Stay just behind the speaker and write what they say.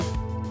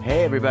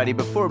Hey everybody,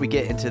 before we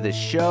get into the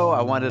show,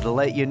 I wanted to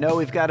let you know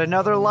we've got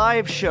another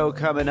live show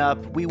coming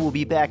up. We will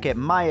be back at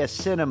Maya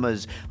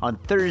Cinemas on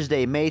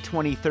Thursday, May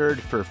 23rd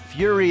for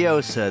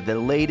Furiosa, the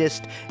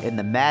latest in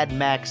the Mad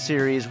Max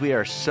series. We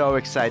are so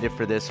excited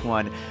for this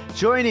one.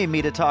 Joining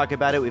me to talk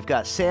about it, we've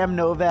got Sam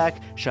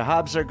Novak,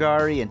 Shahab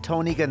Zargari, and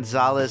Tony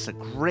Gonzalez. A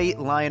great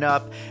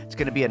lineup. It's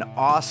going to be an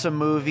awesome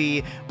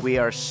movie. We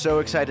are so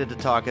excited to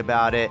talk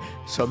about it.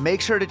 So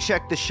make sure to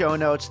check the show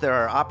notes. There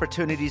are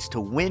opportunities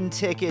to win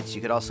tickets. You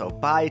could also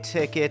buy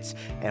tickets,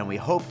 and we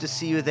hope to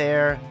see you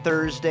there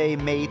Thursday,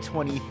 May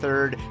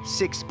 23rd,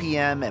 6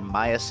 p.m. at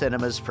Maya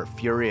Cinemas for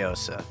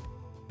Furiosa.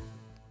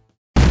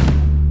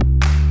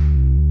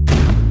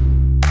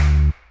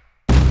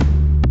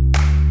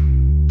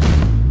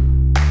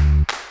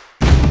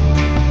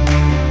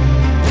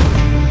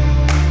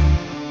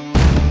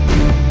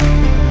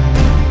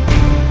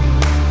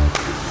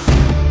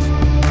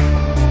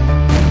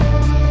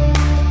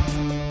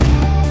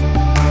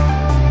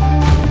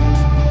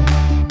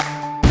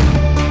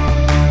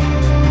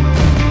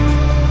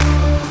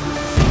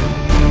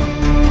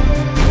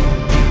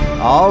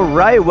 All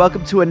right,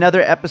 welcome to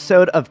another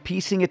episode of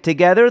Piecing It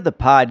Together, the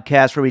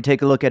podcast where we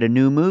take a look at a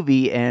new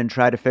movie and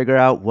try to figure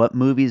out what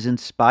movies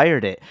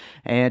inspired it.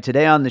 And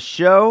today on the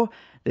show,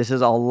 this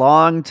is a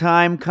long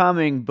time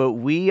coming, but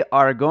we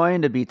are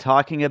going to be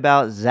talking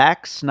about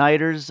Zack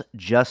Snyder's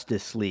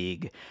Justice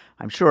League.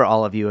 I'm sure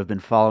all of you have been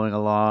following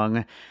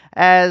along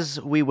as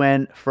we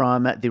went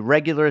from the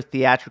regular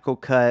theatrical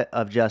cut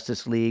of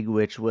Justice League,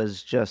 which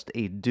was just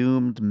a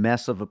doomed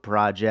mess of a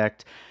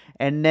project,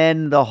 and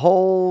then the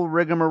whole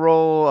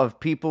rigmarole of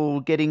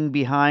people getting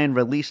behind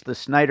release the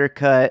Snyder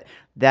Cut,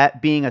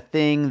 that being a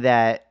thing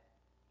that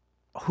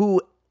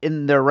who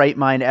in their right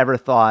mind ever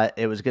thought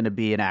it was going to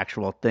be an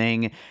actual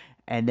thing.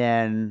 And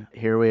then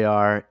here we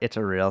are, it's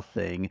a real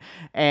thing.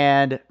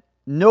 And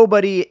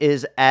nobody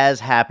is as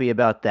happy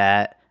about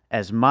that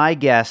as my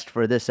guest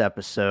for this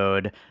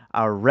episode,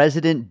 our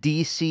resident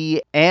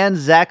DC and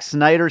Zack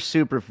Snyder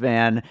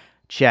superfan,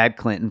 Chad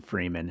Clinton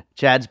Freeman.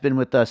 Chad's been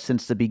with us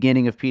since the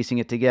beginning of Piecing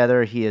It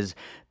Together. He has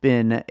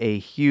been a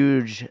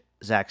huge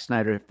Zack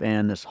Snyder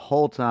fan this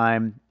whole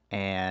time,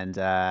 and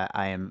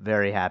I am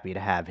very happy to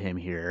have him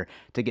here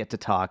to get to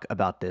talk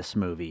about this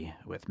movie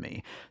with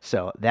me.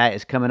 So that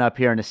is coming up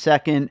here in a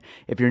second.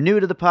 If you're new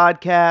to the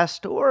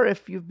podcast, or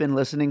if you've been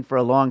listening for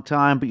a long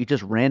time, but you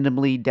just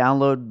randomly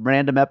download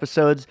random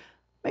episodes,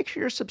 make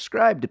sure you're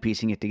subscribed to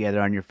Piecing It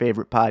Together on your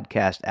favorite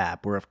podcast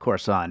app. We're, of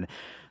course, on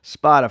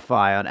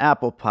Spotify, on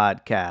Apple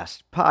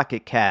Podcasts,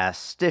 Pocket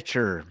Casts,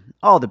 Stitcher,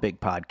 all the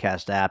big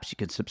podcast apps. You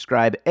can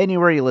subscribe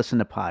anywhere you listen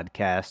to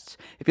podcasts.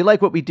 If you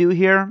like what we do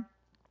here,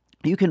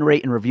 you can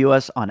rate and review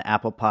us on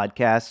Apple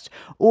Podcasts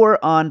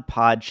or on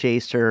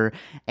Podchaser,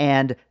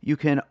 and you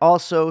can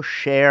also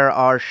share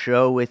our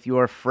show with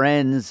your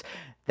friends.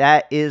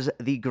 That is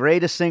the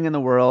greatest thing in the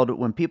world.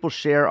 When people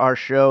share our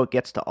show, it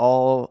gets to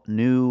all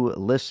new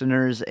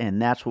listeners, and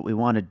that's what we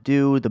want to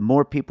do. The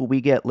more people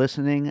we get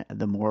listening,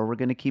 the more we're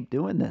going to keep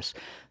doing this.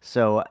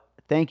 So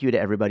thank you to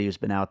everybody who's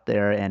been out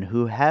there and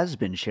who has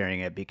been sharing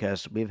it,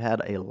 because we've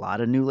had a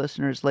lot of new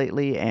listeners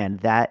lately, and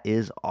that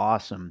is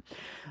awesome.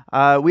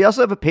 We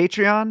also have a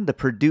Patreon, the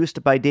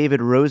Produced by David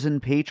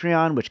Rosen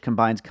Patreon, which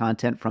combines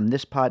content from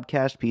this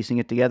podcast, Piecing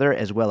It Together,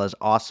 as well as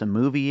Awesome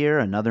Movie Year,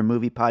 another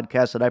movie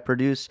podcast that I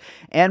produce,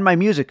 and my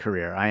music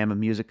career. I am a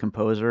music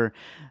composer,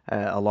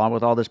 along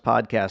with all this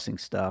podcasting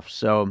stuff.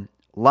 So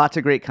lots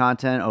of great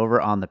content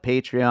over on the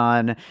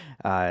Patreon,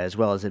 as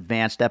well as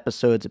advanced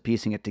episodes of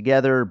Piecing It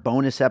Together,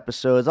 bonus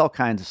episodes, all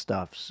kinds of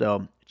stuff.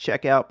 So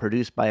check out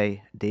Produced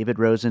by David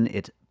Rosen.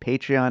 It's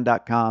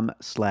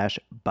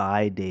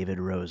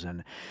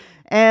patreon.com/bydavidrosen.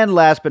 And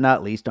last but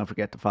not least, don't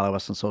forget to follow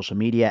us on social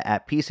media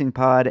at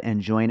PiecingPod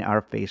and join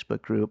our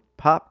Facebook group,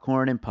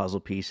 Popcorn and Puzzle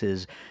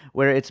Pieces,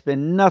 where it's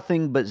been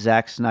nothing but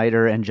Zack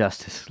Snyder and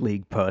Justice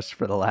League posts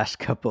for the last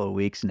couple of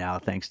weeks now,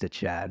 thanks to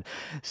Chad.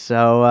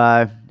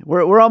 So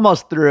we're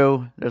almost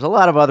through. There's a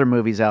lot of other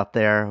movies out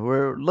there.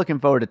 We're looking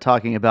forward to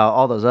talking about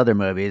all those other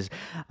movies.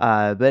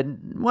 But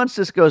once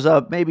this goes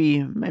up,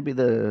 maybe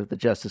the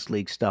Justice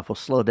League stuff will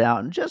slow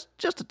down just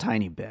a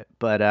tiny bit.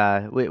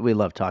 But we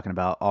love talking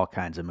about all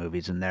kinds of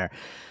movies in there.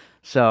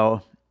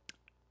 So,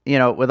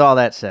 with all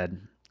that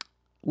said,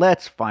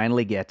 let's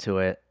finally get to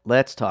it.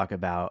 Let's talk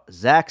about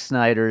Zack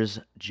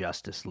Snyder's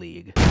Justice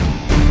League.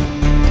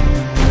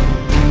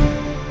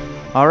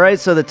 All right,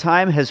 so the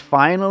time has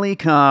finally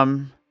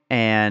come,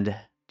 and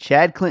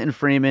Chad Clinton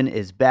Freeman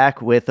is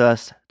back with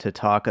us to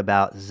talk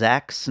about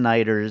Zack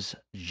Snyder's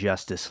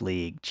Justice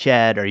League.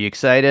 Chad, are you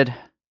excited?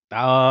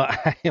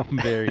 I am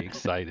very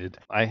excited.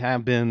 I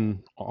have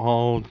been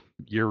all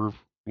year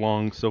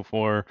long so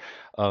far,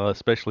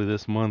 especially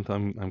this month.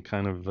 I'm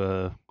kind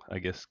of I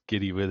guess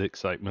giddy with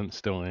excitement.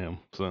 Still am.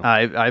 So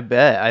I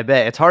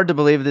bet it's hard to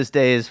believe this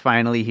day is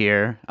finally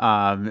here.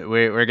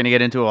 We're going to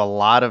get into a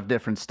lot of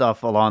different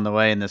stuff along the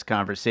way in this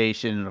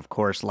conversation, and of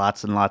course,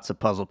 lots and lots of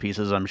puzzle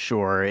pieces, I'm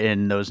sure,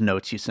 in those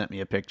notes you sent me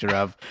a picture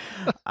of.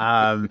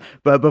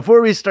 But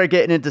before we start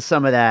getting into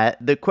some of that,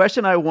 the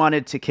question I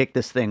wanted to kick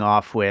this thing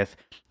off with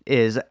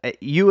is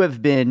you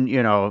have been,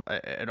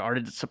 an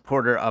ardent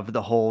supporter of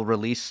the whole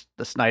release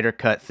the Snyder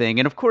Cut thing.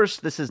 And of course,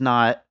 this is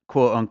not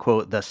quote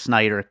unquote the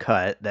Snyder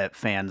Cut that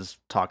fans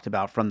talked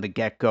about from the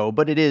get go,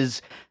 but it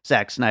is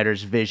Zack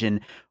Snyder's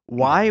vision.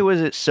 Why Yeah.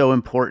 was it so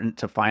important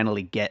to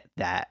finally get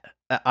that?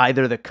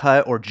 Either the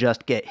cut or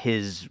just get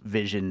his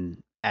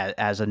vision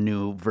as a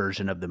new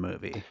version of the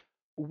movie?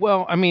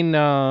 Well, I mean,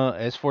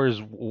 as far as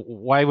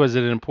why was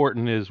it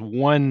important is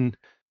one,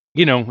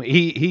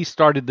 he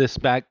started this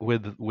back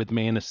with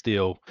Man of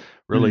Steel, Mm,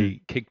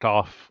 really kicked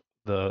off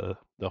the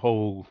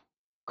whole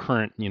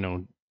current,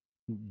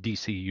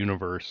 DC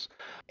universe.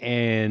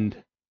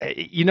 And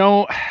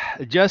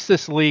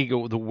Justice League,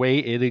 the way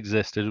it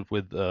existed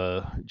with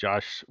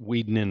Josh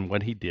Whedon and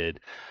what he did,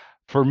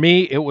 for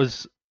me it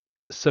was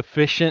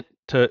sufficient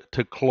to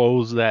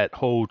close that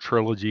whole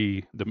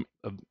trilogy, the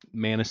of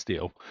Man of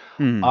Steel.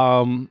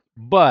 mm,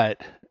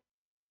 But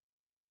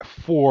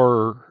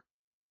for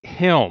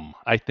him,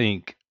 I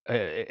think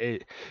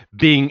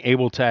being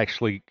able to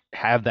actually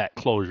have that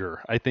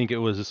closure, I think it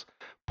was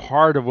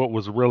part of what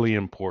was really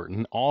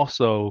important.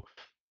 Also,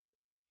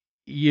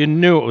 you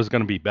knew it was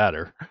going to be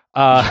better.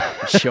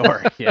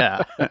 sure,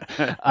 yeah.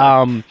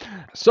 um,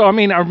 so I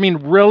mean,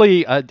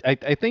 really,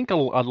 I think a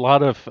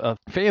lot of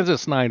fans of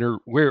Snyder,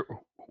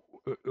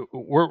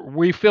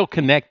 we feel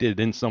connected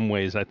in some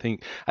ways. I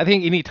think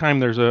anytime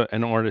there's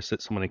an artist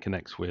that somebody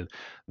connects with,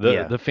 the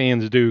Yeah, the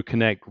fans do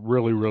connect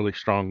really really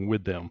strong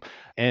with them,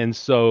 and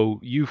so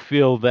you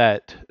feel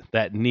that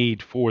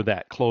need for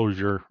that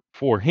closure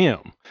for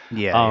him,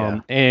 yeah, yeah.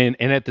 and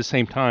at the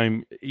same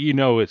time,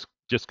 it's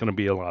just going to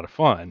be a lot of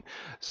fun.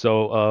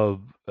 So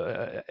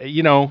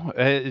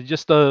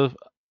just a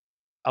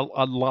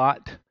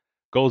lot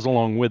goes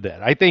along with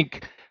that. I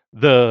think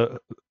the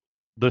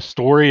the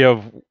story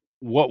of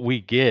what we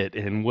get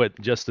and what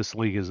Justice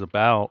League is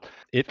about,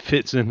 it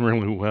fits in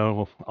really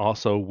well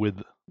also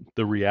with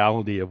the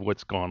reality of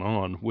what's gone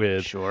on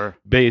with Sure.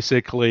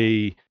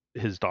 basically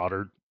his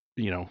daughter,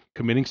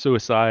 committing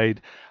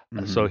suicide.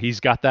 So Mhm. he's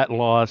got that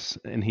loss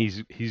and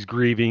he's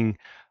grieving.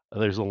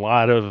 There's a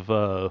lot of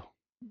uh,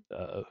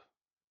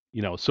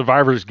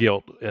 survivor's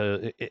guilt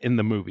in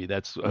the movie.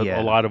 That's a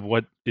Yeah. lot of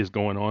what is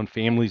going on.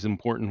 Family's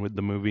important with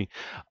the movie,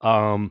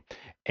 um,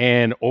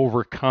 and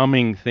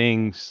overcoming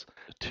things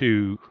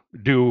to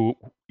do,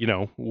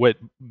 what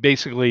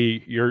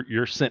basically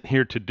you're sent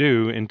here to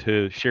do and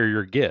to share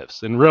your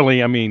gifts. And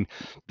really, I mean,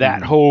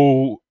 that Mhm.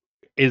 whole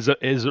is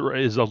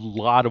a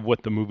lot of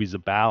what the movie's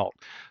about.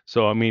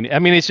 So I mean,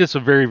 it's just a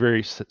very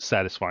very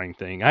satisfying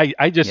thing.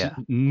 I just Yeah.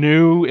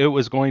 knew it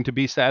was going to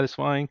be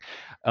satisfying,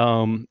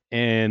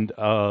 and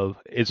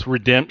it's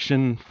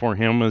redemption for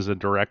him as a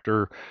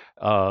director.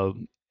 Uh,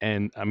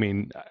 and I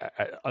mean,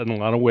 in a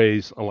lot of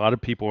ways, a lot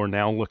of people are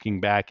now looking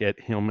back at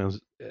him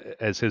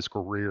as his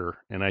career,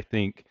 and I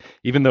think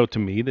even though to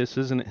me this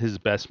isn't his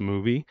best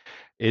movie,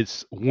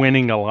 it's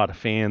winning a lot of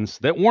fans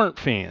that weren't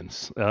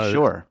fans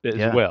Sure. as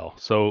Yeah. well.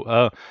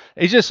 So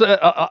it's just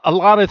a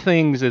lot of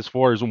things as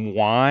far as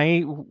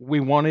why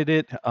we wanted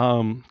it,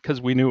 because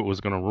we knew it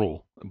was going to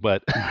rule.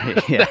 But Right.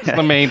 that's the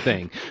Yeah. main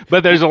thing.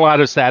 But there's a lot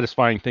of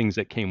satisfying things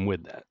that came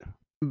with that.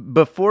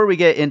 Before we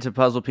get into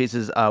puzzle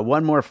pieces,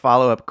 one more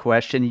follow-up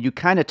question. You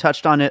kind of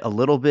touched on it a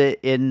little bit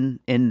in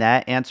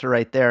that answer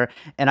right there,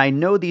 and I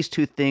know these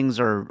two things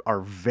are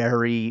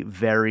very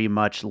very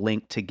much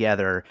linked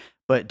together.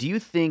 But do you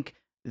think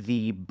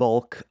the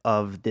bulk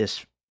of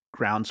this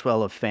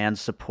groundswell of fan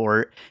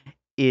support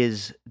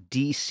is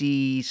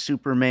DC,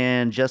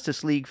 Superman,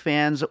 Justice League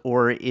fans,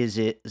 or is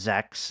it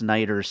Zack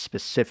Snyder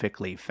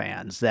specifically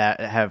fans that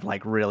have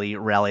like really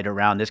rallied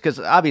around this? Because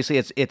obviously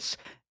it's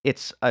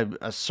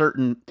a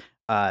certain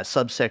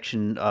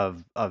subsection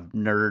of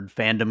nerd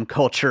fandom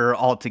culture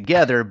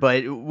altogether.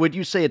 But would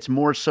you say it's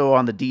more so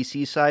on the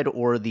DC side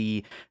or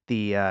the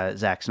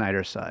Zack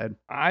Snyder side?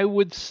 I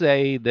would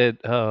say that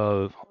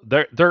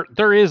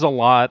there is a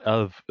lot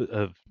of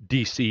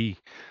DC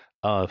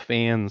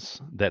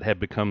fans that have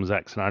become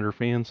Zack Snyder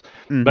fans,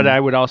 but Hmm. I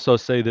would also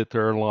say that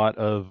there are a lot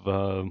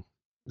of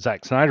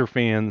Zack Snyder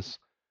fans.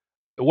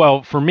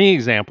 Well, for me,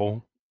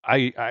 example,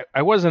 I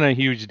wasn't a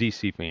huge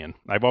DC fan.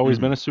 I've always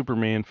been Hmm. a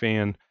Superman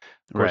fan.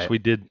 Of course, Right. we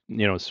did,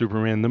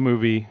 Superman the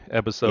movie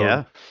episode.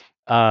 Yeah.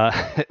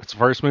 It's the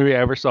first movie I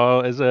ever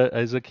saw as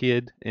a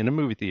kid in a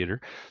movie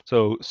theater.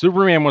 So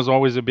Superman was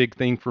always a big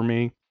thing for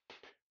me.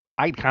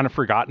 I'd kind of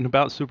forgotten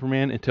about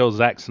Superman until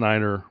Zack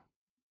Snyder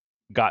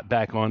got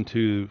back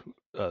onto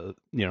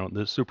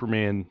the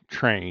Superman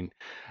train,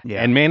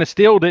 Yeah. and Man of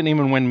Steel didn't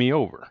even win me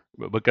over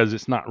because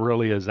it's not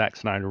really a Zack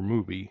Snyder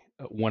movie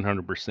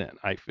 100%.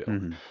 I feel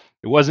Hmm.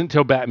 it wasn't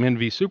until Batman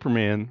v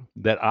Superman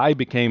that I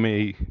became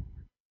a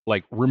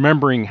like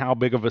remembering how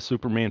big of a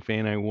Superman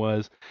fan I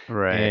was,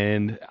 Right.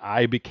 and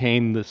I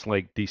became this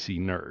like DC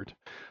nerd.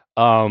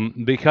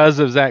 Because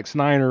of Zack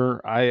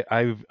Snyder,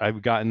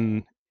 I've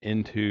gotten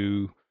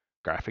into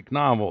graphic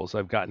novels.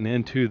 I've gotten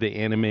into the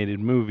animated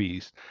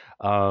movies.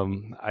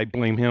 I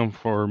blame him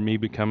for me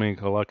becoming a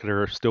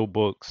collector of still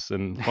books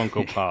and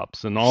Funko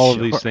Pops and all of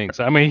these Sure. things.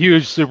 I'm a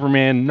huge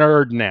Superman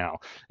nerd now.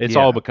 It's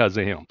all Yeah. because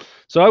of him.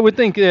 So I would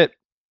think that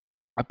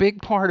a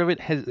big part of it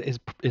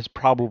is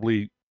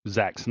probably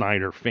Zack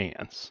Snyder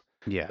fans.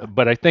 Yeah.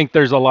 But I think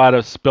there's a lot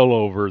of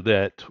spillover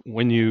that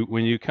when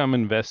you come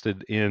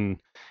invested in,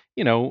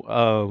 you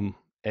know,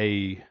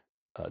 a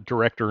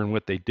director and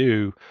what they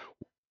do,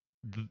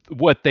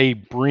 what they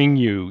bring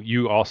you,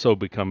 you also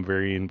become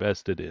very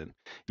invested in.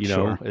 You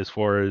know, Sure. as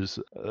far as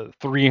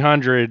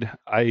 300,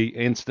 I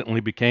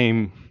instantly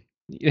became,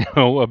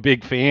 a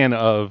big fan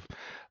of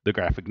the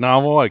graphic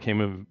novel. I became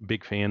a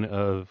big fan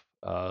of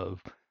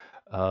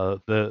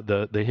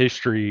the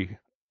history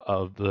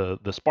of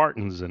the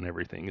Spartans and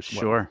everything as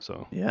well. Sure.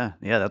 So Yeah.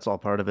 Yeah. That's all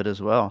part of it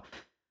as well.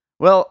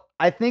 Well,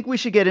 I think we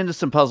should get into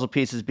some puzzle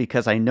pieces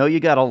because I know you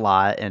got a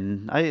lot,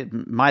 and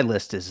my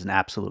list is an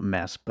absolute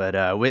mess. But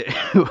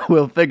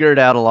we'll figure it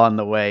out along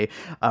the way.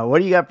 What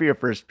do you got for your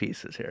first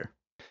pieces here?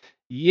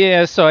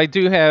 yeah, so I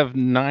do have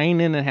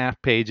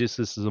 9.5 pages.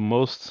 This is the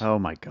most Oh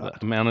my God.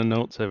 amount of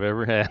notes I've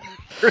ever had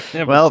for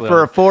an Well, for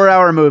a episode.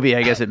 4-hour movie,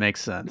 I guess it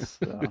makes sense.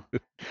 So.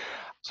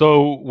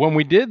 So when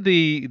we did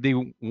the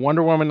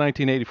Wonder Woman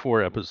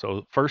 1984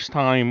 episode, first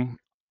time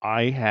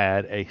I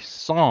had a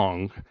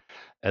song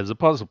as a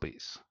puzzle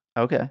piece,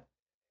 Okay.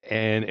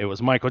 and it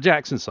was Michael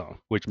Jackson's song,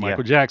 which Yeah.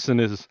 Michael Jackson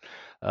is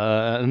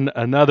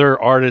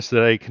another artist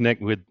that I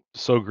connect with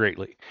so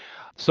greatly.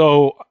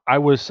 So I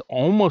was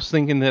almost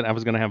thinking that I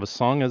was going to have a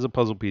song as a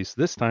puzzle piece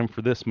this time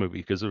for this movie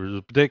because there was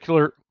a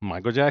particular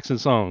Michael Jackson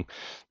song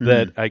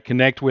that Mhm. I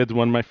connect with,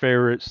 one of my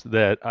favorites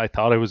that I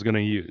thought I was going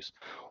to use.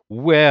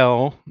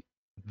 Well,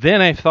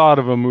 then I thought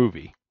of a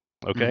movie,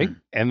 okay, Mhm.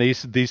 and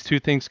these two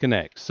things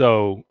connect.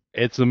 So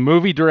it's a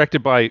movie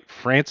directed by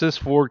Francis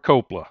Ford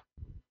Coppola.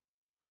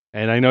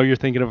 And I know you're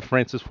thinking of a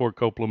Francis Ford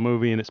Coppola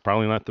movie, and it's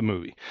probably not the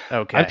movie.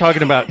 I'm Okay.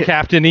 talking about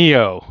Captain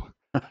EO,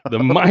 the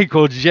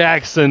Michael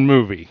Jackson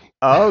movie.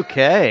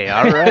 Okay.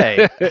 All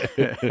right.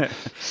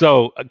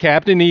 So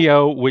Captain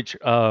EO, which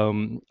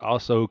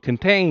also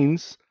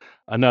contains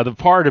another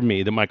part of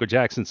me, the Michael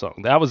Jackson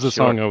song. That was the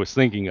Sure. song I was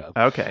thinking of.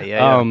 Okay.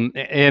 Yeah.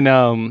 Yeah. And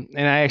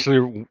I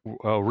actually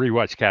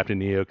rewatched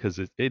Captain EO because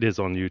it is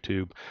on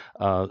YouTube.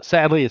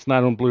 Sadly, it's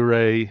not on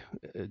Blu-ray.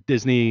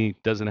 Disney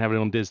doesn't have it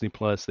on Disney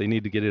Plus. They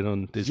need to get it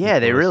on Disney Yeah,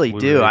 they Plus really do.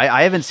 Blu-ray.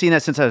 I haven't seen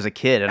that since I was a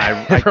kid, and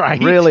I Right,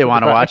 really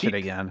want to watch it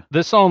right. again.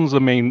 The song's the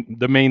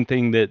main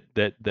thing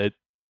that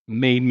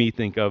made me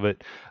think of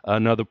it.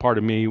 Another part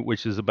of me,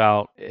 which is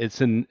about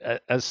it's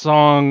a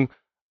song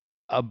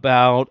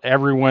about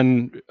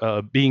everyone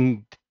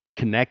being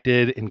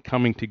connected and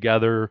coming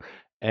together,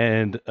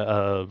 and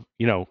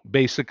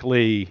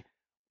basically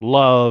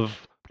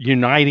love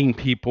uniting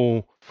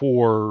people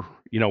for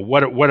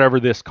whatever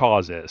this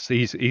cause is.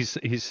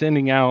 He's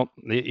sending out,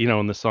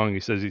 in the song he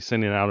says he's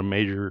sending out a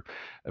major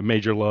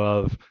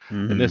love,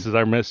 and Hmm. this is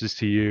our message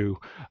to you.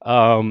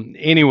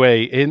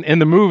 Anyway, in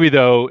the movie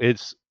though,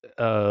 it's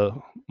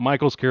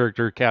Michael's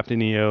character,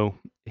 Captain EO.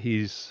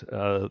 He's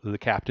the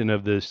captain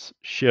of this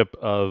ship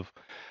of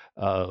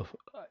uh,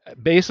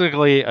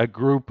 basically a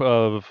group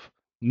of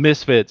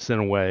misfits in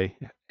a way,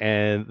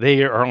 and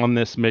they are on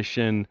this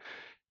mission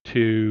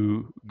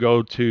to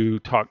go to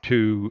talk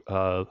to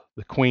the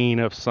queen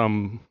of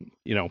some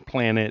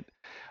planet,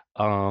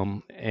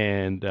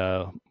 and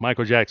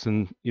Michael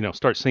Jackson,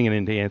 starts singing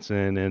and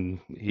dancing, and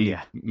he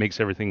Yeah. makes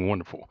everything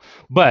wonderful.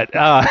 But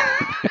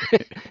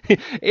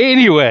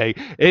anyway,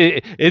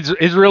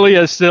 it's really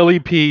a silly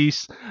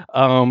piece.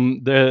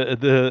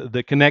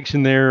 The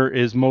connection there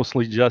is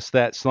mostly just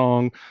that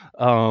song,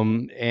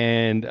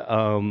 and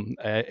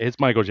it's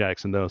Michael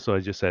Jackson though, so I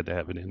just had to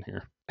have it in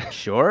here.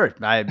 Sure.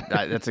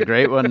 That's a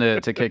great one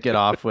to kick it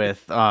off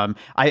with.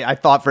 I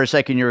thought for a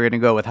second you were going to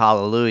go with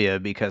Hallelujah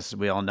because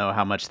we all know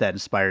how much that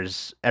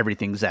inspires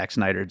everything Zack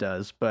Snyder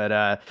does.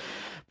 But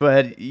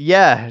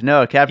yeah,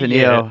 no, Captain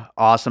Yeah, EO,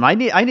 awesome. I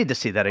need to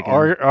see that again.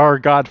 our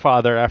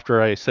Godfather. After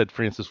I said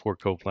Francis Ford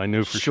Coppola, I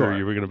knew for sure you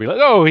Sure. were going to be like,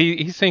 "Oh,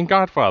 he's saying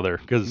Godfather,"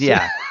 because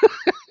Yeah.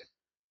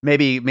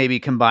 Maybe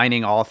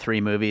combining all three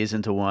movies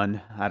into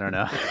one. I don't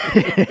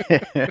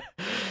know.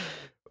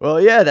 Well,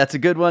 yeah, that's a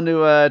good one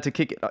to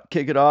kick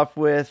it off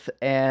with,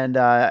 and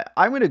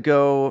I'm gonna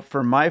go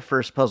for my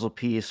first puzzle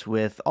piece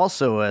with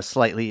also a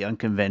slightly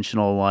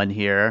unconventional one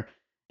here,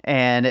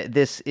 and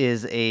this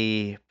is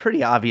a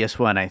pretty obvious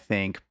one, I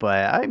think,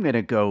 but I'm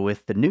gonna go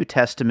with the New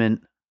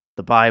Testament,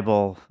 the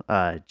Bible,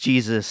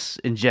 Jesus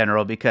in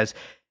general, because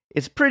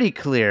it's pretty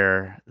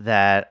clear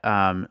that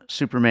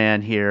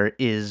Superman here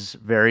is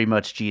very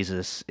much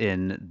Jesus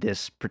in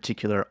this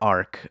particular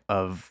arc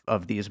of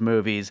these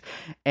movies.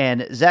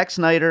 And Zack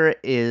Snyder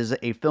is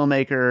a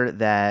filmmaker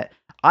that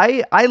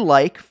I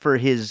like for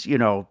his,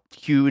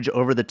 huge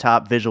over the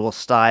top visual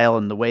style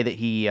and the way that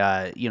he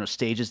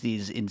stages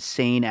these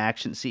insane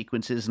action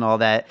sequences and all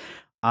that.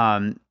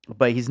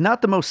 But he's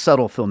not the most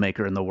subtle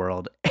filmmaker in the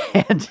world,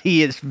 and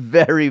he is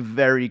very,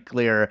 very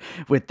clear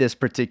with this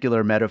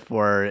particular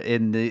metaphor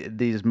in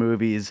these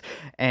movies.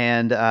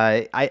 And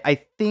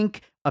I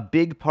think a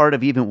big part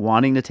of even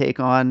wanting to take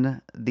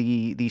on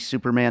the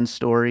Superman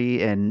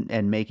story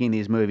and making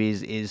these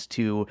movies is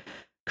to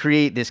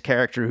create this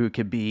character who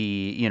could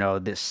be,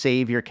 this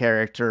savior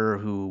character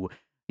who,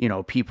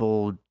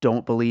 people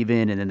don't believe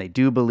in, and then they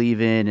do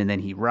believe in, and then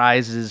he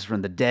rises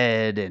from the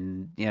dead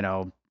and,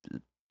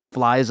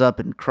 flies up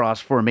in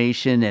cross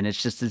formation, and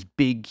it's just this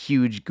big,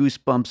 huge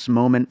goosebumps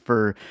moment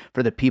for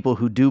the people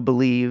who do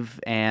believe.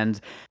 And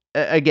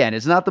again,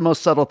 it's not the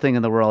most subtle thing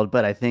in the world,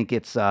 but I think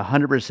it's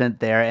 100%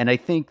 there. And I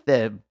think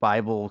the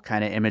Bible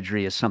kind of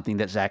imagery is something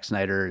that Zack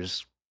Snyder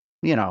is,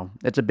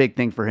 it's a big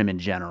thing for him in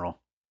general.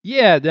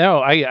 Yeah, no,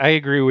 I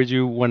agree with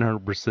you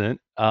 100%.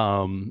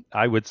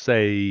 I would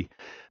say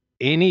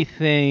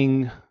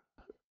anything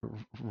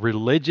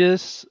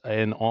religious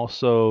and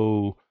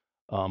also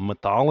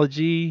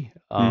mythology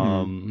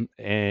and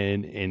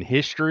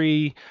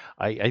history.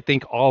 I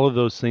think all of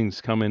those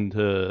things come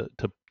into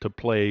to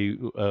play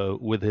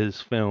with his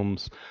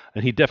films,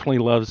 and he definitely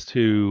loves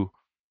to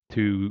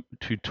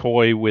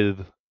toy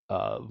with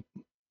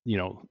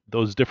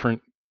those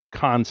different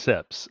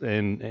concepts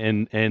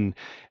and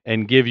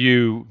give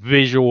you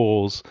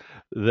visuals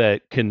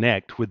that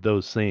connect with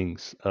those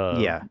things.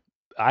 Yeah.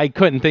 I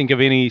couldn't think of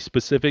any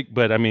specific,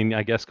 but I mean,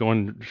 I guess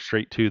going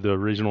straight to the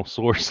original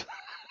source,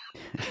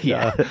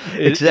 Yeah,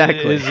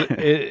 exactly,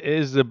 exactly.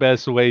 is the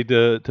best way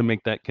to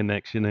make that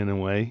connection in a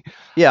way.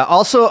 Yeah.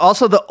 Also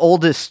the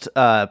oldest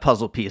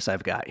puzzle piece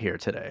I've got here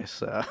today.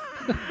 So.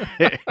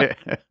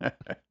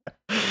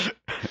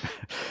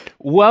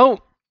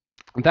 Well,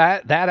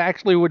 that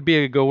actually would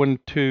be a go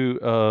to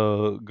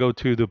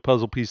the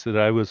puzzle piece that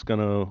I was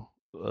gonna.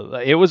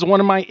 It was one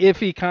of my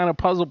iffy kind of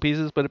puzzle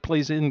pieces, but it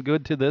plays in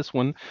good to this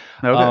one.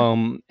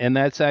 Okay. And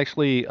that's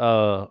actually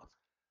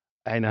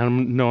and I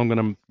know I'm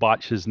gonna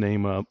botch his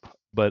name up,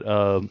 but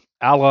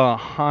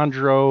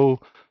Alejandro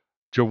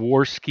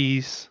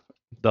Jaworski's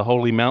The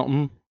Holy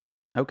Mountain.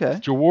 Okay.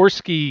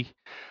 Jaworski,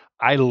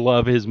 I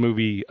love his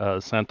movie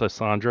Santa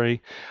Sangre.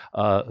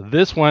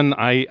 This one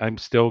I'm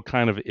still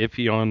kind of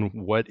iffy on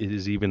what it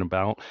is even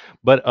about,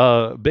 but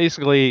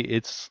basically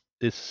it's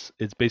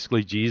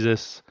basically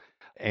Jesus,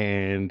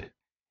 and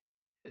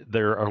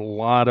there are a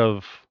lot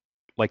of,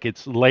 like,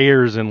 it's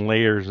layers and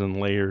layers and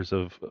layers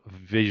of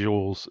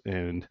visuals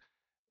and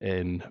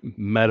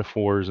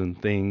metaphors and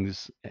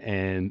things,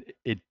 and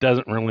it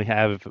doesn't really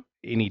have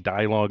any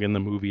dialogue in the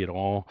movie at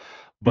all.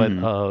 But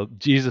Mhm.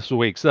 Jesus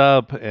wakes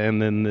up,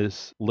 and then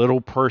this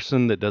little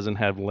person that doesn't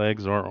have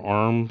legs or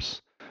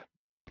arms,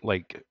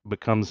 like,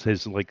 becomes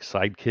his, like,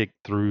 sidekick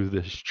through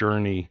this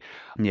journey.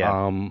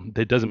 Yeah.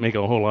 That doesn't make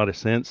a whole lot of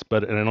sense,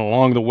 but and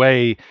along the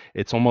way,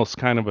 it's almost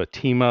kind of a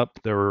team up.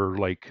 There are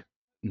like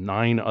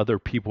 9 other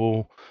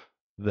people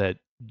that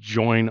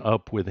join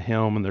up with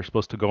him, and they're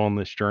supposed to go on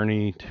this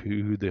journey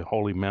to the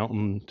holy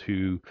mountain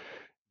to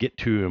get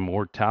to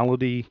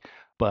immortality.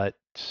 But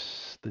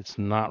it's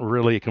not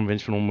really a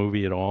conventional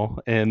movie at all,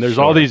 and there's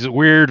all Sure. these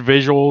weird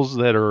visuals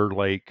that are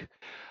like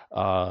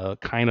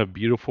kind of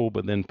beautiful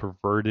but then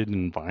perverted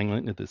and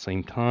violent at the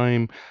same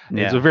time.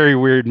 It's a Yeah. very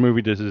weird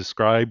movie to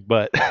describe,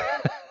 but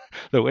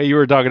the way you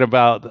were talking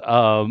about the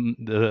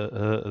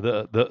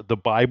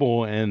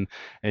Bible and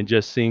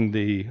just seeing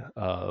the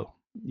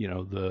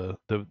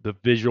the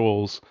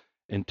visuals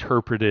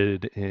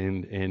interpreted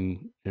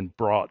and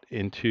brought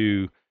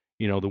into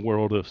the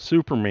world of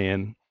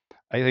Superman,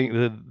 I think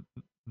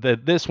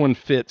that this one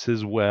fits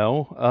as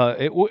well.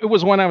 It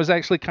was one I was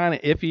actually kind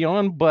of iffy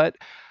on, but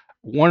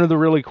one of the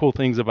really cool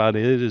things about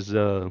it is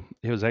it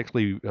was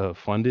actually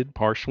funded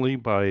partially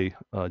by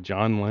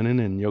John Lennon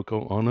and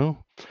Yoko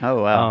Ono,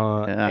 Oh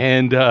wow.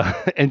 Yeah.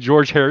 and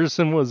George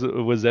Harrison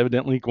was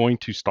evidently going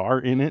to star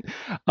in it,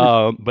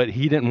 but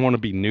he didn't want to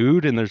be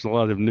nude, and there's a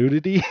lot of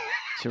nudity,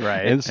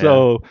 Right. and Yeah.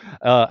 so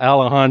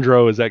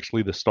Alejandro is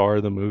actually the star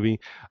of the movie,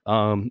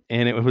 and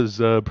it was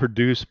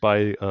produced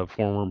by a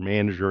former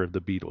manager of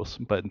the Beatles.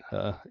 But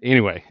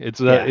anyway,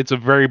 Yeah. it's a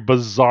very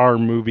bizarre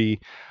movie.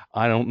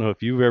 I don't know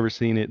if you've ever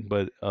seen it,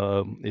 but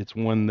it's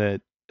one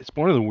of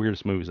the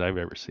weirdest movies I've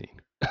ever seen.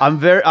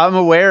 I'm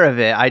aware of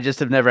it. I just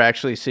have never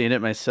actually seen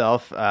it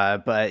myself.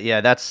 But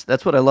yeah, that's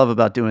what I love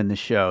about doing the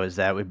show is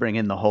that we bring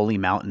in the Holy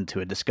Mountain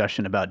to a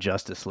discussion about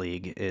Justice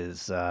League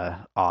is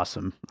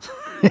awesome.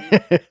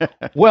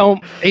 Well,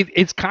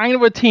 it's kind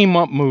of a team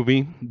up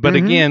movie, but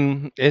Hmm.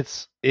 again, and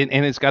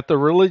it's got the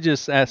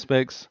religious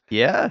aspects.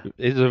 Yeah.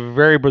 It's a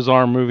very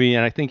bizarre movie,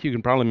 and I think you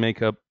can probably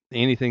make up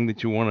anything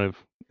that you want to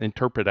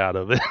interpret out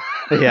of it.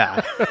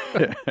 Yeah.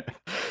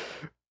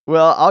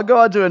 Well, I'll go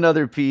on to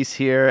another piece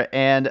here,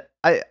 and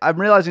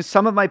I'm realizing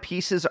some of my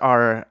pieces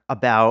are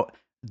about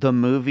the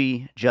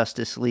movie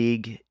Justice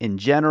League in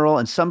general,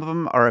 and some of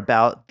them are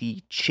about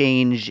the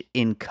change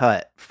in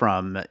cut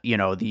from,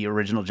 the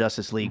original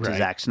Justice League to Right.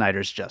 Zack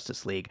Snyder's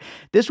Justice League.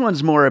 This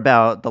one's more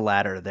about the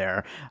latter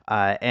there,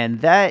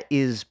 and that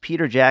is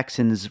Peter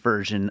Jackson's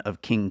version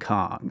of King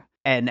Kong.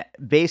 And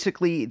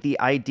basically, the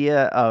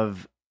idea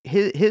of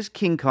his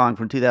King Kong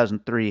from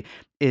 2003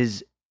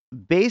 is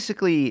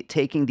basically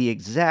taking the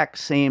exact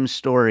same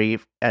story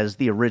as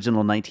the original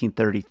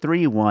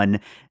 1933 one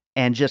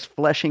and just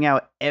fleshing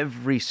out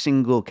every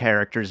single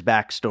character's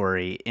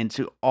backstory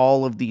into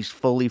all of these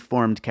fully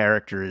formed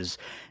characters.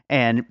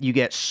 And you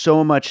get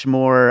so much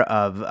more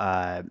of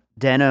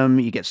Denham,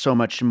 you get so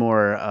much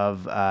more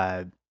of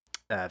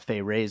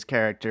Fay Ray's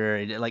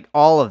character, like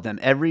all of them,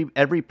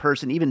 every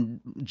person,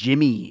 even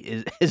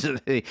Jimmy is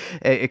a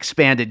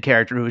expanded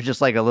character who was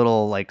just like a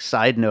little like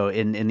side note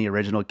in the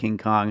original King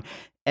Kong.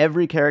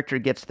 Every character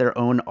gets their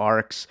own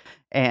arcs,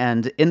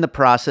 and in the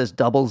process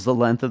doubles the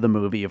length of the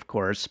movie, of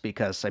course,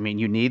 because I mean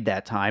you need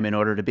that time in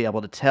order to be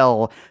able to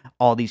tell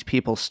all these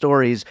people's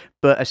stories.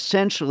 But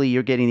essentially,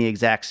 you're getting the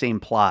exact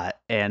same plot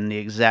and the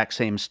exact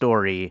same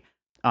story,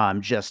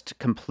 just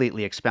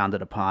completely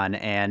expounded upon.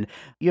 And,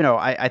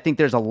 I think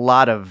there's a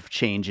lot of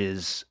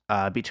changes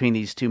between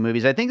these two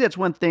movies. I think that's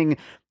one thing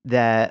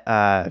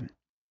that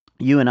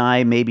you and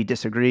I maybe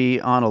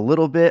disagree on a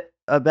little bit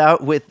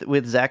about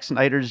with Zack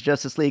Snyder's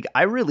Justice League.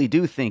 I really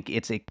do think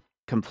it's a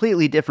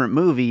completely different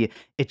movie.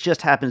 It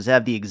just happens to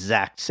have the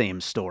exact same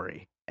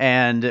story.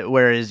 And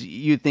whereas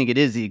you think it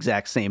is the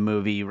exact same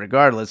movie,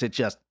 regardless, it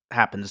just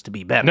happens to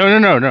be better.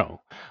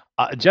 No.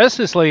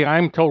 Justice League,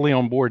 I'm totally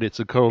on board. It's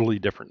a totally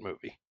different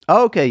movie.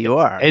 Okay, you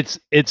are. It's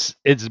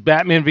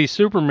Batman v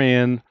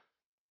Superman,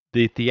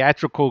 the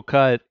theatrical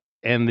cut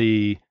and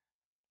the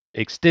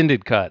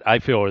extended cut. I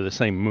feel are the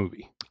same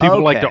movie.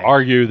 People like to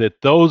argue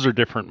that those are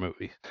different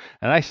movies,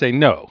 and I say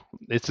no.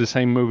 It's the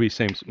same movie,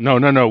 same.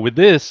 No. With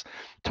this,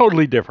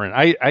 totally different.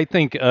 I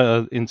think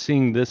in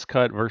seeing this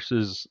cut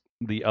versus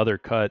the other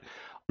cut.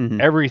 Mm-hmm.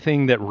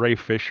 Everything that Ray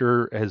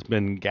Fisher has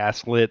been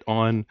gaslit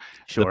on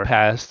the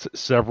past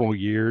several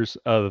years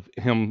of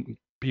him,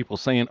 people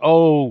saying,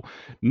 "Oh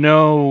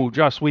no,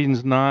 Joss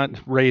Whedon's not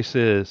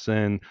racist,"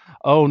 and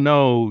 "Oh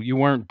no, you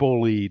weren't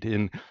bullied,"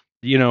 and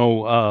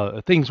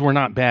things were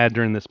not bad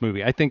during this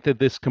movie. I think that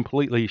this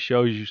completely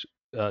shows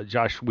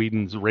Joss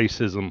Whedon's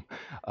racism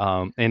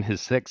and his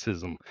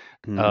sexism.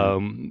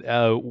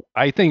 Mm-hmm.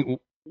 I think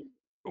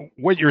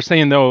what you're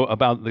saying though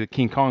about the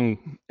King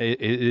Kong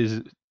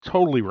is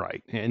totally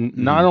right. And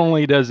not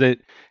only does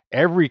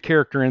every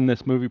character in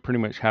this movie pretty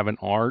much have an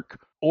arc,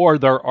 or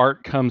their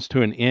arc comes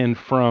to an end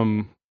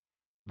from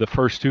the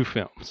first two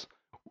films.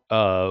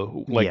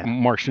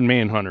 Martian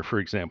Manhunter, for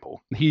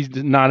example. He's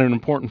not an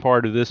important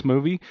part of this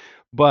movie,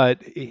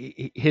 but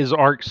his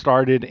arc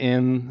started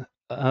in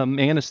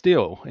Man of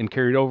Steel and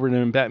carried over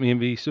in Batman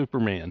v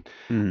Superman.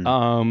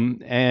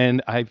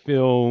 And I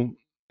feel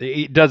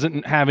it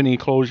doesn't have any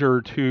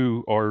closure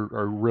to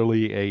or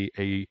really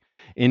a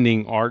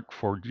ending arc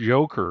for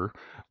Joker,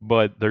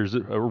 but there's a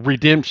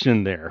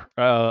redemption there,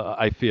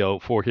 I feel,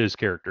 for his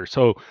character.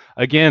 So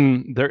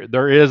again,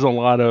 there is a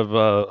lot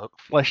of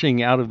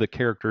fleshing out of the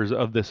characters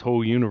of this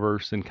whole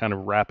universe and kind of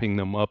wrapping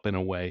them up in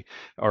a way,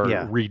 or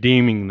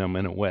redeeming them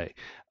in a way.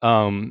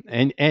 And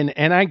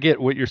I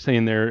get what you're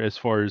saying there as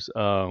far as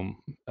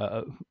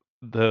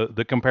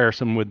the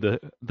comparison with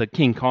the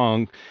King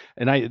Kong,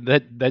 and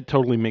that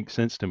totally makes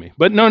sense to me.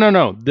 But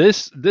no,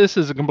 this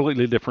is a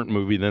completely different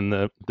movie than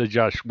the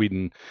Joss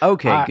Whedon.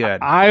 Okay,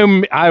 good.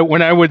 I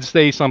when I would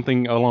say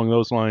something along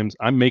those lines,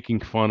 I'm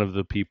making fun of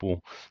the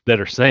people that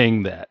are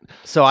saying that.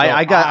 So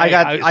I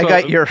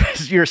got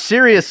your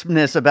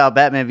seriousness about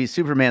Batman v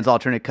Superman's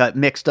alternate cut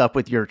mixed up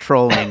with your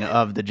trolling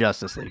of the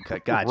Justice League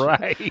cut. Gotcha.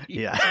 Right.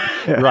 Yeah.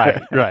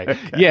 right. Okay.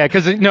 Yeah,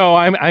 because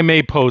I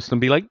may post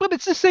and be like, but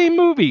it's the same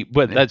movie,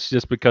 but that's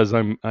just because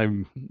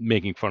I'm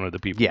making fun of the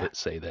people that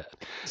say that.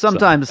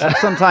 Sometimes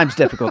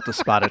difficult to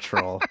spot a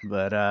troll,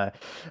 but all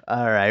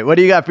right. What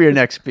do you got for your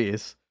next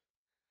piece?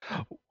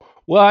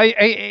 Well,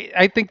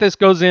 I think this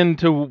goes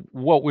into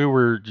what we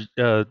were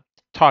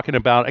talking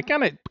about. It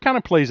kind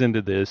of plays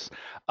into this.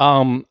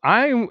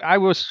 I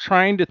was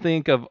trying to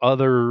think of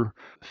other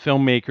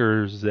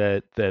filmmakers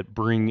that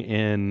bring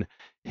in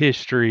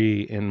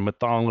history and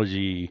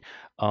mythology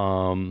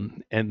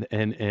and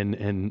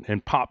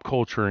pop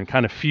culture and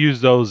kind of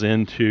fuse those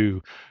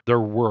into their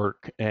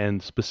work,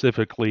 and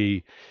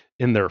specifically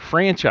in their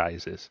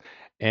franchises.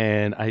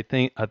 And I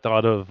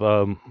thought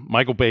of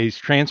Michael Bay's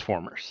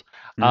Transformers.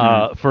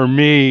 For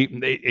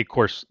me, of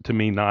course, to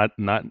me, not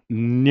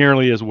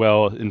nearly as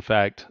well. In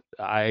fact,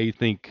 I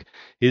think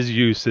his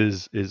use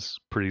is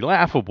pretty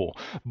laughable.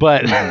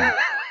 But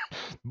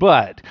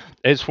but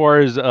as far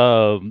as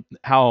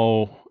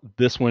how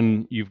this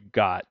one, you've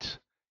got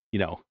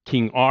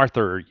King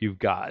Arthur, you've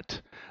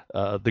got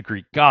the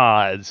Greek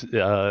gods,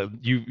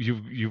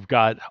 you've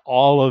got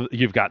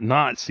you've got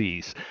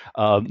Nazis,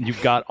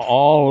 you've got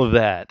all of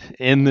that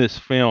in this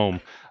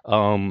film.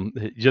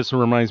 It just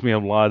reminds me a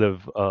lot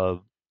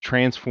of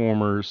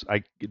Transformers.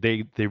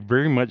 They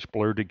very much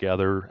blur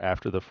together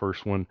after the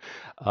first one.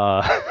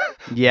 But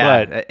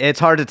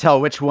it's hard to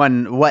tell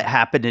what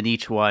happened in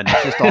each one.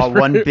 It's just all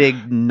one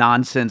big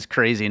nonsense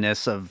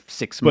craziness of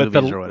six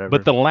movies or whatever.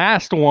 But the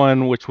last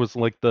one, which was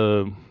like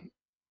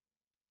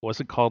what's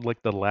it called?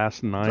 Like The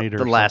Last Night or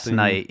The Last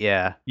Night,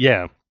 yeah.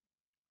 Yeah.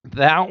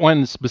 that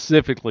one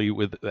specifically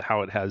with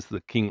how it has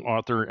the King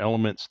Arthur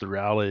elements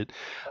throughout it,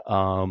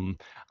 um,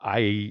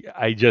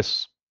 I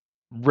just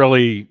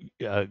really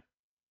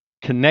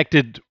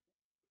connected.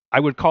 I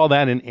would call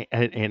that an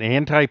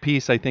anti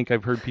piece. I think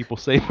I've heard people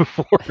say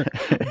before,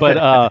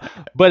 but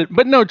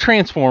but no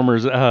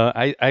Transformers.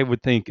 I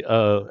would think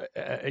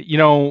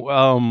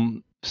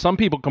some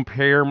people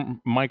compare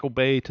Michael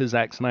Bay to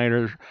Zack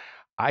Snyder.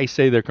 I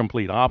say they're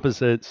complete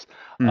opposites.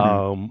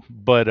 Hmm.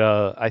 But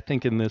I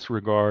think in this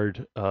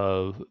regard,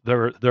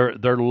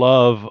 their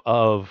love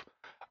of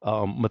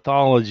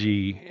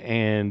mythology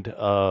and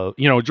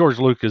George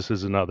Lucas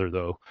is another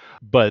though,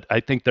 but I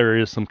think there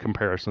is some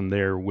comparison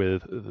there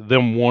with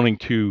them wanting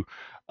to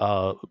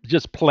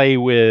just play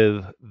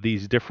with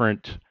these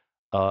different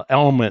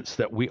elements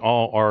that we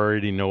all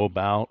already know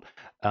about,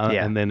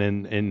 Yeah. and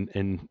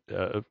then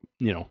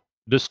you know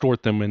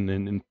distort them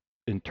and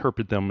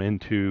interpret them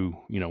into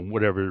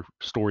whatever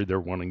story they're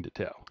wanting to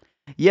tell.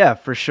 Yeah,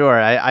 for sure.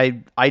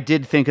 I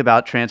did think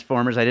about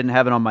Transformers. I didn't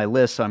have it on my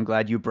list, so I'm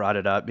glad you brought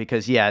it up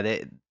because yeah,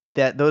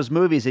 that those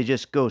movies they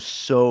just go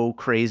so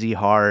crazy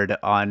hard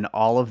on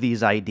all of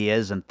these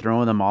ideas and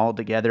throwing them all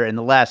together. And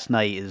The Last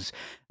Night is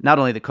not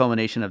only the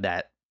culmination of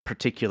that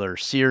particular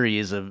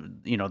series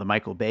of the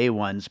Michael Bay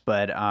ones,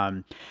 but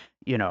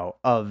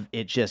of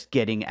it just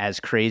getting as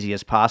crazy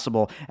as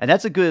possible. And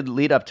that's a good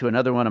lead up to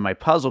another one of my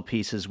puzzle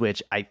pieces,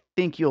 which I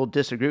think you'll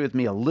disagree with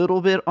me a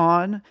little bit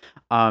on.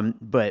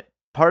 But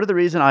part of the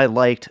reason I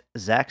liked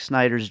Zack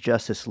Snyder's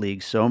Justice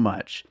League so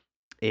much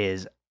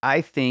is I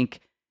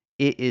think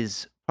it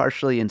is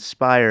partially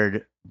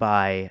inspired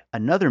by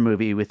another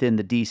movie within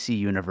the DC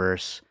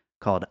universe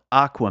called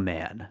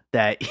Aquaman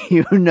that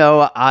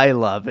I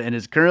love and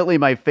is currently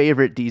my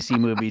favorite DC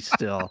movie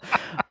still.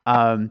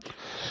 Um,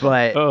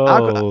 but Oh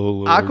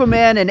Lord.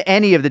 Aquaman and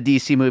any of the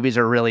DC movies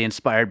are really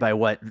inspired by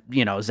what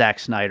Zack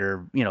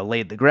Snyder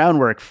laid the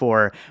groundwork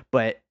for.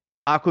 But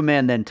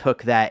Aquaman then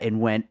took that and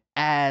went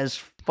as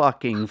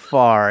fucking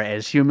far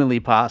as humanly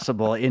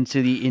possible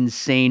into the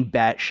insane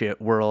batshit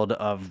world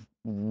of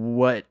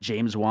what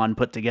James Wan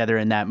put together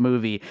in that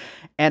movie.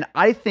 And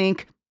I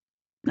think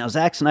now,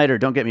 Zack Snyder,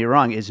 don't get me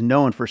wrong, is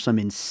known for some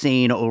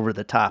insane over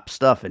the top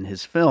stuff in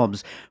his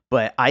films,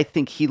 but I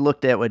think he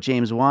looked at what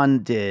James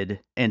Wan did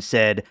and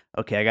said,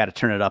 okay, I got to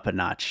turn it up a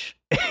notch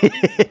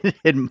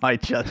in my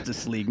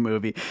Justice League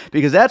movie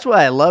because that's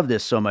why I love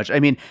this so much. I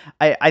mean,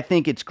 I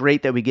think it's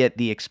great that we get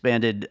the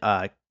expanded,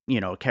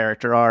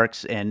 character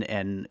arcs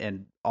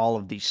and all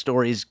of these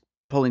stories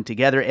pulling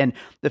together. And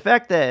the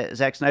fact that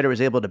Zack Snyder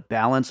was able to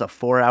balance a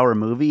 4-hour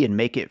movie and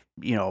make it,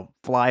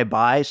 fly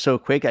by so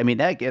quick, I mean,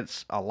 that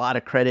gets a lot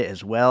of credit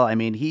as well. I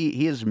mean,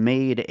 he has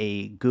made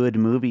a good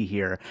movie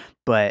here,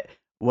 but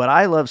what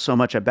I love so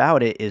much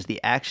about it is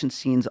the action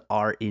scenes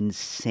are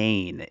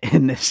insane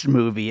in this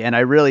movie. And I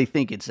really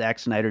think it's Zack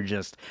Snyder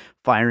just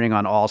firing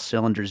on all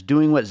cylinders,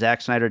 doing what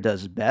Zack Snyder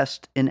does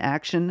best in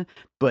action,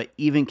 but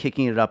even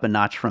kicking it up a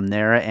notch from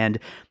there. And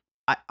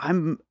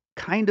I'm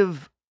kind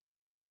of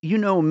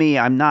me,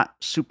 I'm not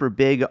super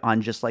big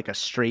on just like a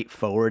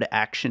straightforward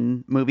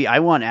action movie. I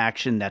want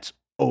action that's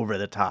over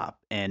the top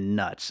and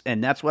nuts.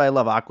 And that's why I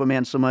love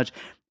Aquaman so much.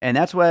 And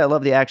that's why I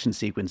love the action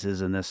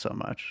sequences in this so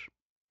much.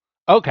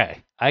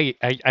 Okay.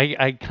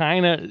 I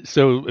kind of,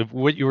 so if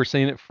what you were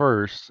saying at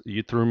first,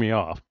 you threw me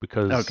off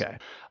because Okay.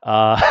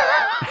 uh,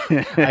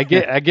 I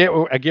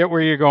get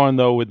where you're going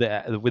though with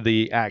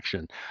the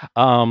action,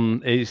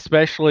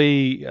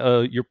 especially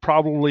you're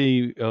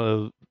probably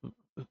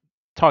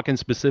talking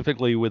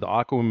specifically with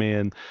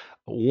Aquaman.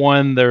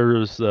 One,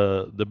 there's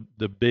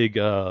the big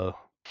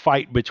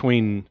fight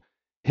between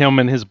him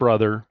and his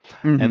brother,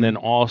 and then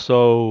Hmm.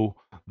 also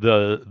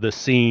the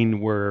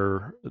scene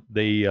where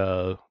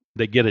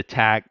they get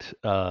attacked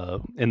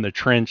in the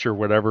trench or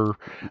whatever,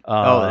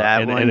 Oh,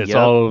 that and one. it's Yep.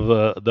 all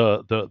of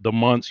the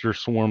monsters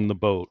swarm the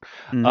boat.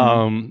 Hmm.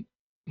 Um,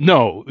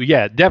 no,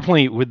 yeah,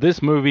 definitely with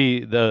this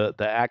movie, the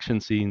action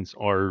scenes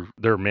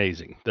they're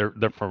amazing. They're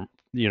from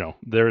And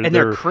they're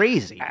they're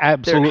crazy. They're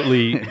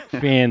absolutely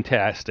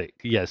fantastic.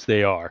 Yes,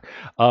 they are.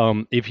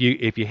 If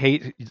you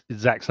hate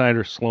Zack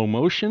Snyder's slow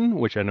motion,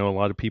 which I know a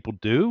lot of people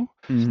do,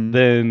 hmm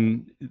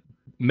then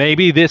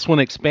maybe this one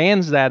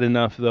expands that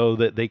enough though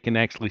that they can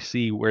actually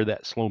see where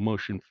that slow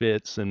motion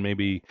fits, and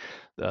maybe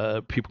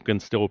people can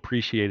still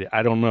appreciate it.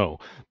 I don't know,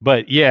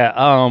 but yeah,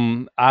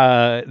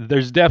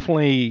 there's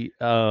definitely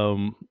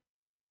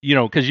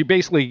because you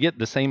basically get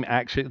the same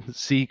action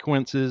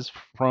sequences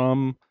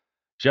from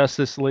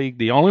Justice League.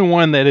 The only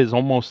one that is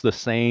almost the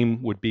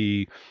same would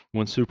be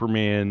when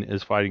Superman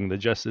is fighting the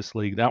Justice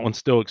League. That one's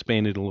still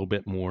expanded a little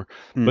bit more.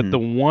 But the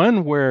hmm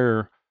one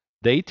where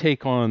they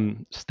take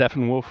on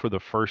Steppenwolf for the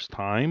first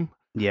time,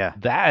 Yeah.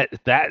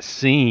 that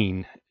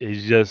scene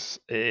is just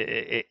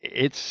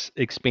it's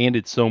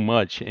expanded so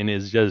much and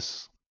is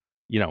just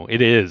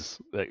it is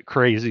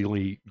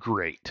crazily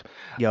great.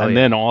 Yeah, oh, And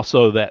yeah. then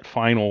also that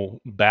final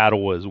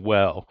battle as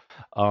well,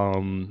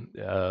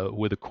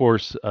 with of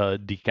course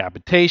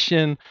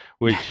decapitation,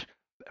 which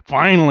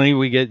finally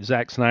we get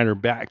Zack Snyder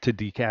back to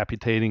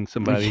decapitating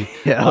somebody.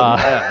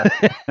 Yeah,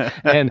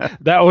 And yeah.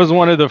 that was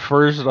one of the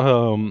first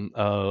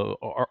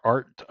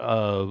art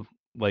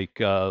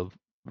like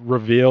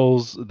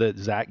reveals that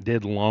Zack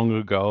did long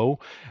ago.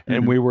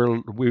 And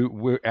Mhm.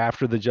 we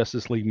after the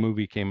Justice League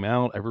movie came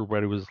out,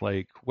 everybody was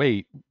like,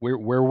 "Wait,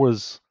 where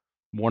was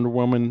Wonder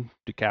Woman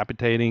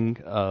decapitating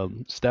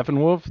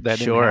Steppenwolf? That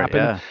didn't Sure, happen."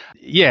 yeah.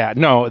 Yeah,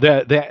 no,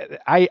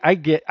 that I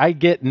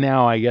get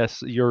now, I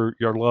guess, your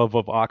love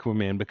of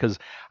Aquaman, because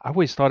I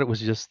always thought it was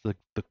just the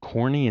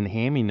corny and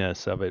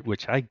hamminess of it,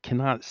 which I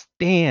cannot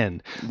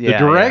stand. The Yeah, yeah.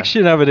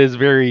 direction of it is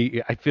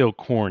very, I feel,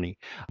 corny.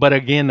 But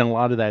again, a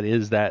lot of that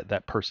is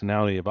that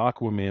personality of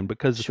Aquaman,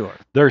 because Sure.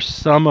 there's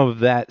some of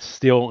that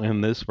still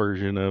in this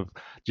version of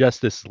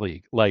Justice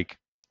League, like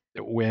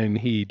when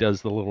he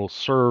does the little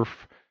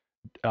surf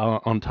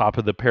on top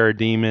of the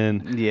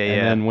parademon, Yeah, and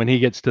yeah. then when he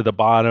gets to the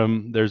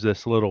bottom, there's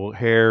this little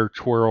hair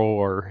twirl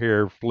or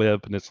hair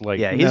flip, and it's like,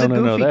 Yeah, he's no, a no,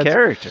 no, goofy that's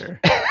character.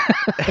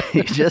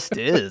 He just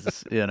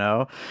is, you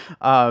know.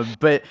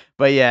 But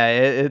yeah,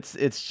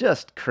 it's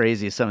just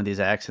crazy some of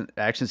these action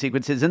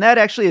sequences, and that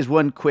actually is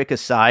one quick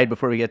aside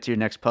before we get to your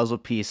next puzzle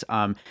piece.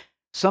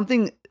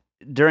 Something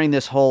during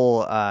this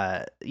whole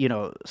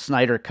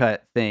Snyder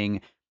cut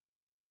thing,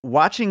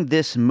 watching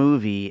this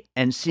movie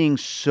and seeing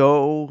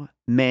so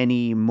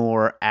many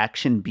more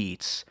action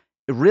beats,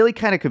 it really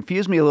kind of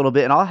confused me a little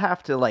bit, and I'll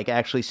have to like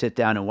actually sit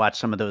down and watch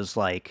some of those.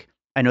 Like,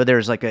 I know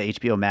there's like a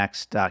HBO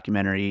Max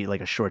documentary,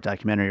 like a short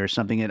documentary or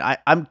something, and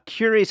I'm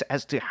curious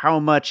as to how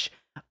much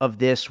of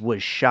this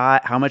was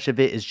shot, how much of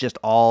it is just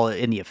all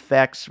in the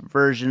effects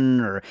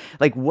version, or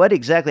like what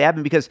exactly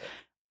happened, because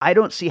I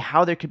don't see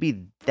how there could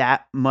be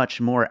that much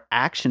more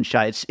action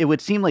shots. It would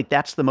seem like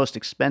that's the most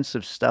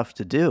expensive stuff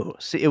to do.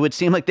 It would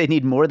seem like they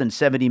need more than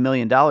 $70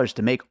 million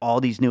to make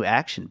all these new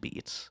action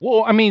beats.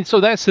 well, I mean, so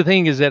that's the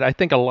thing, is that I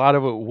think a lot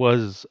of it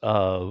was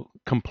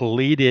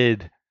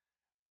completed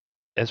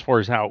as far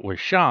as how it was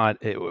shot.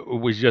 It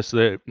was just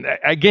that,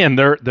 again,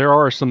 there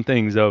are some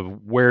things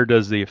of where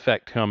does the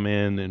effect come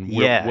in, and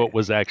Yeah, what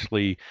was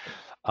actually.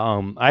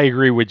 I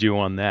agree with you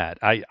on that.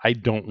 I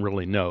don't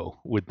really know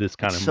with this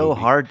kind it's of so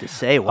movie. hard to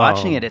say.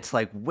 Watching it, Um, it's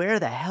like, where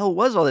the hell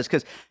was all this?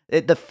 Because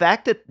the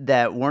fact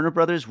that Warner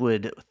Brothers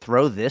would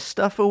throw this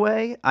stuff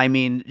away, I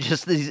mean,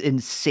 just these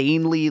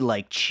insanely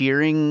like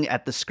cheering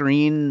at the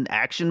screen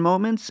action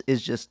moments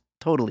is just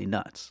totally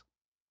nuts.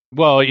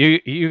 well,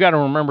 you got to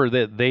remember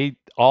that they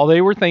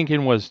were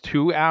thinking was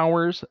 2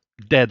 hours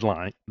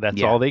deadline.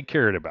 That's all Yeah, they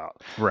cared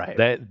about. right.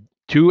 That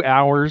 2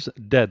 hours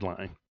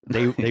deadline.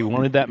 They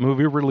wanted that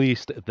movie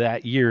released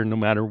that year, no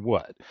matter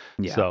what.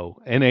 Yeah.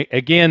 So, and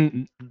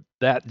again,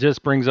 that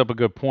just brings up a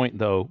good point,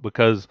 though,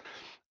 because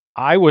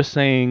I was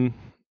saying,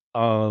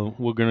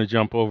 we're going to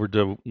jump over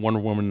to Wonder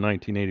Woman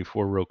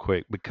 1984 real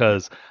quick,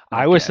 because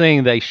I was Okay.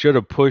 saying they should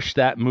have pushed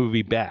that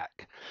movie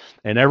back.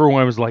 And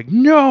everyone was like,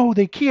 no,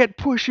 they can't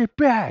push it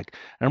back.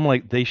 And I'm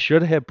like, they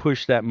should have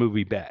pushed that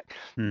movie back.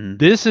 Mhm.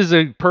 This is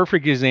a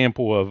perfect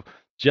example of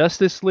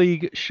Justice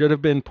League should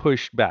have been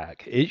pushed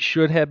back. It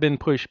should have been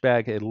pushed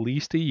back at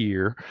least a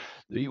year.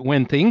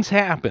 When things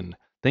happen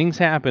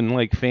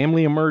like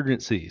family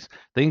emergencies,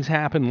 things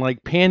happen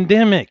like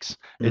pandemics.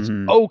 It's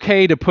Mhm.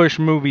 okay to push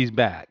movies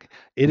back.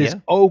 It is Yeah.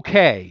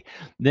 okay.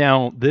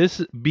 Now,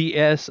 this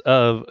BS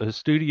of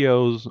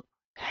studios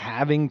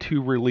having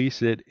to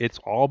release it, it's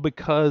all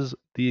because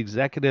the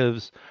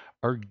executives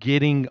are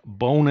getting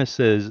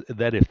bonuses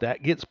that if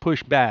that gets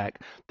pushed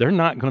back, they're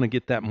not going to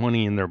get that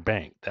money in their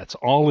bank. That's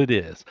all it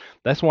is.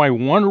 That's why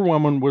Wonder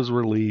Woman was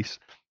released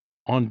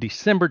on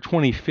December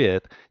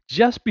 25th,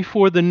 just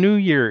before the new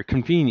year,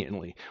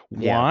 conveniently.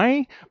 Yeah.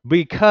 Why?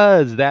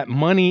 Because that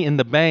money in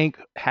the bank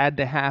had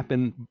to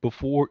happen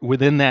before,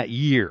 within that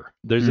year.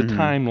 There's a Mhm.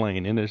 time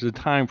lane and there's a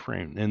time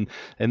frame,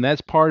 and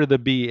that's part of the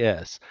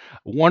BS.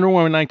 Wonder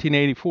Woman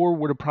 1984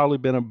 would have probably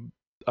been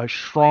a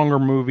stronger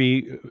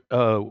movie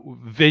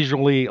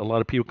visually. A lot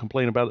of people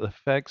complain about the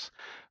effects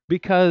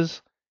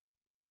because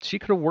she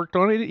could have worked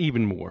on it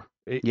even more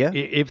Yeah.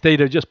 if they'd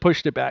have just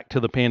pushed it back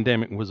till the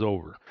pandemic was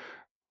over.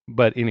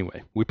 But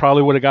anyway, we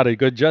probably would have got a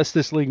good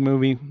Justice League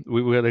movie.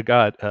 We would have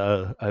got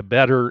a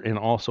better and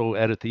also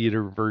at a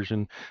theater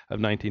version of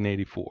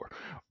 1984.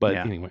 But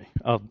Yeah. anyway,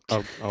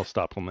 I'll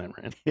stop on that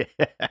rant.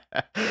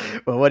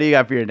 Well, what do you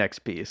got for your next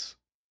piece?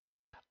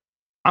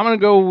 I'm gonna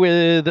go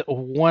with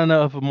one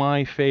of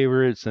my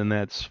favorites, and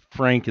that's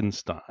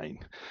Frankenstein.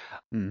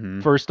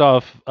 Mhm. First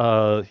off,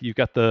 you've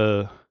got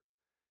the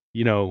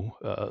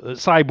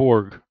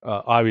Cyborg.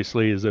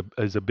 Obviously, is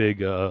a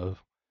big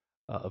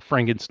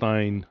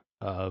Frankenstein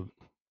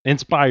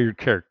inspired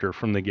character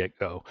from the get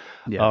go,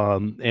 Yeah.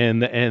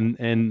 and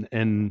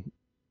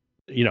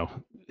you know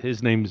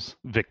his name's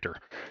Victor,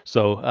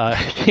 so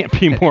can't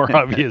be more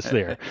obvious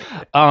there.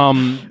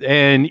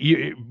 And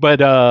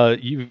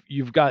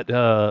you've got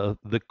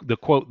the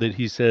quote that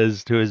he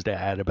says to his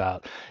dad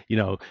about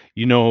a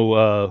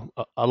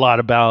lot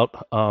about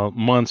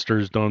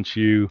monsters, don't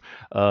you?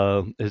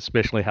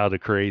 Especially how to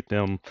create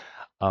them.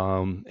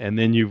 And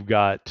then you've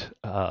got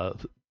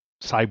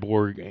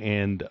Cyborg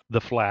and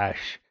the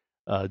Flash.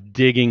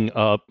 digging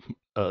up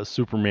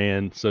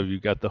Superman. So you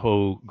got the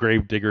whole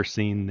gravedigger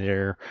scene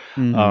there.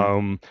 Hmm.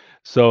 Um,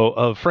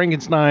 so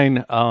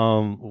Frankenstein,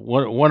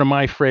 one of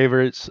my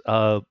favorites.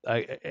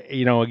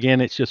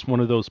 Again, it's just one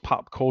of those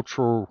pop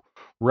cultural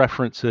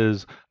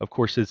references. Of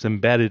course, it's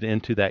embedded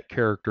into that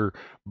character,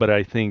 but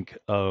I think,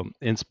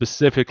 and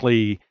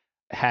specifically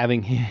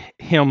having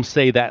him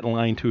say that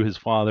line to his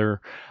father,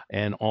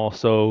 and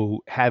also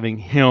having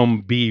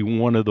him be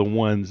one of the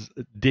ones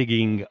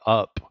digging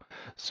up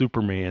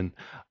Superman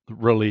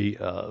really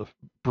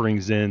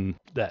brings in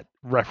that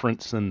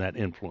reference and that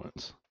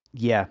influence.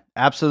 Yeah,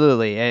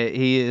 absolutely.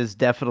 He is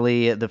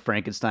definitely the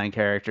Frankenstein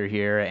character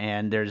here,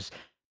 and there's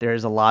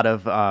a lot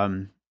of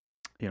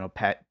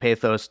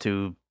pathos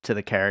to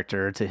the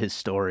character, to his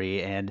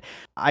story. And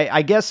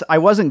I guess I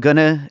wasn't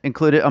gonna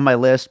include it on my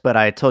list, but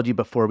I told you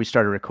before we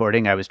started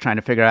recording, I was trying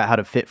to figure out how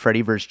to fit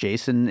Freddy vs.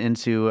 Jason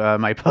into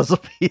my puzzle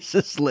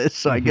pieces list.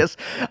 So I guess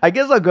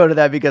I'll go to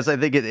that because I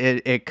think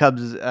it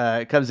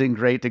comes in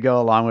great to go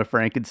along with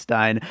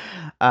Frankenstein.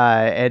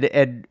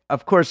 And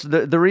of course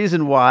the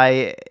reason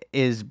why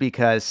is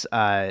because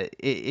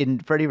in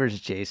Freddy vs.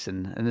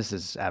 Jason, and this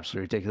is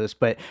absolutely ridiculous,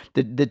 but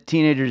the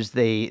teenagers,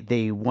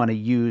 they want to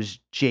use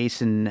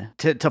Jason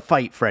to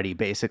fight Freddy.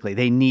 Basically,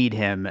 they need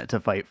him to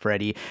fight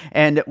Freddy,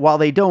 and while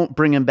they don't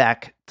bring him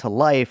back to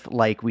life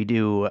like we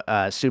do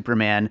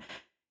Superman,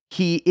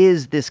 he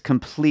is this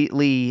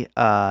completely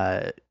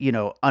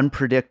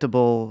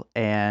unpredictable,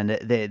 and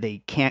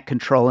they can't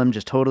control him,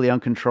 just totally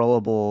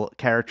uncontrollable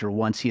character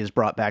once he is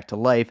brought back to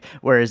life.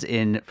 Whereas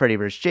in Freddy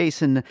vs.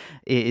 Jason,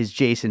 it is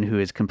Jason who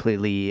is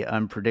completely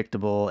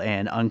unpredictable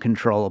and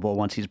uncontrollable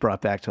once he's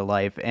brought back to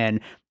life. And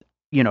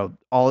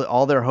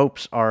all their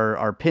hopes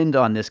are pinned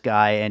on this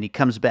guy, and he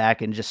comes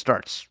back and just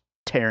starts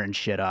tearing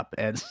shit up.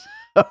 And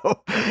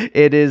so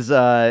it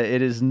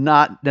is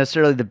not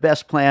necessarily the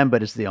best plan,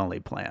 but it's the only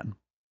plan.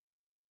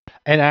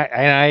 And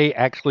I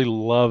actually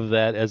love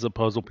that as a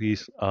puzzle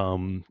piece.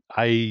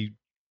 I,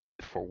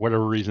 for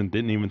whatever reason,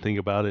 didn't even think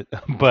about it,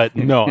 but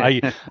no, I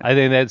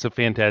think that's a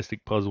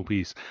fantastic puzzle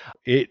piece.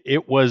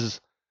 It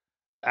was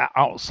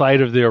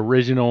outside of the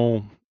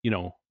original,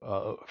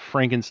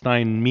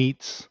 Frankenstein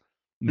meets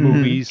Hmm.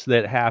 movies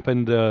that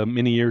happened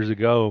many years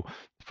ago.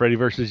 Freddy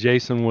versus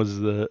Jason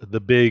was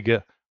the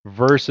big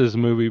versus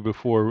movie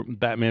before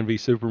Batman v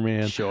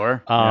Superman.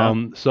 Sure. Yeah.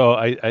 So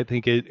I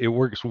think it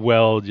works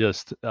well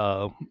just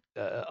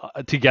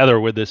together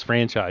with this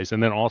franchise,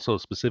 and then also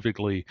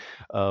specifically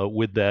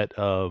with that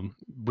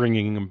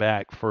bringing him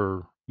back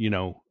for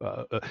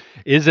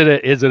is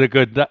it a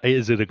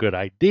good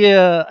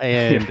idea,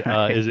 and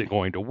Right. is it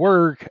going to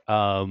work,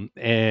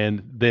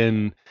 and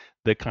then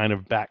the kind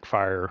of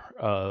backfire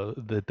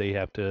that they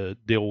have to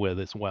deal with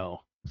as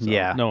well. So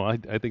Yeah. no, I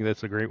think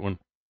that's a great one.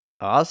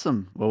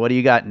 Awesome. Well, what do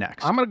you got I'm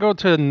next? gonna go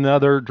to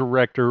another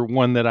director,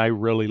 one that I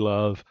really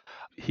love.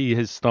 He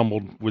has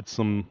stumbled with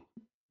some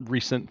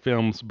recent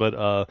films,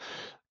 but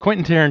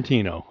Quentin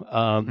Tarantino,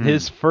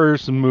 his Mm,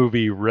 first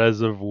movie,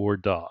 Reservoir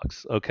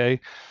Dogs. Okay,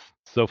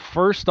 so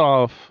first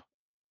off,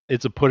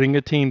 it's a putting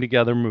a team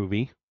together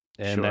movie,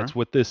 and sure. that's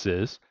what this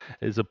is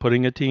a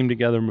putting a team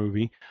together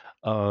movie.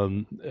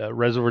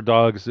 Reservoir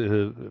Dogs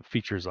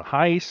features a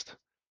heist.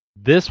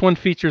 This one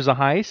features a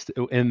heist,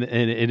 and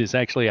it is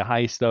actually a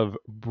heist of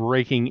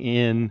breaking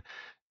in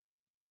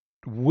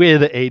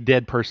with a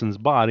dead person's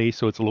body,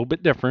 so it's a little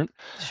bit different.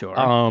 Sure.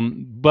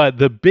 But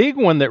the big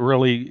one that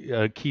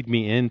really keyed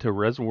me into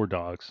Reservoir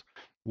Dogs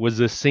was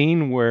a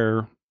scene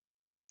where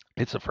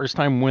it's the first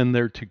time when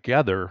they're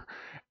together,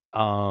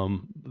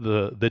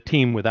 the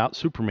team without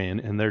Superman,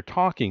 and they're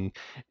talking,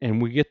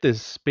 and we get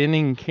this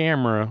spinning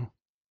camera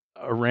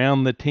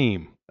around the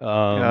team.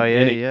 Oh yeah,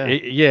 And yeah.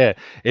 yeah,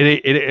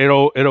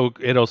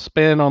 it'll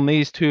spin on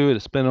these two,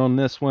 it'll spin on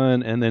this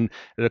one, and then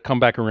it'll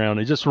come back around.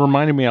 It just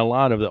reminded me a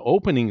lot of the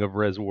opening of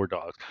Reservoir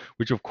Dogs,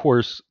 which of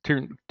course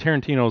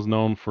Tarantino is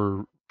known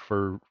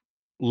for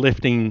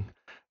lifting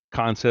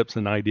concepts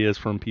and ideas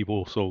from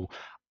people. So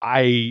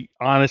I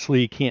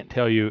honestly can't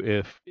tell you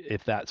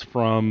if that's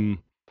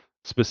from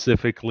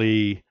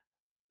specifically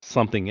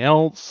something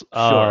else.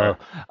 Sure.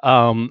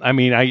 I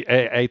mean,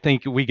 I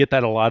think we get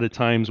that a lot of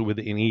times with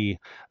any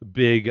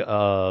big,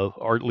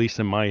 or at least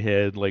in my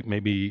head, like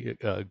maybe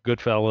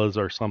Goodfellas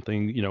or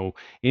something.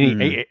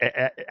 Mm,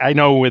 I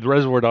know with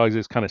Reservoir Dogs,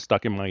 it's kind of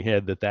stuck in my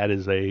head that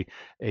is a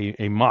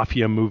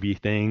mafia movie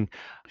thing.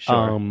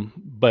 sure.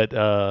 But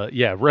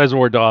yeah,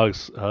 Reservoir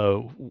Dogs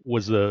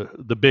was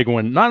the big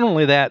one. Not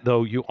only that,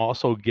 though, you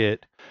also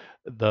get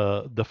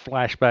the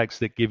flashbacks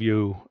that give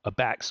you a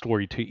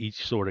backstory to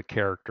each sort of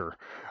character.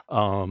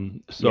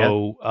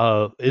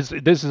 Yeah.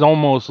 This is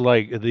almost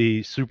like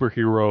the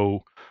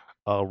superhero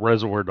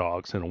Reservoir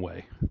Dogs in a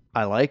way.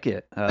 I like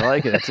it. I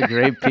like it. That's a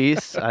great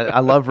piece. I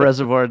love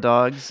Reservoir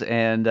Dogs,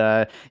 and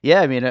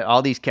yeah, I mean,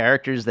 all these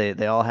characters,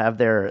 they all have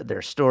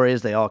their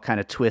stories. They all kind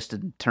of twist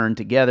and turn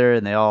together,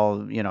 and they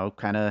all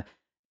kind of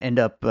end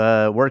up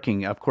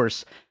working. Of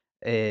course,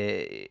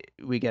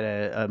 we get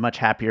a much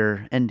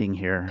happier ending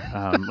here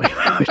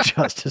with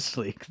Justice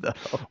League, though.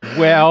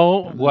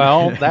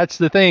 Well, that's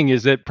the thing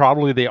is that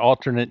probably the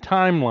alternate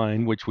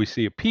timeline, which we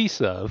see a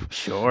piece of.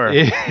 Sure.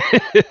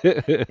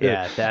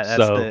 Yeah,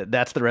 So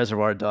that's the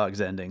Reservoir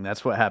Dogs ending.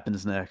 That's what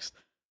happens next.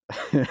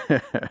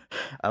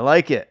 I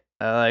like it.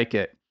 I like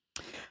it.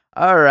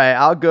 All right,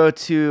 I'll go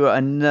to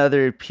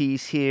another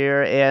piece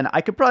here, and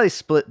I could probably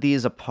split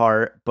these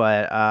apart,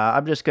 but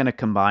I'm just going to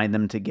combine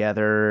them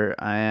together.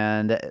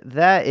 And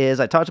that is,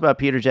 I talked about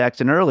Peter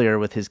Jackson earlier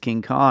with his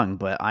King Kong,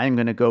 but I'm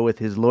going to go with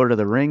his Lord of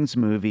the Rings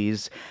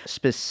movies,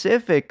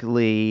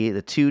 specifically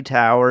The Two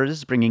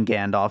Towers, bringing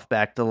Gandalf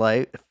back to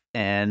life.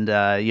 And,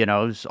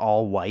 it's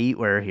all white,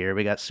 where here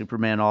we got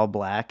Superman all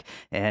black,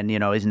 and,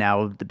 he's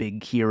now the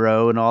big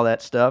hero and all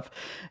that stuff.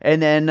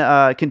 And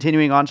then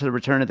continuing on to The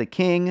Return of the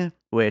King,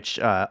 which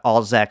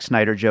all Zack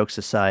Snyder jokes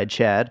aside,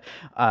 Chad,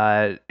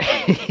 in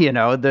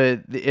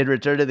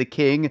Return of the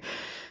King,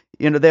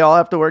 they all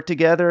have to work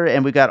together,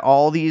 and we got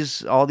all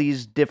these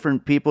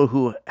different people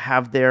who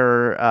have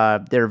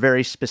their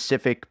very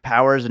specific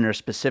powers and their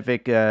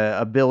specific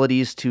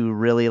abilities to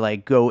really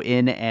like go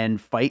in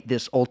and fight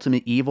this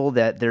ultimate evil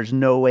that there's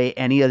no way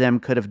any of them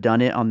could have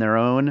done it on their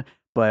own.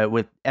 But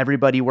with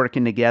everybody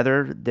working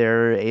together,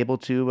 they're able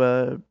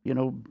to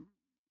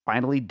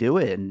finally do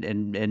it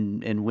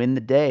and win the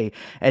day.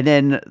 And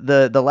then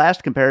the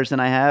last comparison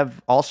I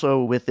have,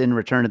 also within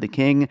Return of the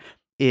King,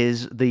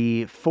 is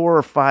the 4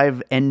 or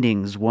 5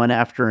 endings one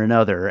after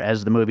another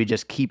as the movie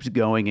just keeps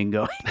going and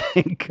going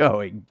and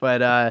going.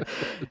 But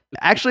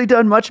actually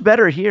done much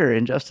better here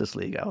in Justice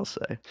League, I'll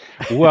say.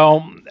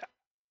 well,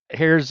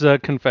 here's a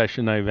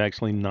confession: I've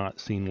actually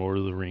not seen Lord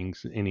of the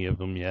Rings, any of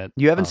them yet.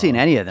 You haven't seen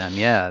any of them,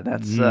 yeah?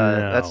 That's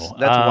No.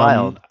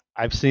 wild.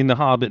 I've seen the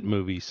Hobbit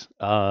movies.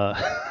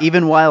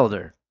 Even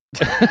wilder.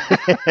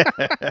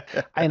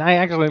 And I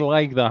actually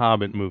like the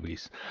Hobbit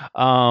movies.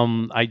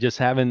 I just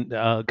haven't,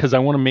 because I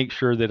want to make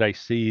sure that I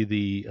see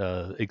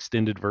the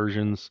extended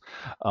versions.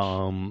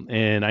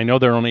 And I know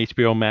they're on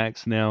HBO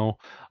Max now.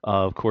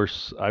 Of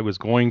course, I was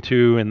going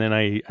to, and then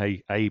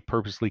I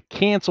purposely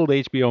canceled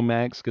HBO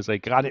Max because I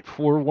got it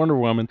for Wonder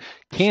Woman,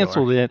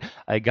 canceled it.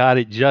 I got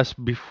it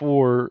just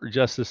before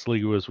Justice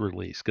League was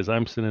released because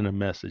I'm sending a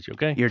message,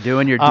 okay? You're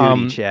doing your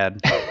duty, Chad.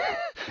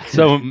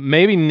 So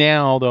maybe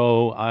now,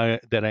 though,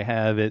 that I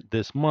have it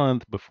this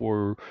month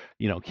before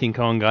King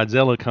Kong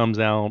Godzilla comes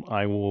out,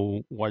 I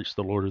will watch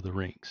the Lord of the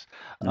Rings.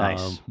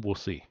 Nice. We'll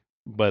see.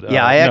 But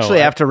yeah, I actually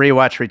have to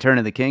rewatch Return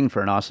of the King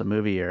for an awesome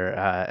movie year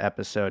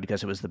episode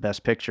because it was the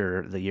best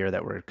picture the year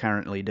that we're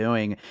currently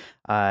doing.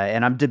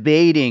 And I'm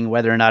debating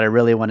whether or not I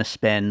really want to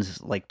spend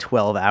like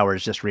 12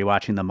 hours just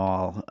rewatching them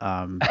all.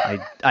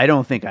 I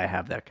don't think I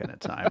have that kind of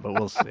time, but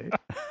we'll see.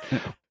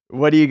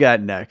 What do you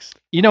got next?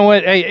 You know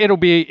what?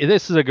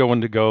 This is a good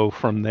one to go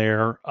from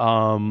there.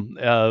 And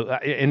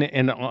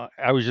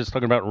I was just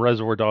talking about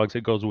Reservoir Dogs.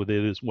 It goes with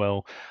it as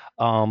well.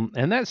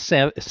 And that's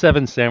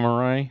Seven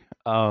Samurai,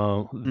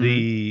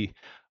 the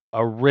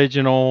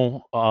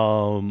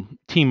original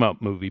team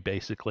up movie,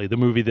 basically the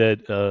movie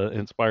that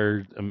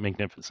inspired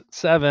Magnificent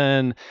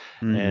Seven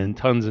and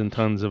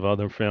tons of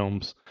other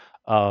films.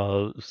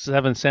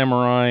 Seven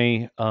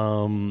Samurai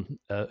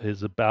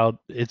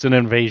it's an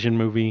invasion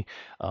movie.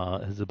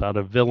 Is about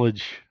a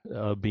village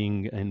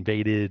being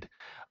invaded,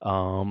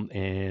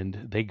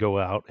 and they go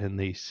out and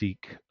they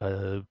seek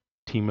a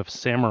team of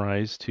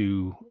samurais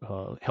to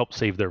help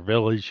save their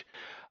village.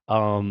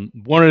 One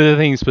of the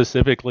things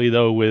specifically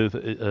though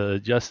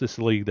with Justice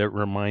League that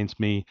reminds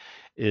me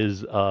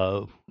is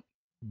the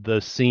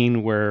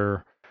scene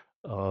where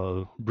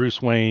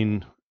Bruce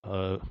Wayne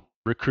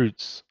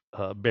recruits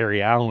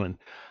Barry Allen.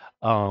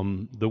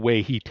 The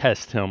way he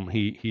tests him,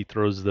 he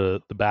throws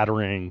the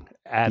batarang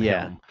at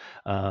him,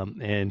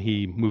 and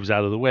he moves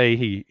out of the way.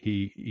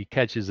 He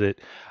catches it.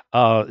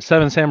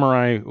 Seven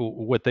Samurai,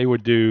 what they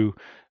would do,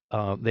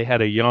 they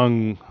had a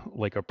young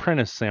like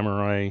apprentice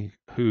samurai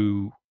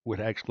who would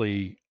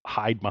actually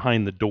hide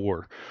behind the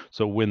door.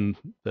 So when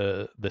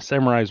the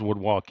samurais would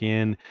walk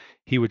in,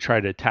 he would try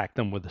to attack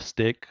them with a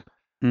stick.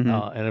 And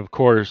of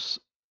course,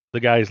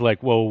 the guy's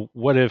like, well,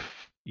 what if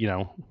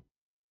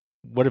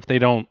they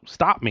don't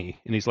stop me?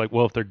 And he's like,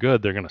 well, if they're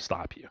good, they're going to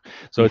stop you.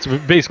 So it's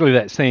basically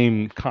that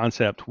same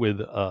concept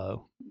with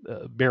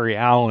Barry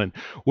Allen,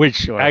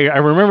 which I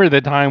remember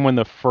the time when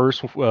the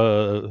first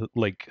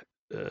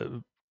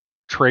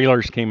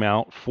trailers came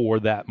out for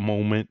that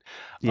moment,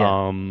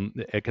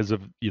 because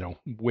of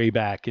way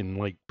back in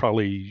like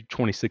probably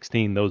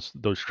 2016,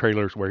 those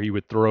trailers where he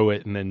would throw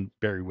it and then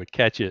Barry would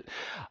catch it.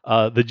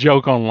 The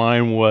joke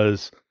online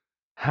was,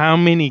 how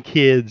many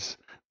kids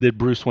did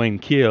Bruce Wayne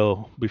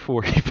kill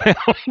before he found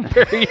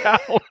Barry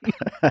Allen?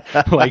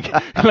 like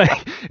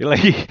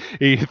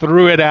he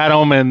threw it at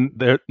him, and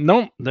they're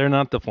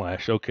not the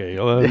Flash. Okay,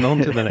 on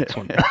to the next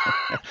one.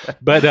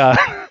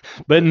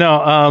 But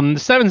no,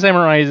 Seven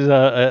Samurai is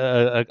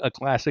a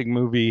classic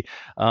movie.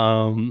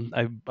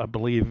 I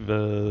believe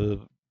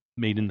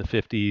made in the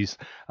 50s,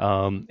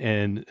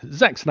 and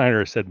Zack Snyder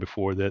has said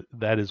before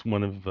that is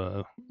one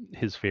of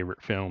his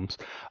favorite films.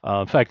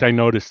 In fact, I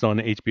noticed on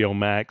HBO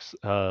Max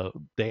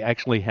they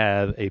actually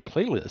have a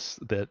playlist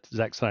that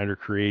Zack Snyder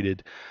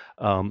created,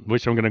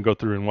 which I'm going to go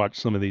through and watch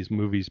some of these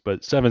movies.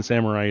 But Seven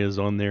Samurai is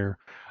on there.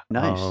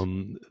 Nice.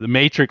 The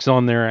Matrix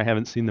on there. I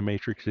haven't seen The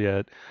Matrix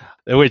yet,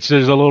 which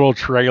there's a little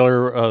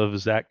trailer of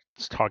Zach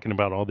talking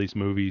about all these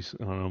movies.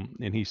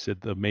 And he said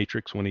The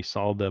Matrix, when he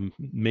saw the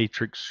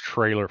Matrix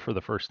trailer for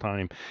the first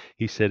time,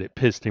 he said it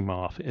pissed him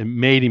off. It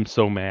made him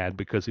so mad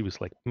because he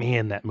was like,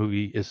 man, that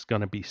movie is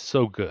going to be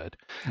so good.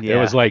 It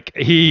was Yeah. like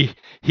he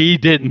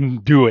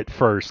didn't do it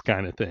first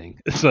kind of thing.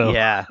 So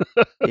Yeah.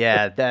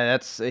 Yeah,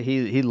 that's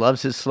he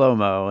loves his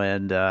slow-mo,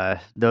 and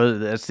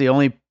that's the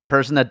only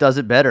person that does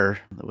it better,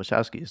 the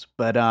Wachowskis.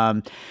 But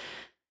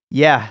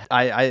yeah,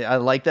 I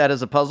like that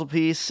as a puzzle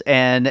piece.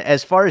 And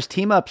as far as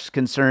team ups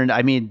concerned,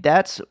 I mean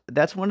that's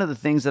one of the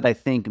things that I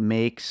think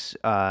makes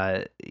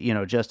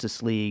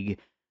Justice League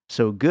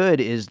so good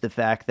is the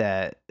fact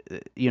that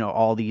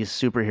all these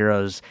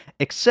superheroes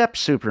except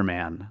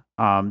Superman,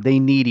 they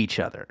need each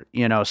other.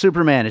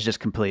 Superman is just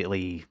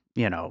completely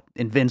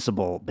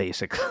invincible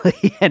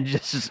basically, and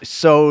just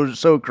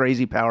so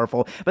crazy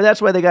powerful. But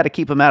that's why they got to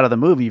keep him out of the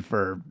movie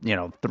for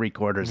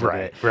 3/4 of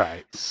it.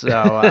 right. So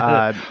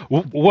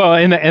Well,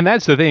 and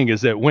that's the thing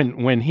is that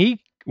when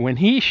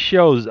he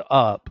shows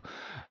up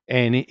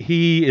and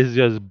he is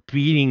just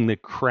beating the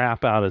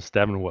crap out of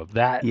Steppenwolf,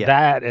 yeah.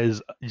 that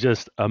is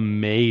just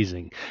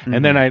amazing.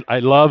 And then Mhm. I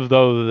love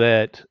though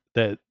that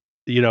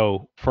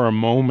for a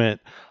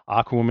moment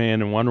Aquaman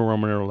and Wonder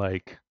Woman are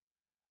like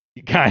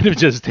kind of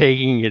just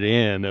taking it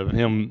in of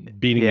him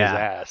beating his Yeah.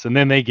 ass, and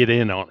then they get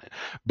in on it.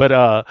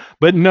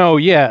 But no,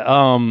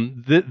 yeah,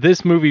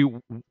 this movie,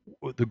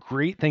 the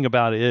great thing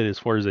about it as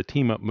far as a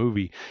team up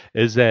movie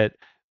is that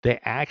they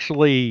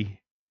actually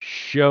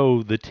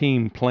show the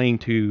team playing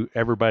to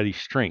everybody's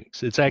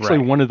strengths. It's actually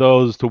Right. one of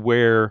those to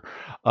where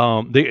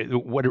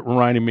what it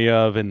reminded me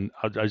of, and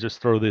I'll just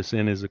throw this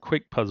in as a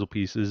quick puzzle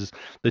piece, is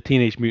the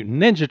Teenage Mutant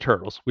Ninja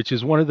Turtles, which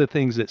is one of the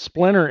things that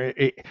Splinter,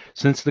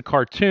 since the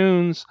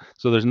cartoons,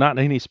 so there's not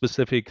any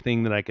specific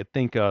thing that I could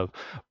think of,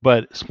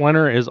 but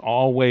Splinter is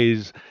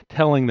always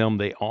telling them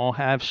they all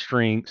have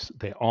strengths,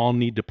 they all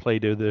need to play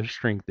to their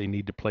strength, they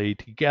need to play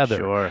together.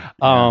 Sure.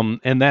 Yeah.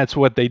 And that's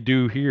what they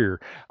do here.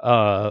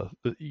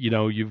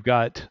 You've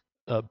got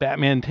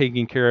Batman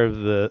taking care of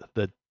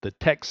the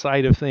tech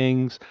side of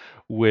things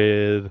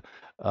with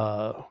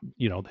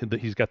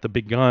he's got the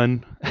big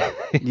gun.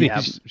 Yeah.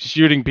 He's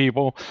shooting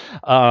people.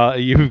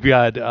 You've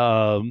got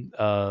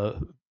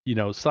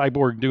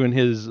Cyborg doing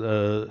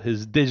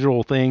his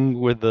digital thing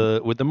with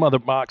the mother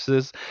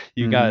boxes.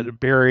 You Mhm. got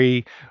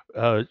Barry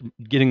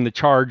getting the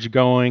charge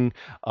going.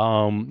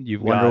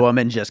 You've Wonder got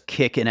Woman just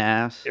kicking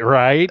ass.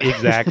 right,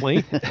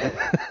 exactly.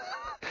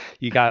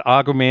 You got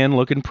Aquaman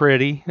looking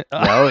pretty.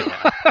 Oh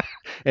yeah.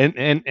 And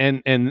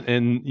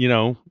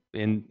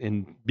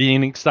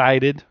being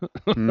excited.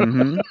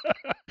 Mhm.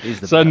 He's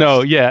the So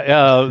no, best.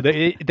 yeah,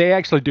 they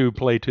actually do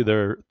play to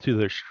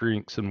their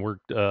strengths and work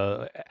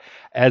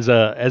as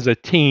a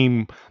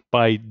team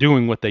by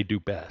doing what they do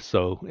best.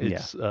 So Yeah.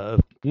 it's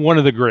one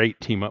of the great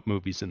team up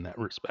movies in that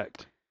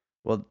respect.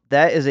 Well,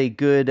 that is a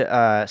good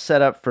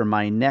setup for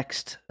my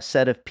next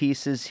set of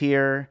pieces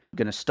here. I'm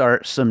going to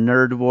start some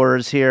nerd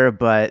wars here,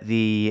 but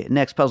the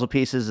next puzzle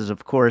pieces is,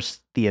 of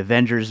course, the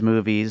Avengers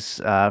movies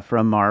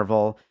from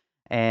Marvel.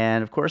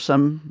 And, of course,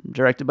 some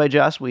directed by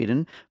Joss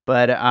Whedon.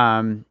 But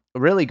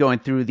really going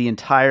through the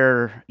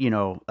entire,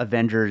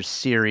 Avengers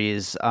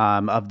series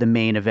of the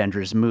main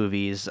Avengers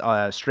movies,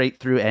 straight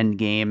through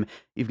Endgame.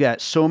 You've got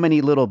so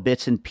many little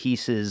bits and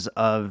pieces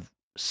of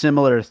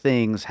similar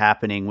things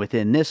happening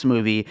within this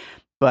movie.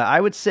 But I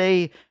would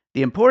say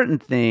the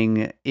important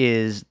thing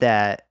is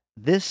that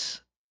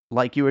this,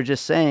 like you were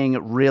just saying,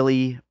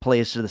 really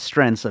plays to the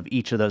strengths of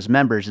each of those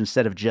members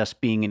instead of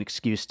just being an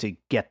excuse to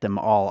get them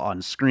all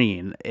on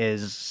screen,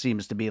 is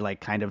seems to be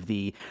like kind of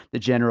the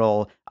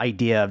general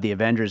idea of the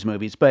Avengers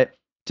movies. But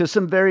to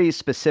some very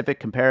specific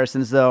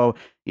comparisons, though,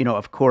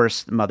 of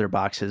course, the mother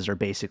boxes are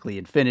basically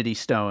Infinity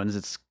Stones.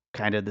 It's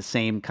kind of the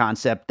same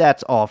concept.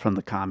 That's all from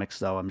the comics,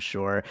 though, I'm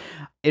sure.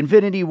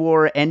 Infinity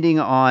War ending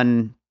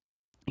on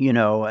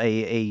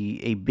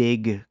a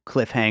big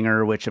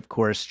cliffhanger, which of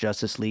course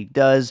Justice League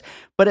does,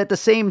 but at the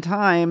same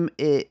time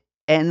it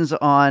ends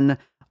on,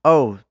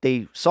 oh,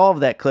 they solve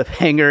that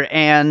cliffhanger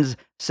and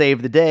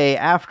save the day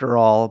after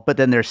all, but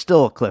then there's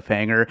still a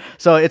cliffhanger.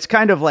 So it's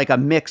kind of like a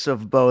mix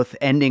of both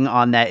ending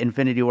on that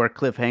Infinity War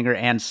cliffhanger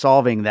and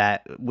solving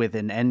that with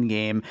an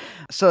Endgame.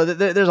 So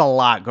there's a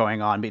lot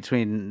going on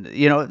between,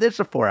 it's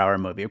a 4-hour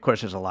movie. Of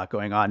course, there's a lot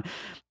going on.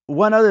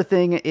 One other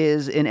thing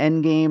is in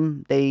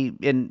Endgame,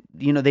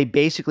 they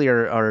basically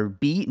are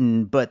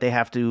beaten, but they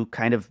have to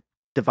kind of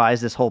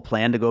devise this whole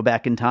plan to go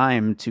back in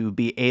time to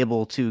be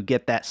able to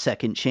get that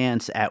second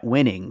chance at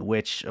winning,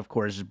 which of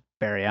course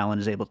Barry Allen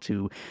is able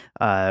to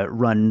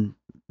run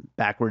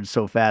backwards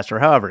so fast, or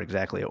however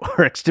exactly it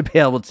works, to be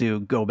able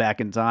to go back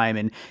in time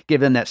and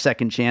give them that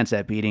second chance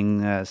at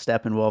beating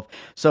Steppenwolf.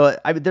 So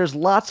there's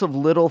lots of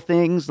little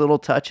things, little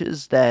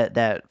touches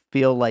that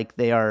feel like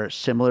they are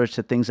similar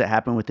to things that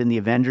happen within the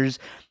Avengers.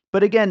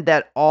 But again,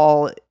 that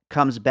all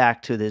comes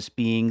back to this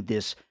being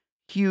this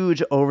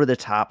huge, over the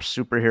top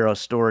superhero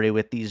story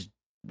with these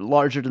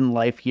larger than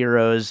life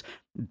heroes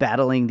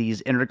battling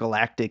these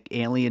intergalactic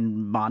alien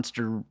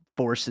monster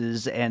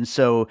forces. And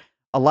so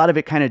a lot of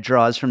it kind of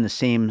draws from the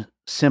same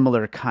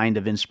similar kind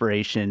of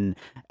inspiration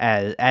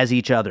as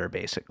each other,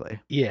 basically.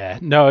 Yeah,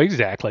 no,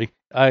 exactly.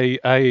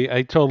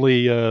 I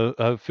totally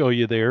feel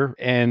you there.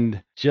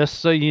 And just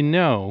so you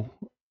know,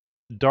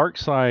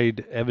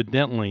 Darkseid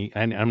evidently,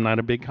 and I'm not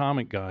a big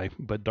comic guy,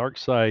 but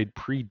Darkseid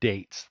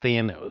predates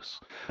Thanos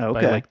by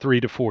Okay. like 3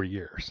 to 4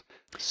 years.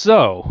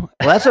 So,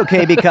 Well, that's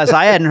okay because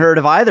I hadn't heard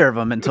of either of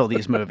them until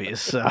these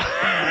movies. So,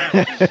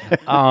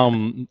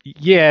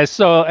 yeah.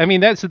 So I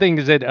mean, that's the thing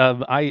is that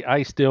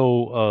I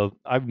still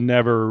I've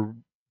never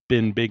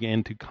been big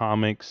into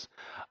comics.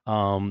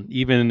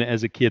 Even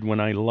as a kid, when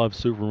I loved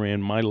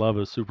Superman, my love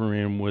of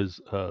Superman was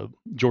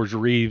George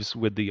Reeves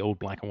with the old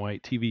black and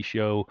white TV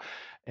show,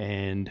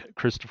 and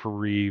Christopher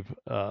Reeve.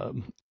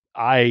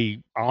 I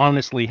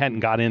honestly hadn't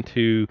got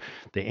into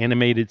the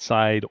animated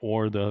side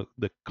or the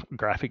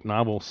graphic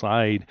novel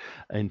side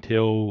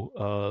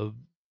until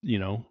you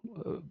know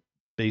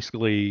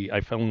basically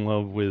I fell in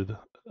love with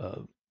uh,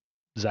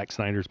 Zack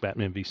Snyder's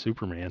Batman v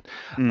Superman.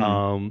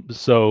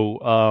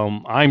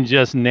 mm, I'm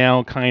just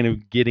now kind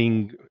of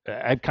getting,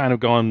 I've kind of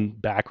gone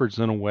backwards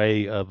in a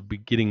way of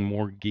getting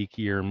more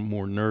geekier and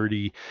more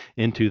nerdy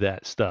into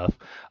that stuff.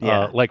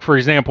 yeah, Like for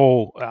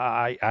example,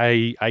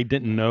 I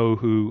didn't know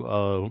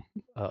who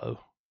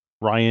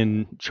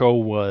Ryan Cho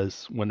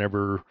was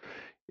whenever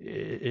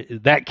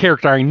that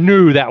character. I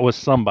knew that was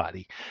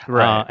somebody,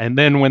 right. and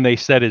then when they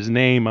said his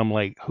name, I'm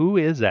like, who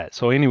is that?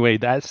 So anyway,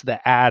 that's the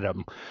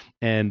Atom,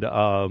 and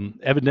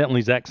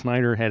evidently Zack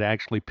Snyder had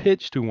actually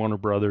pitched to Warner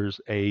Brothers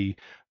a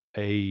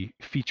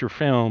feature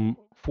film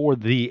for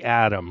the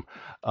Atom,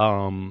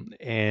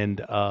 and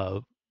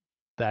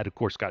that of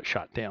course got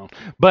shot down.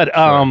 But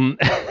Sure.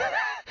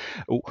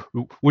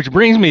 which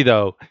brings me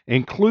though,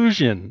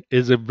 inclusion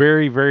is a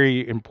very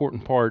very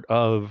important part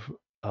of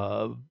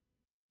uh,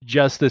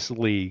 Justice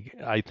League,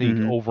 I think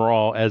Hmm.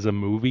 overall as a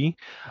movie,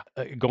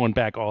 going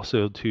back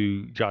also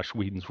to Josh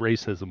Whedon's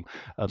racism,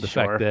 the fact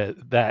Sure.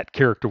 that that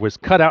character was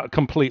cut out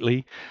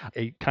completely,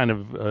 it kind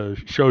of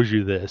shows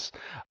you this.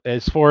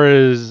 As far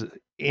as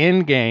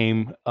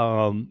Endgame,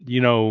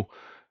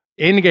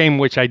 Endgame,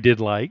 which I did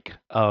like,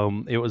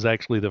 it was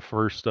actually the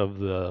first of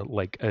the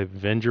like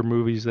Avenger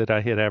movies that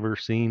I had ever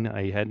seen.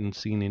 I hadn't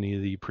seen any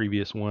of the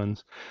previous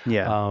ones.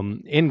 Yeah.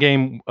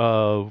 Endgame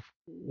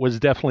was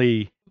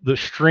definitely the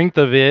strength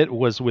of it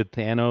was with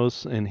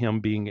Thanos and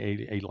him being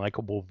a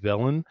likable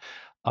villain.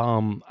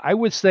 I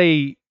would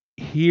say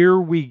here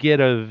we get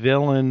a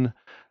villain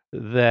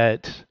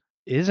that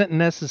isn't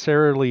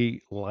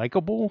necessarily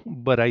likable,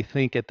 but I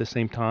think at the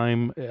same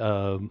time,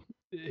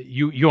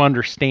 you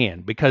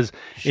understand because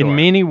in Sure.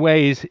 many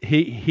ways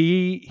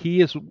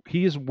he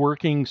is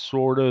working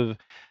sort of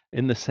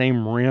in the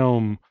same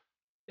realm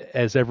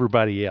as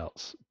everybody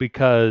else.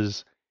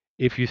 Because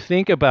if you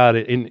think about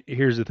it, and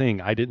here's the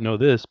thing, I didn't know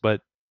this,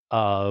 but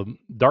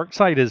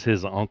Darkseid is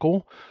his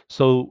uncle,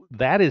 so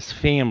that is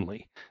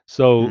family.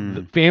 So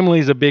the Mm, family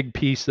is a big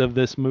piece of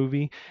this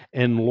movie,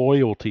 and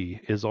loyalty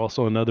is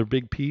also another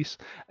big piece.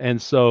 And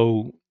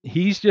so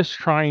he's just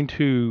trying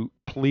to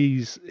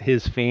please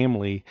his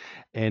family,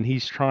 and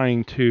he's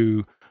trying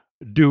to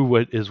do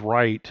what is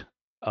right,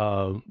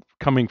 uh,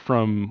 coming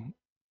from,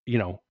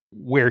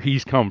 where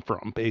he's come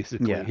from,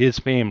 basically yeah. his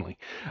family.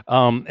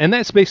 And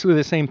that's basically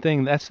the same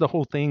thing. That's the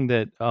whole thing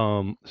that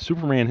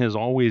Superman has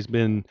always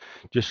been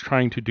just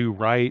trying to do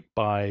right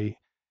by,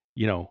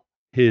 you know,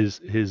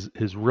 his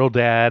real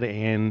dad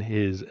and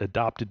his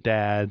adopted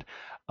dad.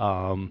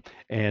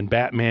 And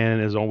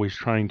Batman is always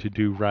trying to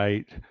do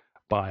right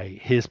by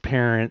his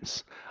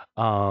parents.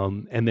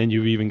 And then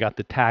you've even got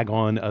the tag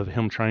on of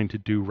him trying to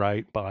do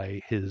right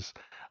by his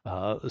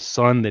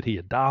son that he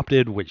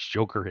adopted, which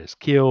Joker has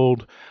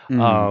killed.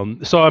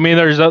 Mm, So I mean,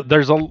 there's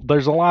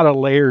a lot of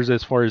layers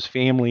as far as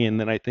family, and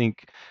then I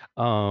think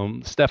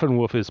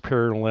Steppenwolf is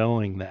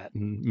paralleling that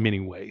in many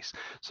ways.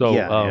 So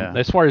yeah. Yeah.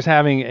 as far as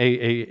having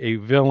a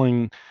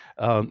villain,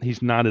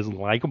 he's not as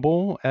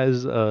likable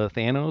as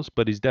Thanos,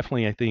 but he's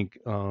definitely, I think,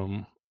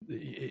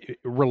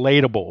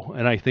 relatable.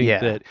 And I think Yeah.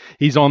 that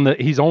it's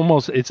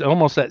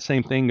almost that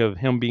same thing of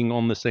him being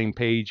on the same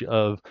page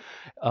of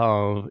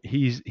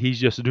he's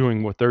just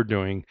doing what they're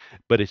doing,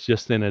 but it's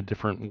just in a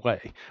different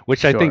way,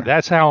 which I think Sure.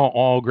 that's how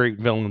all great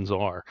villains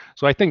are.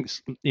 So I think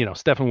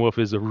Steppenwolf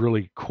is a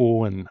really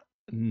cool and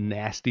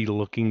nasty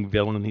looking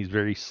villain. He's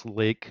very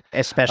slick.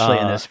 Especially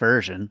in Uh, this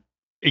version.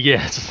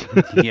 yes.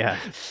 Yeah.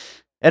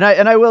 And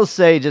I will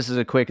say, just as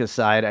a quick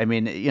aside, I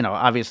mean,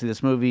 obviously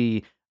this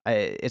movie,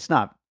 it's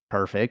not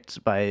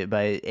perfect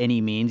by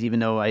any means, even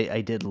though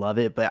I did love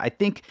it. But I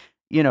think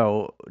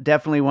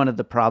definitely one of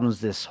the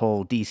problems this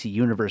whole DC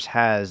universe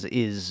has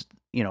is,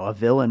 a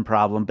villain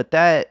problem, but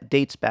that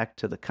dates back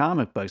to the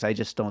comic books. I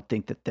just don't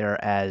think that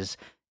they're as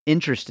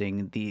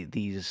interesting,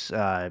 these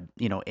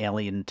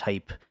alien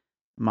type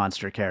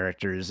monster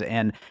characters.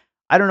 And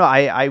I don't know,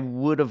 I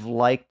would have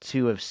liked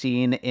to have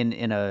seen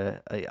in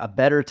a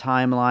better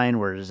timeline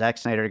where Zack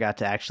Snyder got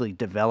to actually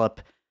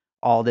develop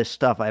all this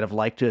stuff. I'd have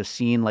liked to have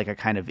seen like a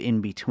kind of in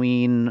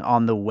between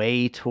on the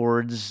way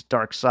towards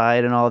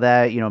Darkseid and all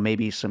that,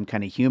 maybe some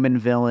kind of human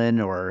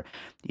villain, or,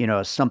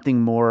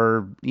 something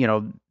more,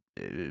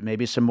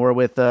 maybe some more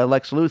with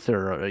Lex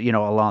Luthor,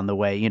 along the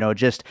way,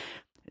 just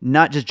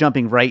not just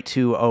jumping right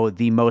to, oh,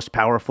 the most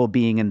powerful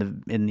being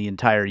in the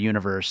entire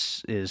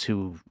universe is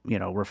who,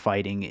 we're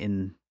fighting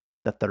in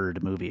the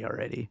third movie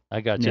already.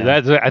 I got you.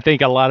 Yeah. That's, I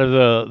think, a lot of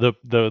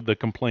the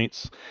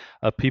complaints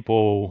of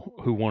people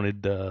who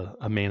wanted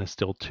a Man of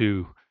Steel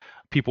 2.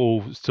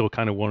 People still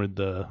kind of wanted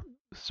the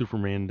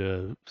Superman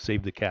to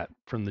save the cat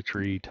from the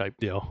tree type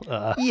deal.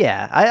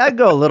 Yeah, I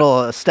go a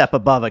little step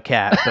above a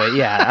cat, but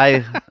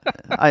yeah,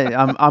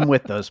 I'm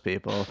with those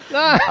people.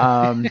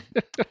 All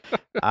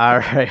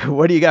right,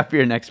 what do you got for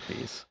your next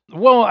piece?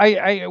 Well,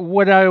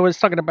 what I was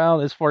talking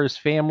about as far as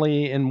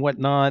family and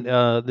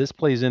whatnot, this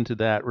plays into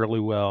that really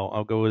well.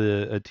 I'll go with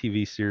a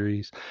TV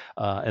series,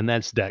 and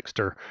that's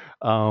Dexter.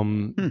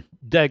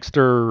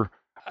 Dexter,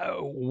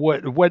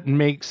 what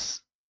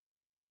makes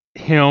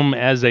him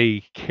as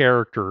a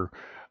character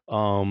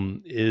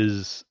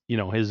is,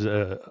 his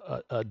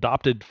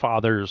adopted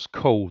father's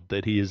code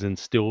that he has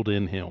instilled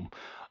in him,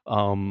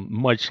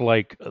 much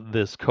like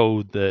this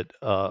code that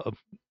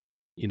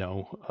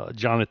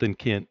Jonathan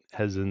Kent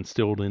has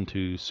instilled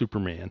into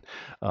Superman,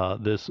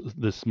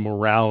 this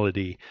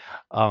morality,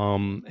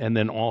 and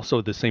then also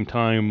at the same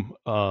time,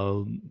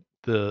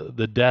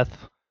 the death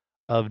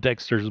of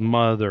Dexter's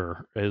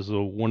mother is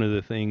one of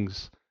the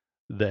things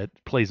that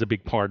plays a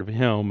big part of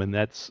him, and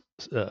that's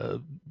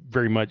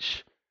very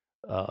much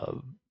a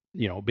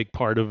big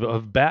part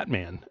of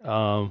Batman.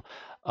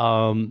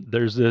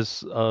 There's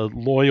this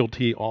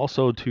loyalty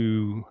also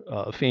to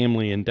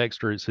family, and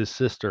Dexter is his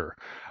sister,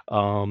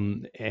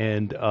 and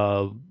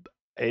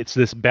it's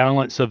this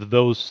balance of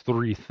those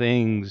three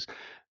things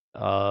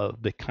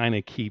that kind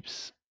of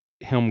keeps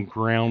him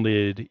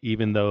grounded,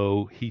 even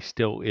though he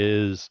still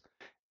is,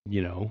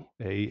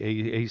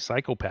 a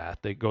psychopath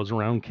that goes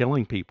around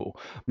killing people.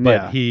 But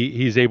Yeah.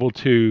 he's able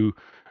to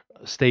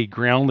stay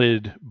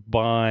grounded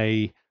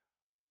by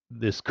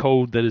this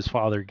code that his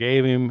father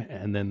gave him,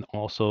 and then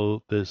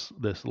also this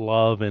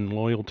love and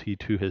loyalty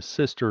to his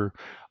sister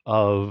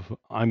of,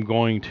 I'm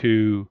going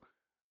to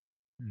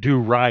do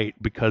right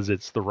because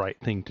it's the right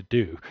thing to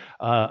do.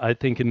 I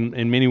think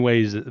in many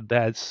ways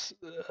that's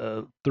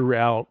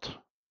throughout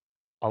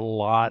a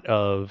lot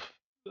of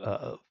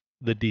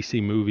the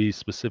DC movies,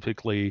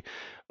 specifically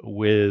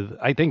with,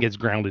 I think it's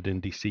grounded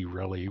in DC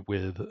really,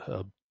 with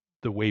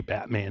the way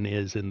Batman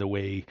is and the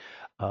way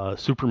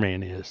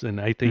Superman is.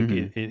 And I think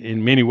Hmm.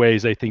 in many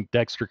ways, I think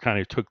Dexter kind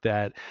of took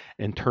that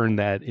and turned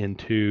that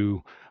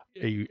into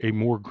a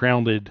more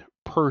grounded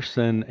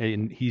person.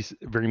 And he's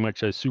very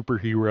much a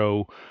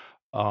superhero,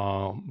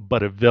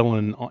 but a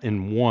villain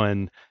in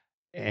one.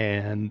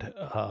 And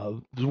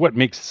what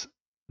makes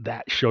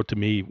that show to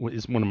me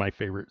is one of my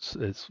favorites.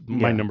 It's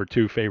my Yeah. number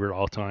 2 favorite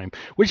all time,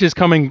 which is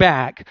coming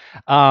back,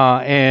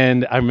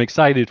 and I'm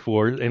excited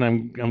for it. And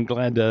I'm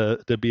glad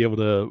to be able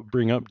to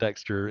bring up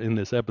Dexter in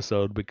this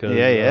episode because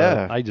Yeah,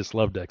 yeah. I just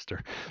love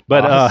Dexter.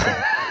 But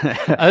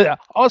Awesome.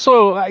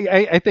 also,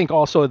 I think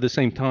also at the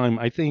same time,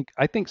 I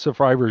think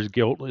survivor's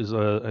guilt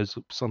is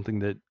something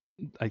that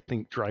I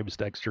think drives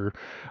Dexter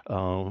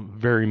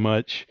very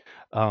much,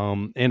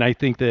 and I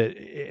think that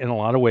in a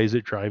lot of ways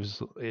it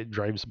drives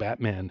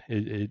Batman.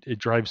 It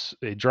drives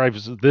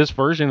this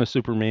version of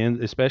Superman,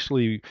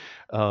 especially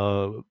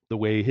the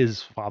way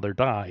his father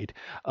died.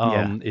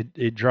 Yeah.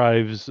 It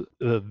drives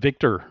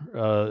Victor,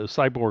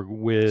 Cyborg,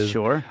 with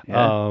Sure.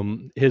 Yeah.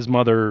 his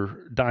mother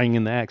dying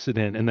in the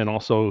accident, and then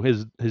also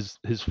his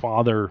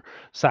father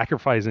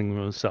sacrificing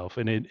himself,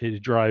 and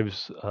it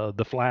drives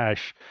the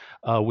Flash,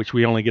 which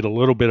we only get a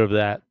little bit of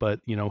that, but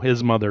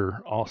his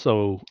mother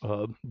also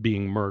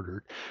being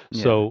murdered.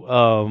 Yeah.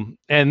 So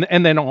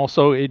and then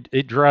also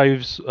it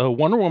drives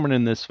Wonder Woman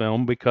in this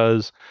film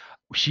because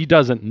she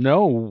doesn't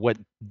know what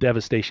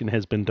devastation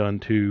has been done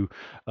to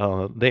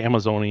the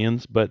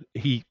Amazonians, but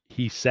he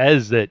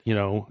says that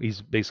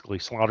he's basically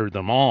slaughtered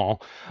them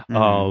all,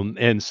 Hmm.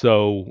 and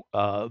so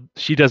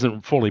she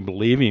doesn't fully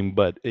believe him,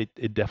 but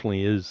it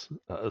definitely is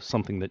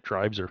something that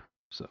drives her.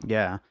 So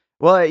Yeah.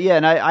 Well, yeah,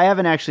 and I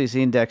haven't actually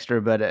seen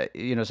Dexter, but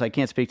so I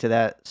can't speak to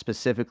that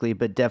specifically,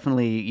 but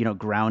definitely,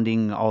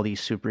 grounding all these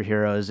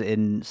superheroes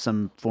in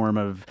some form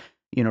of,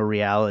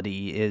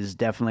 reality is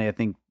definitely, I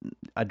think,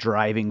 a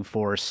driving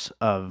force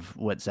of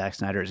what Zack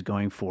Snyder is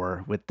going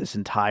for with this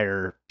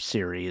entire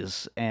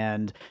series.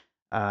 And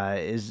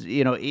is,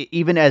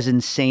 even as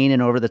insane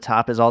and over the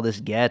top as all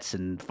this gets,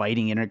 and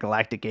fighting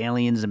intergalactic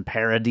aliens and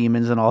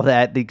parademons and all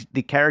that, the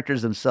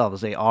characters themselves,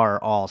 they are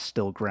all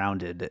still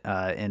grounded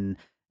in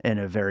in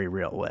a very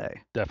real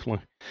way.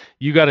 Definitely.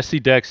 You got to see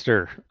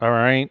Dexter. All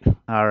right. All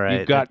You've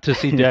right. got to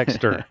see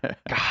Dexter.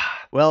 God,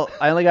 Well,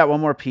 I only got one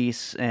more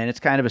piece, and it's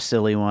kind of a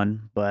silly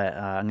one, but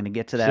I'm going to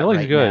get to that silly's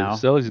right good. now.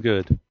 Silly's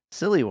good.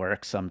 Silly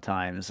work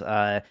sometimes.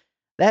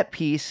 That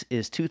piece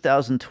is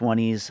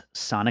 2020's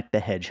Sonic the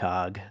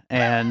Hedgehog,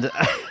 and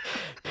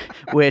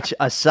which,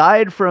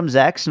 aside from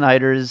Zack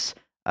Snyder's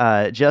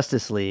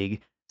Justice League,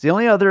 is the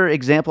only other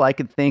example I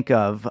could think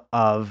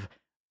of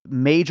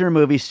major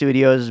movie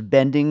studios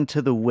bending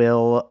to the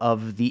will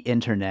of the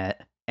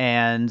internet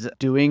and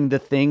doing the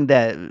thing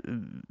that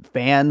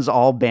fans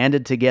all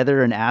banded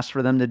together and asked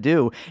for them to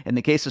do. In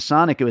the case of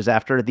Sonic, it was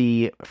after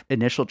the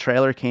initial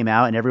trailer came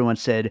out and everyone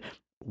said,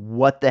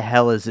 what the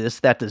hell is this?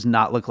 That does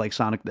not look like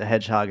Sonic the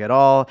Hedgehog at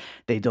all.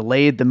 They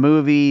delayed the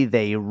movie,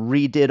 they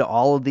redid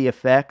all of the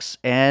effects,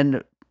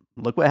 and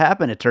look what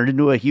happened. It turned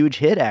into a huge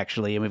hit,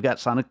 actually. And we've got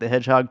Sonic the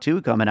Hedgehog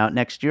 2 coming out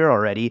next year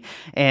already.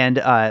 And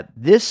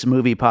this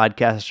movie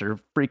podcaster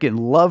freaking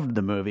loved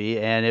the movie,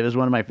 and it was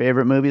one of my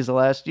favorite movies of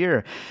last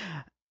year.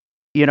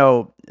 You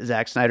know,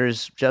 Zack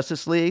Snyder's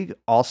Justice League,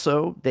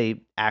 also,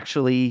 they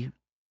actually,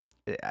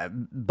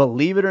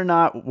 believe it or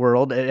not,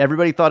 world,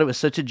 everybody thought it was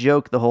such a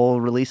joke, the whole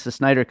release the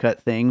Snyder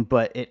Cut thing,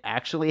 but it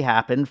actually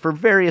happened for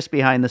various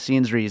behind the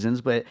scenes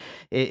reasons, but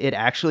it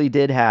actually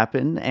did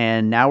happen.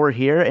 And now we're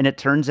here. And it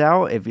turns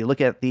out, if you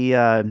look at the,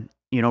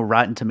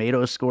 Rotten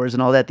Tomatoes scores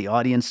and all that, the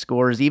audience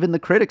scores, even the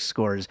critics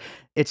scores,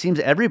 it seems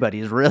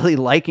everybody's really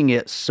liking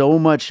it so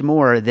much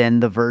more than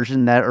the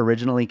version that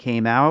originally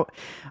came out.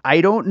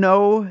 I don't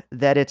know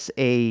that it's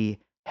a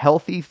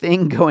healthy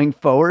thing going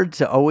forward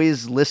to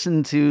always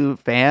listen to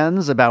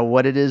fans about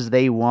what it is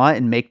they want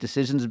and make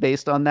decisions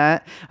based on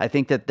that. I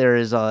think that there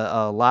is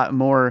a lot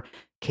more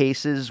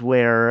cases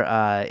where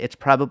it's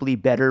probably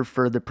better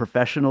for the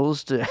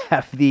professionals to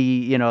have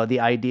the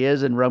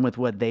ideas and run with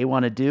what they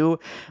want to do.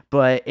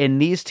 But in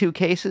these two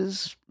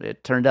cases,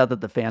 it turned out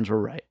that the fans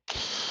were right.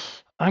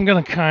 I'm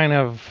gonna kind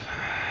of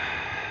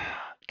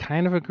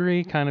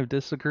agree, kind of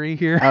disagree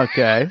here.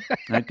 Okay.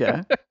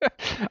 Okay.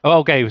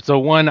 Okay, so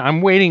one,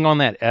 I'm waiting on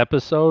that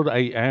episode.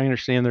 I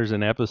understand there's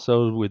an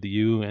episode with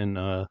you and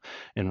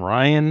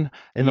Ryan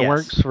in the Yes.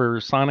 works for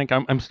Sonic.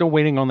 I'm still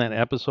waiting on that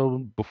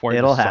episode before I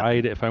It'll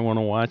decide happen. if I want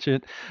to watch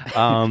it.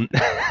 Um,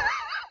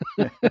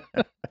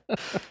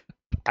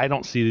 I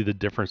don't see the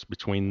difference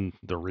between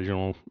the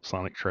original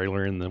Sonic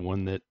trailer and the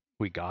one that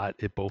we got.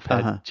 It both had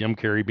Uh-huh. Jim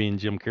Carrey being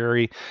Jim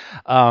Carrey,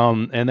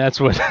 and that's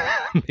what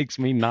makes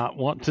me not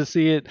want to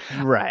see it.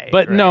 Right,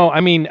 But right. no,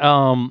 I mean,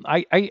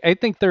 I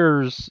think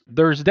there's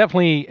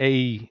definitely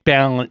a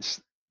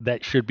balance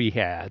that should be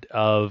had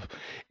of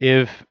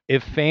if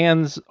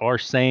fans are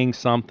saying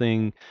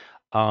something,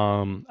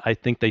 I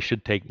think they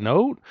should take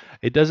note.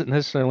 It doesn't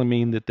necessarily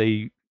mean that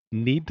they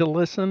need to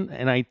listen,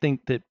 and I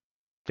think that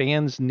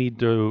fans need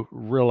to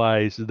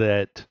realize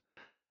that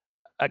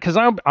because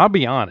I'll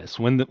be honest,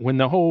 when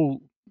the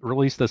whole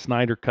release the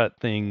Snyder Cut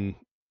thing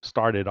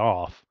started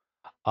off,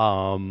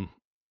 um,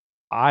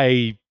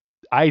 I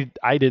I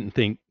didn't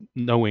think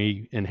no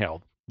way in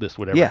hell this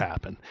would ever Yeah,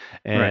 happen.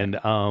 right.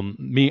 And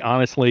me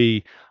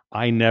honestly,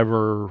 I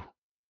never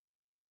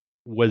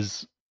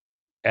was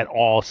at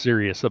all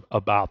serious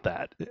about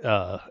that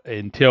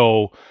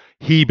until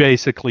he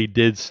basically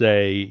did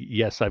say,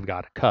 "Yes, I've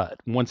got a cut."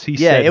 Once he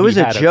Yeah, said it he was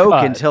a had a joke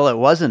cut, until it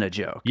wasn't a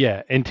joke.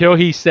 yeah, until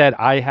he said,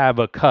 "I have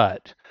a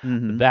cut."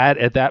 Mhm. That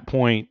at that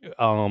point,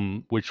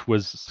 which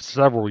was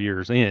several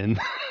years in,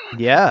 did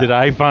Yeah.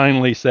 I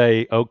finally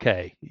say,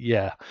 okay,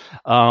 yeah.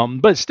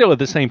 But still, at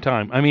the same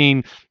time, I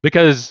mean,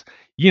 because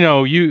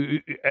you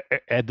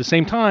at the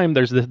same time,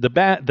 there's the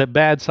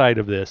bad side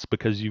of this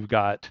because you've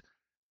got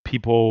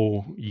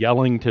people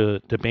yelling to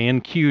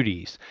ban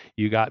cuties.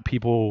 You got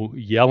people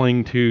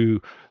yelling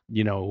to,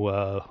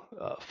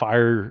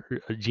 fire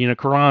Gina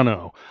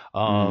Carano.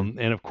 Mm.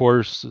 And of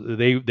course,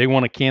 they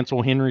want to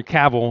cancel Henry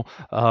Cavill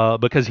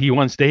because he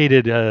once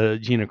dated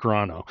Gina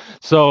Carano.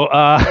 So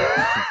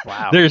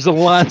Wow. there's That's a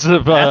lots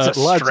of.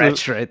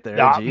 stretch right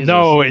there. Jesus.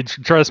 No,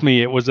 trust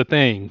me, it was a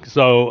thing.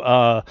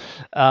 So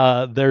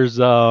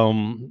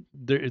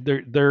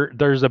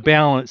there's a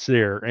balance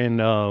there,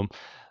 and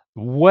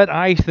what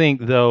I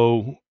think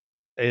though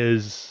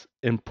is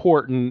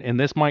important, and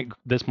this might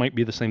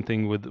be the same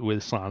thing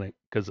with Sonic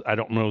because I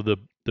don't know the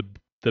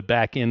the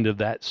back end of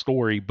that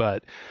story,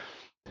 but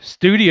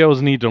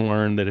studios need to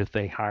learn that if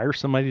they hire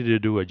somebody to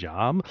do a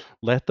job,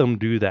 let them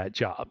do that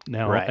job.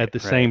 Now, Right, at the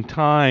right. same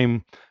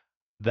time,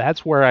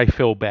 that's where I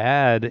feel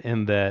bad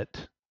in that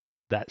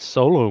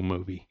Solo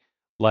movie.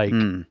 Like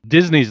Mm.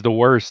 Disney's the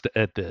worst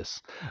at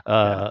this,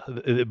 Yeah.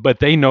 but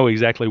they know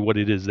exactly what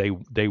it is they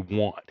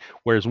want.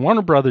 Whereas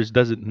Warner Brothers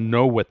doesn't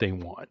know what they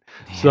want,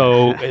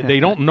 so they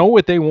Yeah. don't know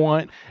what they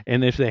want.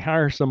 And if they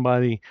hire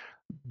somebody,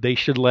 they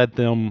should let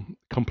them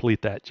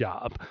complete that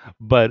job.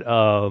 But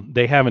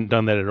they haven't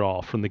done that at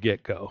all from the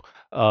get go.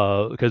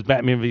 Because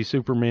Batman v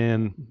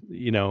Superman,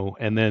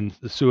 and then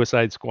the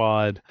Suicide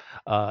Squad,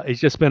 it's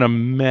just been a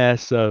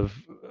mess of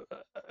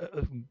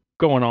uh,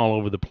 going all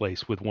over the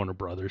place with Warner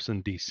Brothers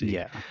and DC.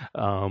 Yeah.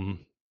 Um,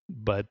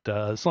 But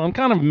so I'm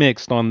kind of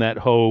mixed on that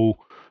whole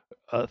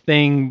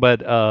thing.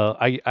 But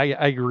I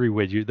agree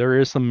with you. There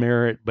is some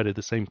merit, but at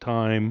the same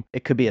time,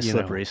 It could be a you know,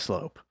 slippery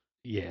slope.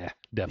 yeah,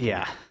 definitely.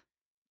 Yeah.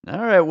 All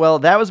right. Well,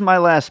 that was my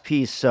last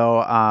piece.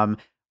 So,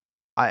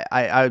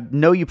 I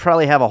know you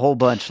probably have a whole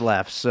bunch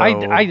left. So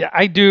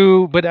I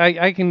do, but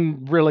I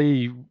can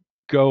really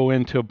go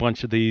into a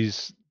bunch of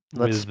these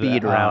let's with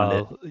speed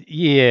around it.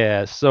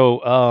 yeah. So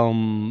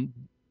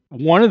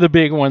one of the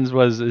big ones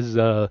is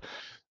the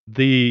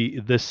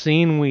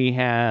scene we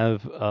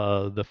have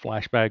the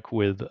flashback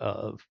with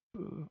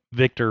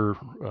Victor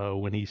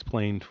when he's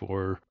playing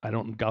for I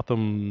don't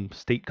Gotham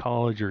State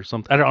College or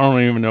something. I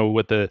don't even know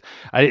what it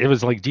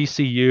was like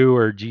GCU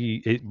or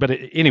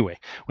anyway,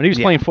 when he was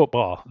Yeah. playing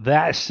football,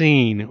 that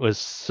scene was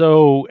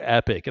so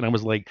epic, and I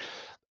was like,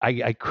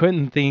 I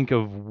couldn't think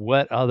of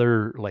what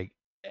other like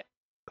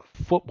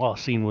football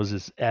scene was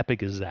as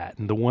epic as that.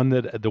 And the one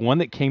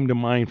that came to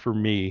mind for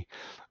me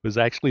was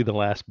actually The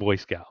Last Boy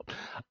Scout.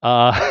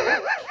 Uh,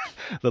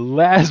 The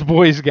Last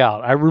Boy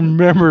Scout. I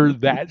remember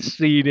that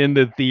scene in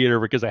the theater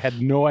because I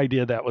had no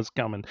idea that was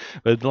coming.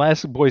 But The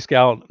Last Boy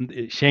Scout,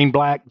 Shane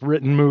Black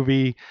written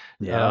movie,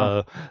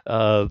 Yeah.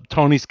 uh,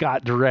 Tony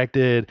Scott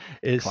directed.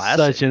 Is such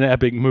Classic. an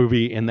epic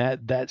movie, and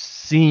that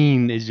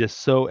scene is just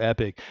so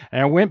epic.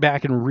 And I went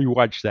back and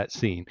rewatched that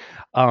scene.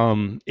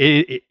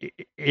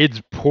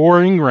 It's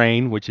pouring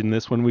rain, which in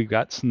this one we've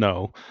got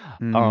snow.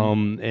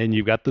 Hmm. And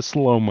you've got the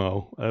slow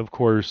mo. Of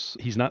course,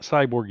 he's not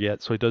cyborg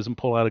yet, so he doesn't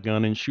pull out a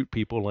gun and shoot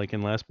people like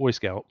in Last Boy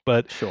Scout.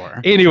 But Sure.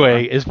 Sure.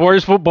 anyway, as far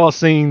as football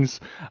scenes,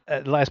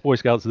 Last Boy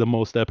Scout's the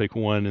most epic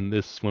one, and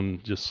this one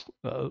just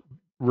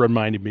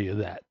reminded me of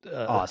that.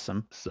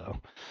 Awesome. So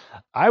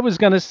I was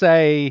gonna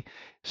say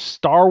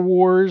Star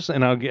Wars,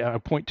 and I'll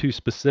point to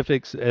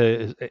specifics.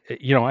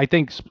 I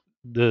think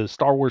the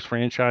Star Wars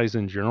franchise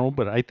in general,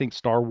 but I think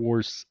Star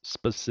Wars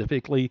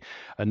specifically,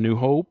 A New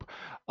Hope.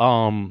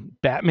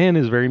 Batman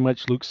is very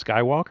much Luke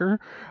Skywalker.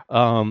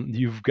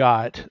 You've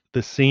got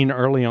the scene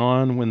early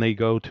on when they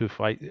go to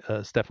fight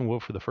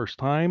Steppenwolf for the first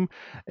time,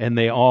 and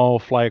they all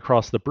fly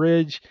across the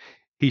bridge.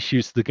 He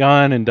shoots the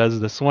gun and does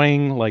the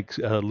swing like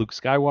Luke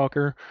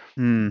Skywalker.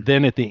 Mm.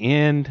 Then at the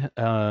end,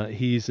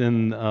 he's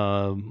in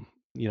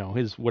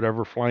his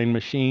whatever flying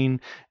machine,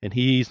 and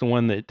he's the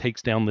one that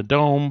takes down the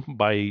dome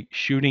by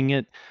shooting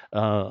it, a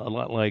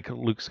lot like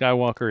Luke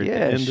Skywalker at the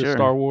Yeah, end of Star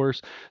sure.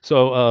 Wars.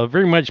 So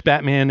very much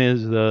Batman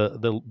is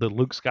the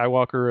Luke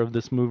Skywalker of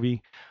this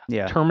movie.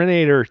 Yeah.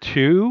 Terminator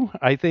 2,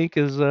 I think,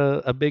 is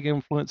a big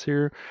influence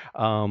here.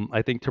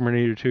 I think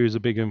Terminator 2 is a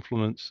big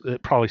influence,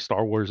 probably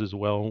Star Wars as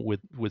well,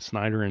 with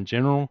Snyder in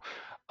general.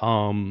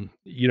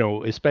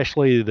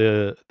 Especially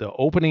the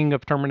opening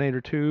of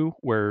Terminator 2,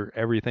 where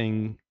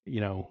everything,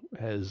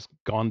 has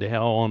gone to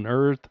hell on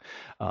Earth.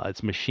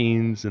 It's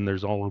machines and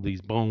there's all of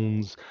these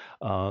bones.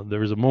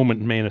 There's a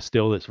moment in Man of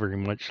Steel that's very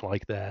much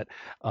like that.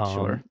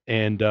 Sure.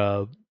 And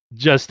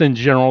just in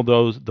general,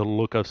 the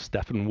look of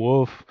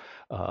Steppenwolf,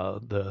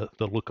 the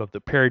look of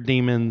the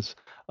parademons,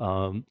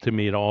 to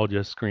me, it all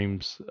just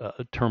screams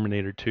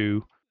Terminator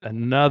 2.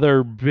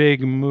 Another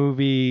big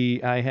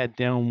movie I had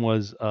down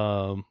was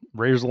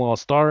Raiders of the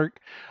Lost Ark,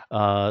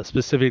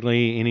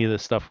 specifically any of the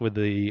stuff with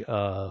the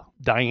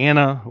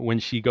Diana when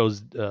she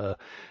goes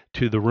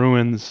to the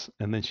ruins,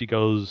 and then she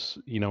goes,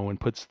 and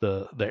puts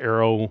the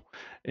arrow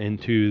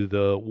into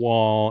the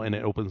wall, and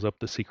it opens up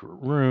the secret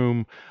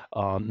room.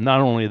 Not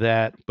only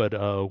that, but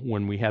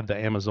when we have the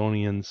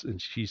Amazonians,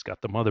 and she's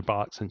got the mother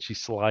box, and she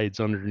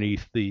slides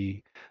underneath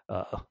the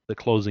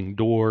closing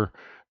door.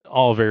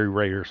 All very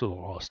Raiders of the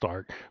Lost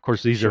Ark. Of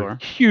course, these are Sure.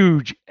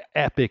 huge,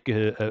 epic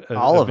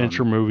All of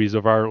adventure them. movies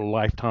of our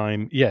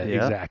lifetime. Yeah,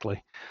 Yeah.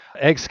 exactly.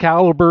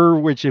 Excalibur,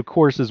 which of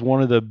course is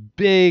one of the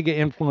big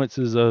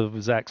influences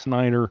of Zack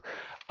Snyder.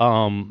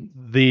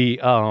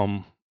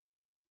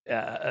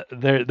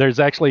 There's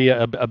actually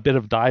a bit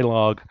of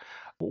dialogue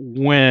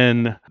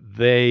when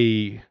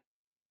they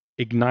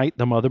ignite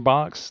the mother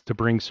box to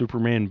bring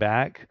Superman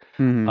back.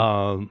 Hmm.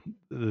 Um,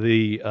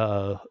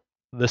 the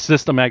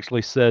system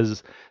actually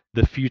says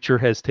the future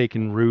has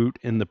taken root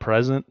in the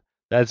present.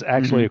 That's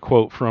actually Hmm. a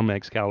quote from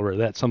Excalibur.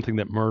 That's something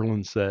that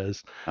Merlin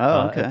says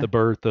Oh, at okay. the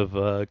birth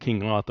of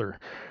King Arthur.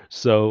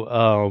 So,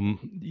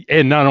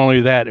 and not only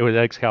that, with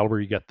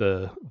Excalibur, you got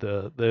the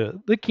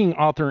King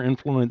Arthur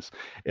influence.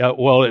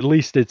 Well, at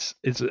least it's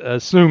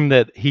assumed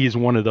that he's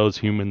one of those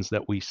humans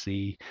that we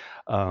see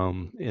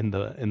in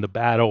the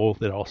battle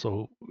that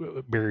also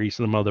buries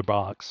the mother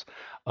box,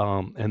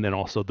 and then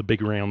also the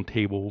big round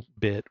table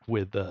bit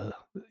with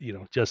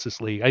Justice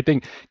League. I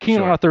think King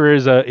Sure. Arthur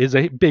is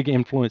a big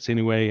influence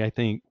anyway. I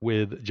think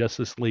with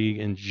Justice League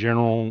in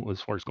general, as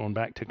far as going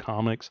back to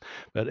comics,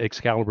 but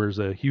Excalibur is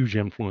a huge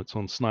influence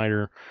on Snyder,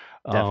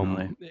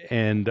 Definitely.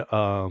 and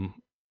I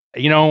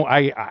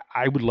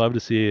would love to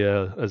see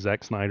a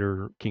Zack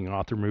Snyder King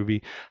Arthur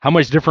movie. How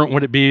much different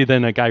would it be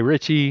than a Guy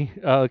Ritchie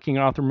King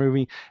Arthur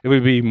movie? It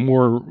would be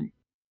more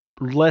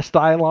less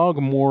dialogue,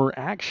 more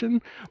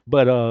action,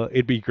 but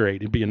it'd be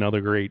great. It'd be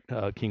another great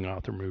King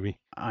Arthur movie.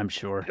 I'm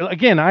sure.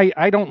 Again,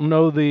 I don't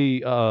know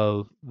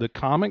the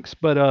comics,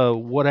 but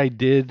what I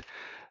did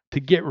to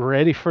get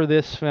ready for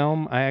this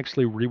film, I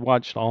actually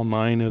rewatched all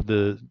 9 of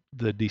the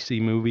DC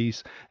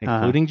movies, Uh-huh.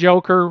 including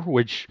Joker,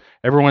 which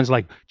everyone's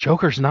like,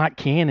 Joker's not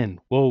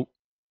canon. Well,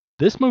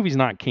 this movie's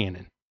not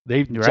canon.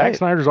 Zack Right.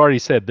 Snyder's already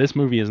said this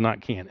movie is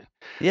not canon.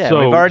 Yeah, we've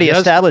So already just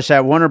established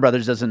that Warner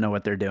Brothers doesn't know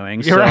what they're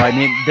doing. you're So I right.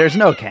 mean, there's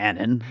no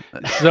canon.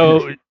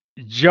 So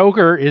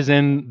Joker is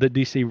in the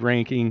DC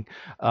ranking.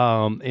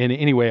 And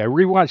anyway, I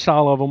rewatched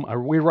all of them. I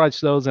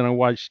rewatched those, and I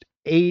watched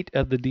 8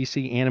 of the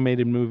DC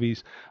animated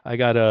movies. I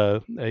got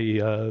a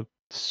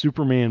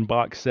Superman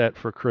box set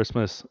for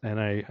Christmas, and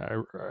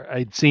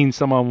I'd seen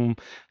some of them,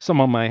 some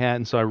of them I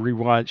hadn't, so I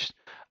rewatched.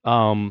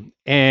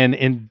 And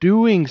in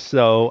doing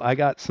so, I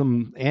got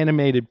some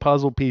animated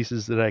puzzle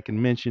pieces that I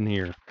can mention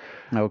here.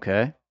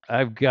 Okay.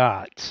 I've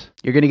got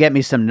You're gonna get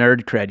me some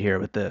nerd cred here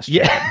with this,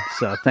 yeah. Chad.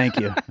 So thank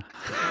you.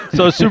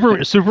 So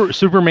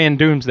Superman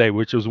Doomsday,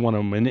 which was one of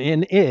them, and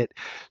in it,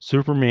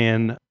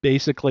 Superman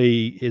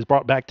basically is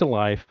brought back to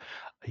life.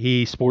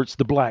 He sports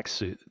the black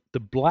suit. The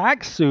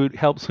black suit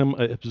helps him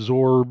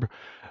absorb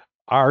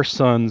our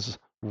sun's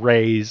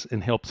rays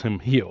and helps him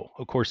heal.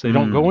 Of course, they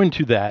don't go Mm,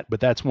 into that, but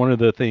that's one of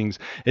the things.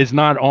 It's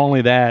not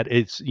only that;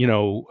 it's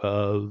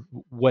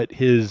what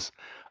his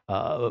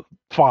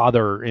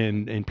father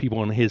and people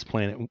on his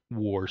planet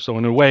wore. So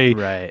in a way,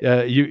 right.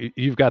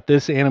 you've got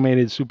this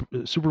animated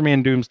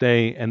Superman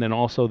Doomsday, and then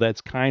also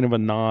that's kind of a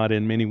nod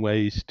in many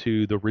ways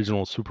to the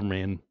original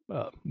Superman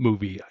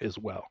movie as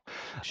well.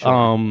 Sure.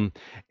 Um,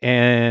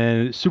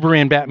 and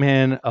Superman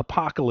Batman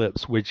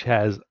Apocalypse, which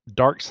has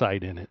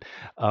Darkseid in it.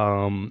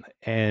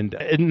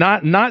 And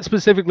not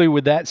specifically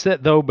with that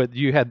set though, but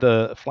you had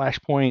the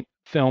Flashpoint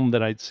film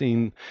that I'd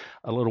seen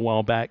a little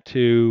while back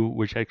too,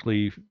 which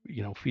actually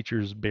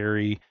features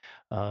Barry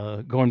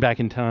going back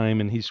in time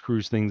and he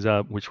screws things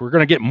up, which we're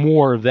going to get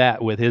more of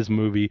that with his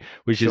movie,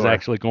 which is Sure.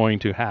 actually going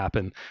to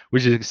happen,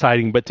 which is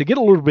exciting. But to get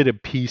a little bit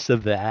of piece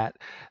of that,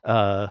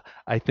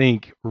 I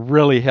think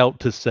really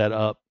helped to set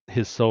up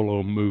his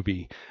solo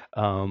movie.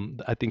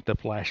 I think the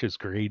Flash is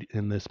great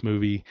in this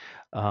movie,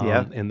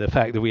 Yeah. and the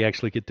fact that we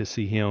actually get to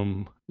see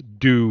him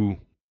do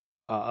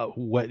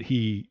what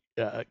he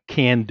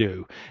can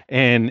do,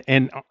 and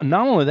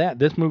not only that,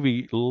 this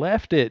movie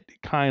left it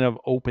kind of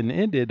open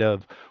ended.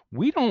 Of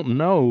we don't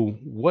know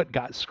what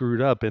got screwed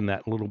up in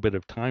that little bit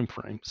of time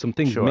frame. Some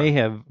things may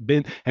Sure. have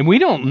been, and we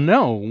don't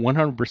know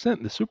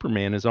 100% the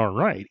Superman is all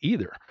right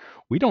either.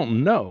 We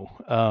don't know.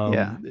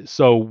 Yeah.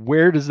 So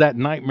where does that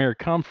nightmare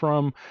come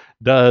from?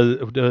 Does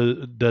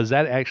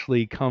that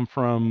actually come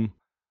from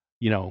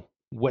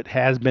what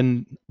has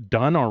been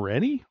done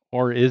already,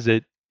 or is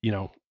it you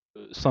know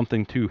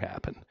something to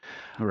happen?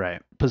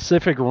 Right.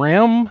 Pacific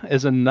Rim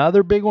is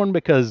another big one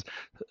because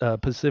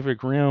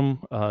Pacific Rim,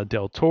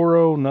 Del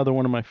Toro, another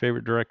one of my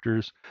favorite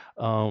directors.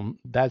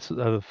 That's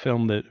a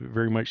film that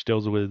very much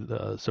deals with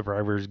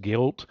survivor's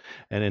guilt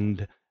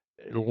and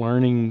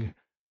learning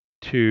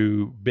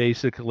to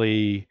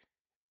basically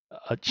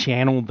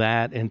channel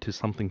that into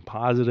something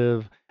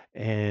positive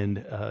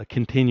and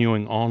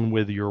continuing on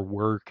with your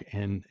work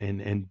and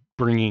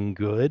bringing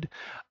good.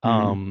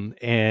 Hmm.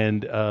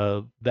 And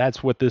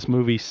that's what this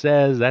movie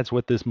says. That's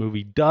what this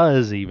movie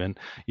does, even,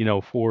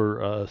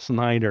 for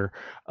Snyder,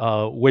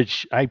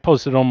 which I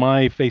posted on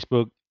my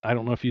Facebook. I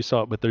don't know if you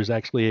saw it, but there's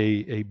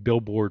actually a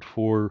billboard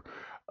for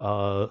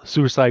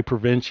suicide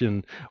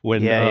prevention Yeah.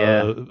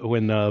 Yeah.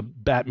 when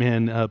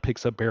Batman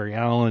picks up Barry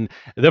Allen.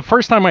 The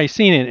first time I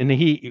seen it,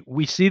 and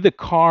we see the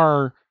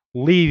car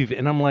leave,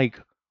 and I'm like,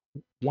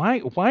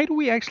 why do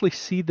we actually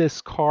see this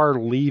car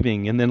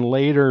leaving? And then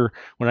later,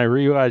 when I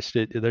rewatched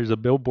it, there's a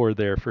billboard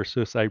there for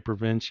suicide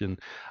prevention.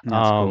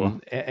 That's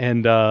cool.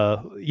 And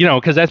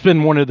because that's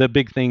been one of the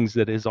big things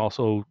that is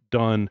also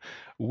done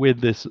with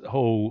this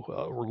whole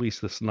release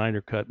the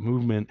Snyder Cut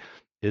movement.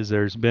 Is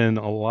there's been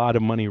a lot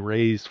of money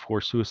raised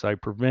for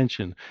suicide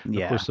prevention. Of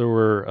Yeah. course, there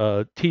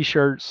were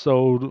T-shirts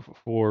sold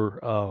for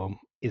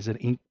is it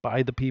Ink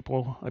by the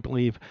People, I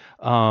believe.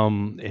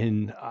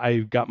 And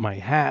I got my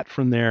hat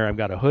from there. I've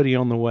got a hoodie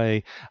on the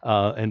way.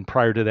 And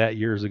prior to that,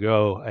 years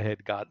ago, I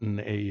had gotten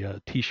a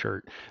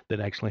T-shirt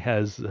that actually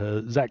has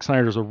Zack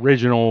Snyder's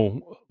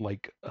original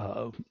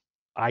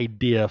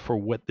idea for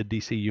what the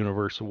DC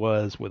universe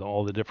was, with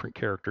all the different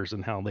characters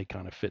and how they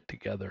kind of fit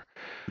together.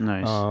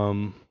 Nice.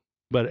 Um,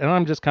 and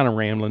I'm just kind of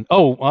rambling.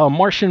 Oh,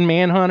 Martian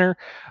Manhunter,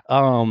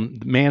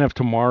 Man of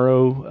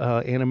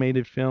Tomorrow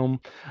animated film.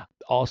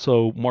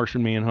 Also,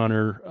 Martian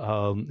Manhunter.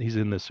 He's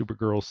in the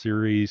Supergirl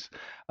series.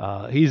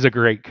 He's a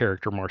great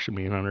character, Martian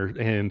Manhunter,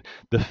 and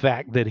the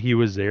fact that he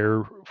was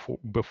there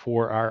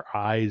before our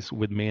eyes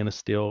with Man of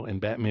Steel and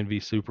Batman v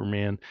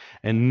Superman,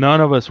 and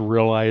none of us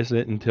realized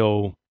it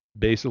until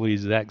basically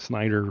Zack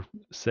Snyder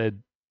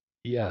said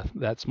Yeah,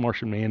 that's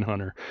Martian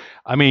Manhunter.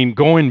 I mean,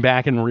 going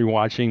back and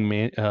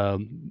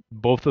rewatching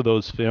both of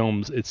those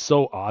films, it's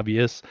so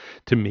obvious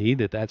to me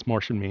that that's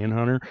Martian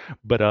Manhunter.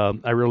 But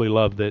I really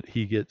love that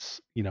he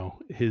gets,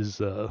 he's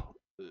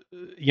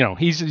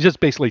just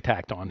basically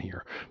tacked on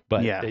here.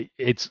 But Yeah.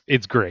 it's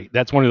great.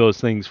 That's one of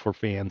those things for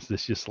fans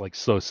that's just like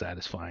so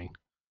satisfying.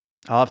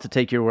 I'll have to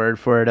take your word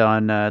for it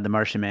on the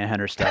Martian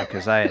Manhunter stuff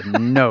because I had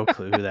no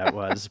clue who that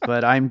was.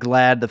 But I'm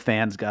glad the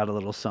fans got a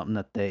little something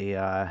that they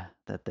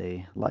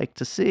like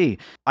to see.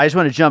 I just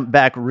want to jump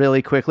back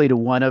really quickly to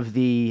one of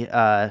the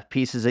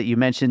pieces that you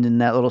mentioned in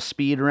that little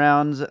speed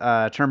round,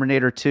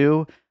 Terminator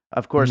 2.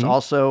 Of course, Hmm.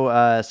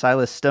 also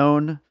Silas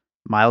Stone,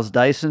 Miles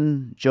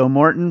Dyson, Joe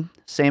Morton,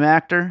 same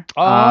actor.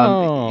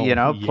 Oh,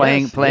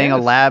 Playing yes, a yes.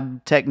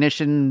 lab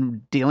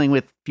technician dealing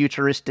with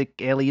futuristic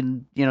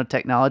alien,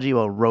 technology,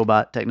 well,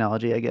 robot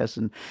technology, I guess,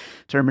 in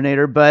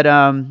Terminator. But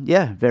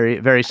yeah, very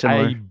very I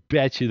similar.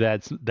 bet you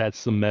that's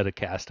some meta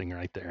casting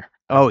right there.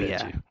 I Oh bet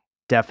yeah, you.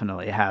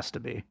 definitely it has to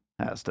be,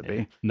 has to Yeah.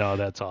 be. No,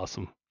 that's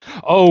awesome.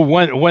 Oh,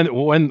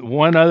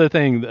 one other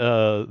thing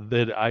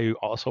that I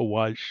also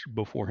watched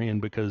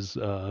beforehand because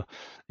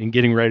in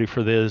getting ready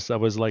for this, I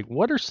was like,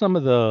 what are some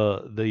of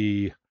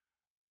the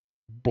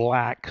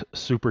black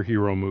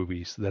superhero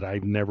movies that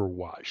I've never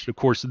watched? Of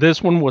course,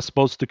 this one was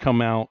supposed to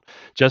come out.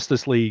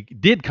 Justice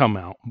League did come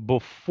out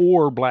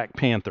before Black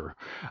Panther,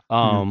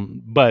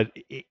 Mhm. but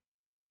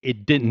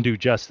it didn't do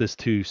justice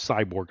to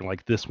Cyborg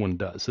like this one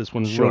does. This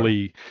one Sure.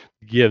 really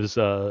gives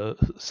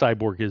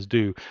Cyborg his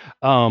due.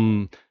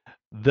 Um,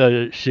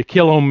 the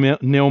Shaquille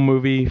O'Neal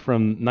movie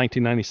from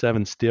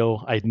 1997,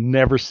 still, I'd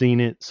never seen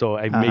it, so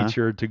I Uh made huh.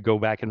 sure to go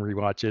back and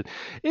rewatch it.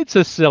 It's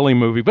a silly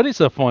movie, but it's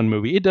a fun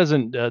movie. It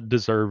doesn't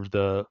deserve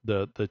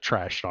the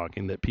trash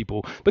talking that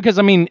people, because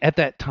I mean, at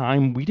that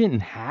time we didn't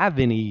have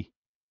any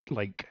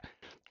like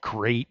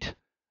great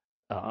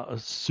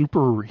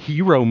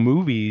superhero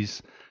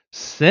movies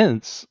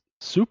since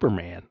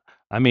Superman.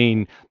 I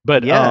mean,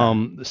 but Yeah.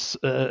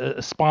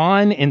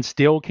 Spawn and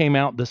Still came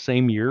out the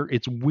same year.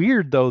 It's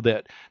weird though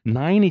that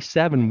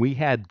 97 we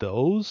had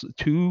those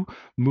two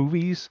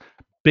movies,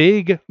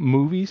 big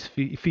movies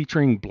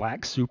featuring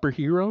black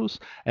superheroes,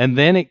 and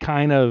then it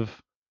kind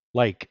of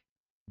like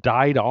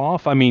died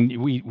off. I mean,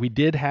 we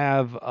did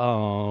have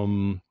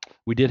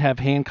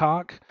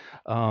Hancock,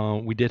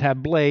 we did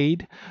have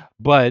Blade,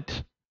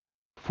 but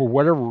for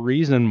whatever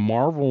reason,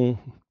 Marvel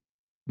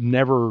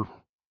never,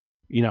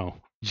 you know,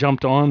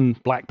 jumped on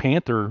Black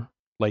Panther.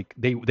 Like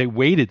they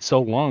waited so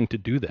long to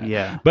do that.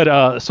 Yeah.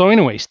 But so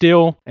anyway,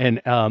 Still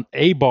and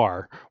A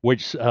Bar,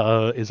 which is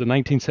a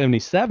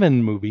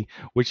 1977 movie,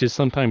 which is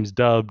sometimes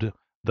dubbed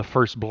the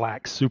first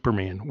Black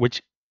Superman,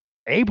 which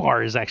A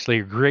Bar is actually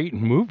a great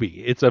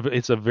movie. It's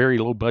a very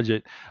low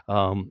budget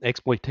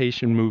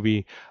exploitation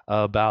movie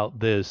about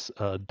this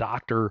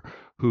doctor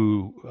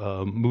who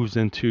moves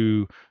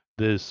into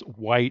this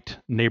white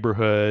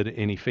neighborhood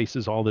and he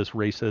faces all this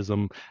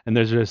racism, and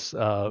there's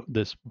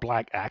this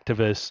black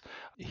activist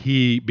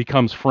he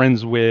becomes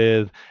friends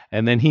with,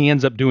 and then he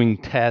ends up doing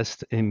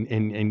tests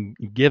and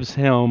gives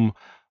him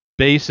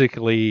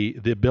basically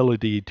the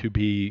ability to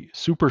be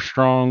super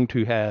strong,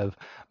 to have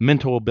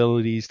mental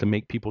abilities to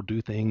make people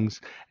do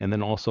things, and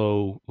then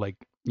also like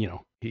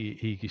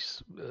he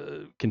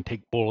can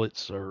take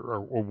bullets or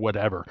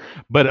whatever.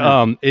 But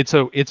Huh. it's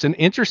an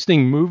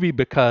interesting movie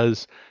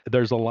because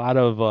there's a lot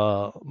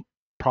of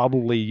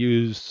probably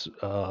used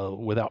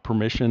without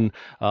permission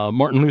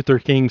Martin Luther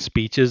King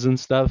speeches and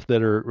stuff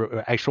that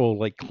are actual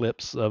like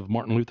clips of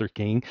Martin Luther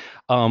King.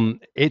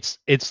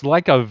 It's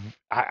like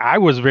I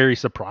was very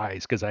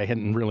surprised because I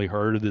hadn't really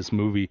heard of this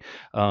movie.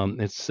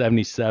 It's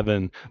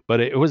 77, but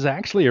it was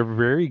actually a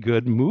very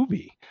good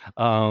movie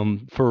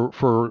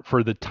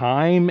for the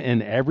time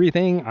and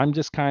everything. I'm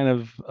just kind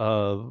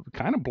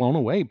of blown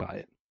away by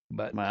it.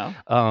 But Well,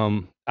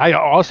 I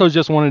also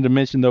just wanted to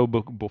mention though,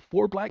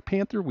 before Black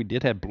Panther, we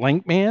did have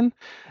Blank Man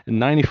in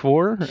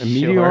 '94, and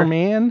Meteor sure.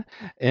 Man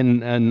in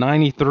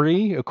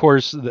 '93. Of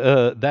course,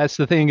 that's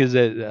the thing is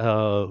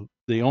that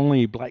the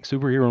only black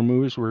superhero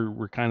movies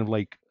were kind of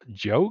like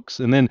jokes,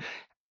 and then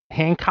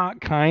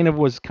Hancock kind of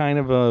was kind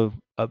of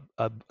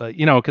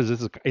because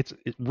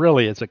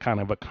it's a kind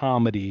of a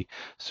comedy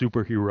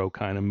superhero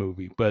kind of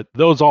movie, but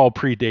those all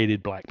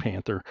predated Black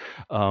Panther,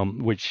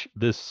 which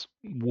this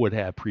would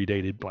have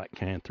predated Black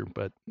Panther,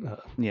 but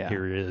Yeah.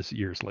 here it is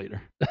years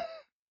later.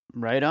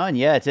 Right on.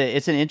 Yeah,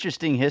 it's an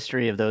interesting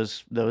history of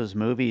those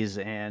movies,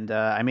 and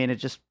I mean, it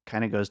just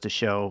kind of goes to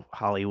show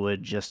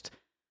Hollywood just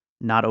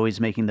not always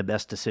making the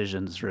best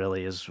decisions.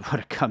 Really, is what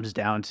it comes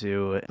down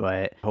to.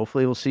 But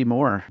hopefully, we'll see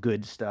more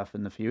good stuff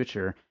in the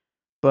future.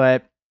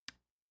 But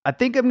I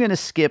think I'm gonna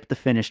skip the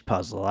finished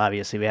puzzle.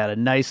 Obviously, we had a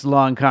nice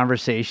long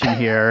conversation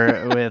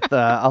here with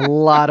a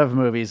lot of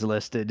movies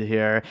listed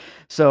here.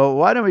 So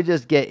why don't we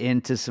just get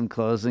into some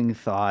closing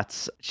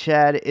thoughts?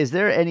 Chad, is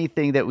there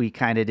anything that we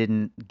kind of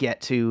didn't get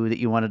to that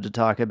you wanted to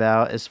talk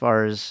about as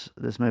far as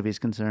this movie is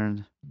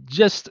concerned?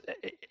 Just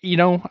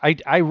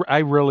I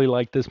really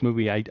like this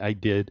movie. I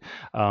did.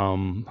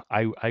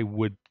 I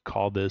would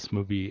call this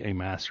movie a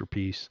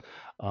masterpiece.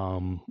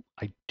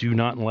 I do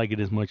not like it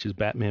as much as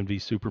Batman v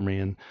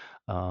Superman.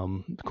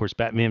 Of course,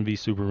 Batman v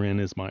Superman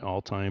is my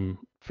all-time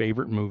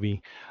favorite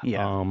movie.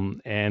 Yeah.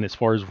 And as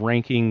far as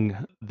ranking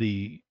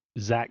the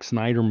Zack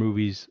Snyder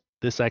movies,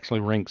 this actually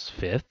ranks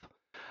fifth.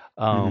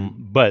 Hmm.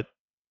 But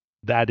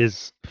that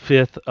is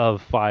fifth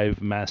of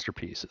five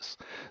masterpieces.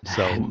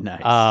 So,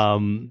 Nice.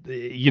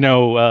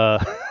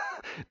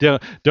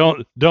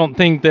 don't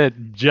think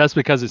that just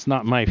because it's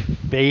not my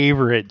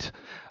favorite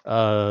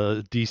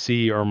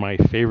DC or my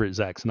favorite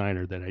Zack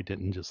Snyder that I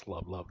didn't just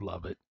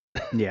love it.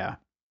 Yeah.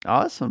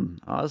 Awesome.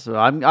 Awesome.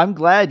 I'm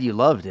glad you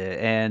loved it,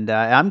 and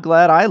I'm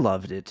glad I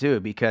loved it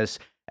too because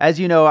as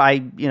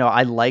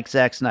I like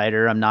Zack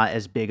Snyder. I'm not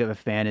as big of a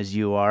fan as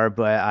you are,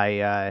 but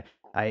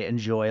I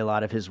enjoy a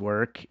lot of his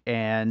work,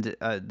 and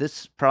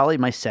this is probably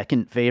my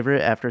second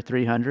favorite after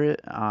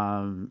 300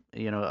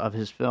 of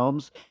his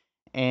films.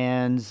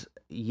 And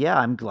yeah,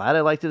 I'm glad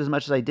I liked it as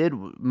much as I did.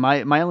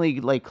 My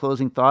only like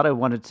closing thought I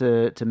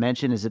wanted to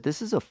mention is that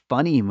this is a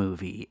funny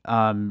movie.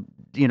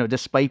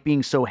 Despite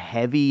being so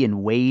heavy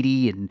and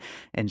weighty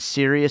and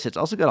serious, it's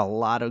also got a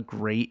lot of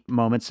great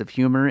moments of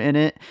humor in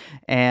it.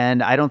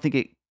 And I don't think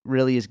it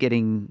really is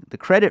getting the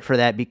credit for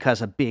that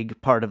because a big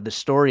part of the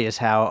story is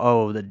how,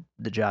 oh,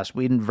 the Joss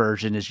Whedon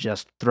version is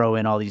just throw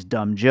in all these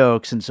dumb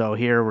jokes, and so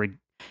here we're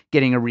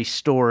getting a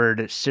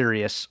restored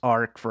serious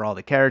arc for all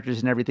the characters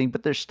and everything,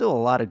 but there's still a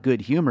lot of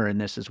good humor in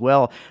this as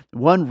well.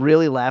 One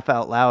really laugh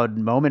out loud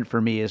moment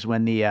for me is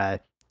when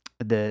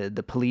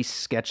the police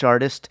sketch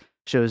artist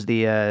shows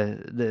the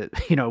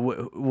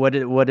what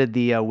did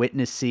the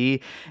witness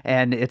see,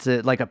 and it's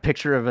like a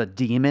picture of a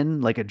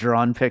demon, like a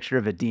drawn picture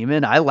of a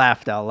demon. I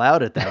laughed out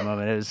loud at that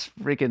moment. It was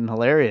freaking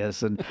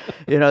hilarious. And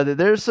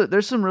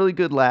there's some really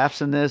good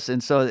laughs in this.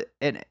 And so,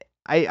 and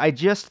I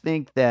just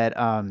think that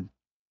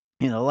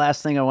the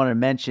last thing I want to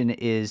mention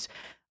is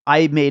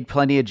I made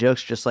plenty of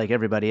jokes just like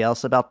everybody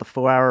else about the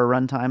 4 hour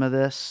runtime of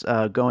this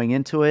going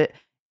into it,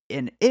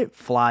 and it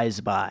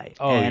flies by.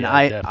 Oh And yeah,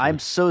 I'm definitely,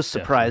 so definitely.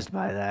 surprised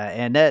by that.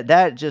 And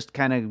that just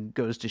kind of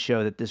goes to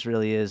show that this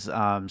really is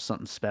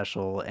something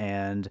special.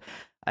 And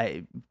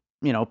I,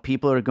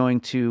 people are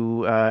going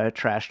to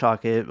trash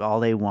talk it all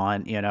they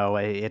want.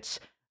 It's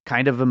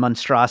kind of a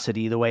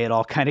monstrosity the way it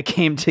all kind of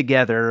came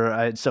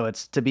together. So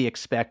it's to be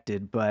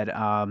expected. But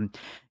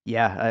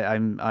yeah,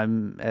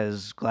 I'm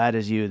as glad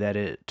as you that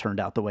it turned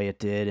out the way it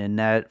did, and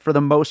that for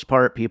the most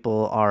part,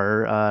 people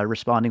are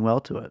responding well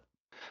to it.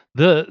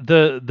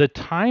 The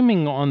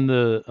timing on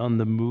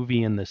the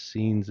movie and the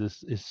scenes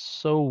is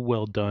so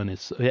well done.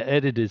 It's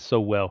edited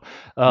so well.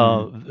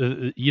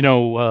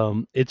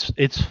 Hmm.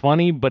 It's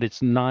funny, but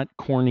it's not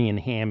corny and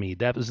hammy.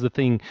 That was the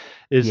thing.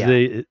 Is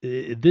Yeah,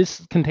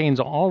 this contains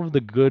all of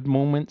the good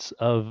moments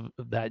of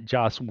that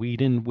Joss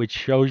Whedon, which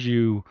shows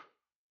you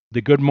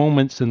the good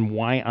moments and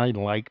why I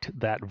liked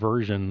that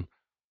version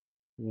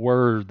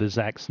were the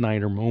Zack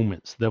Snyder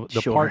moments. The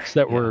sure. parts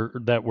that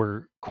Yeah,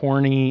 were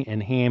corny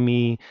and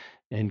hammy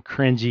and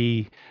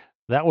cringy,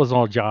 that was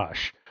all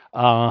Josh.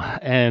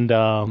 And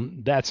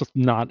That's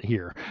not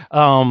here.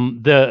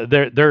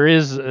 There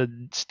is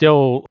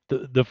still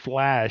the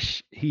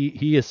Flash.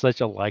 He is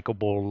such a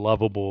likable,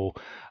 lovable,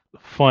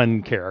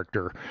 fun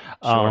character.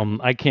 sure.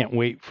 I can't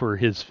wait for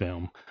his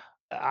film.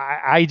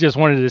 I just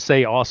wanted to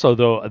say also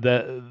though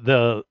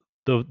the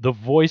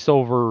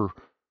voiceover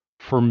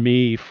for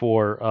me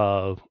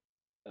for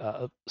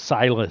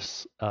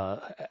Silas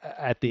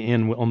at the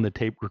end on the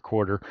tape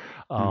recorder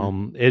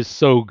Hmm. is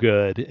so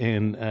good,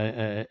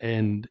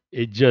 and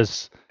it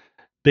just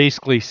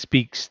basically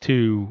speaks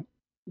to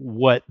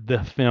what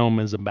the film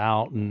is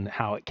about and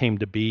how it came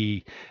to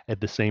be at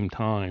the same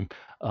time.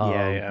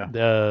 Yeah,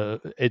 yeah.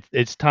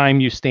 It's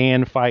time you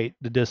stand, fight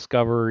to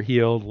discover,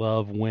 heal,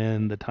 love,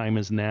 win. The time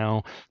is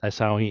now. That's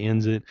how he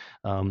ends it.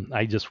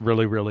 I just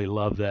really, really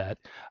love that.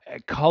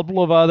 A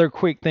couple of other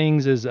quick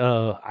things is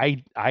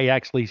I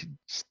actually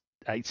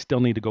I still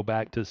need to go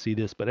back to see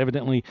this, but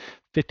evidently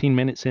 15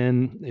 minutes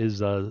in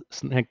is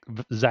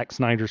Zack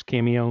Snyder's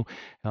cameo.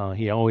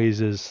 He always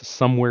is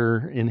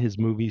somewhere in his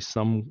movies,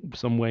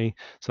 some way,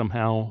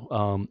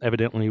 somehow.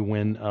 Evidently,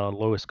 when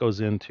Lois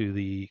goes into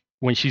the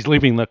when she's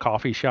leaving the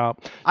coffee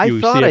shop, I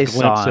you thought see a I glimpse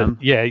saw of him.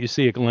 yeah, you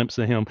see a glimpse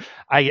of him.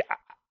 I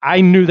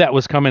I knew that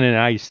was coming, and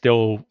I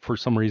still, for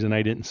some reason,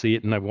 I didn't see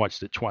it, and I've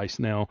watched it twice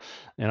now,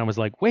 and I was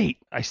like, wait,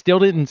 I still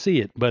didn't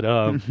see it, but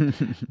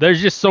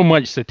there's just so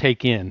much to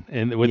take in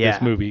and with this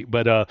Yeah. movie.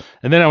 But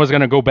and then I was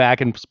gonna go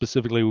back and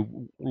specifically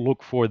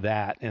look for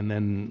that, and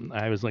then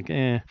I was like,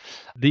 eh.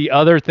 The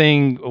other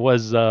thing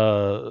was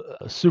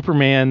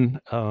Superman.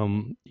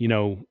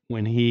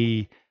 When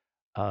he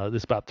this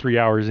is about 3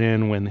 hours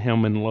in when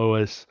him and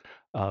Lois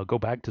go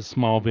back to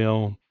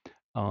Smallville.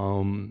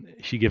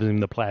 She gives him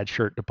the plaid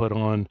shirt to put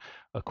on.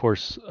 Of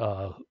course,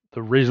 the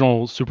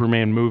original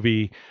Superman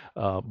movie,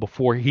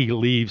 before he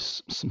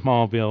leaves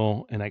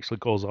Smallville and actually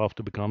goes off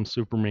to become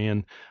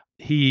Superman,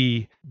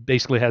 he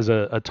basically has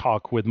a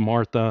talk with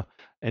Martha.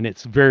 and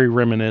it's very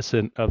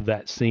reminiscent of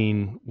that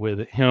scene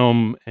with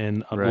him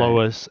and Right.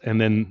 Lois, and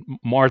then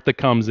Martha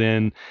comes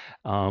in,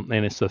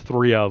 and it's the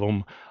three of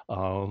them,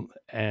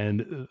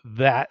 and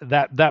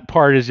that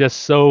part is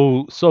just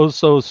so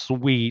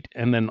sweet.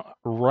 And then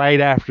right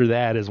after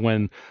that is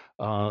when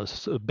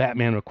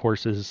Batman, of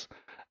course, is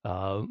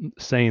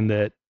saying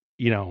that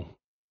you know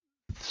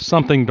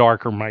something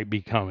darker might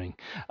be coming,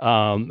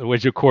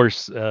 which of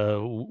course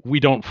we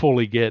don't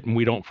fully get and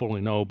we don't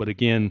fully know. But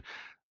again,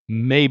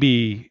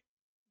 maybe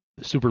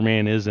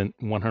Superman isn't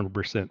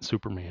 100%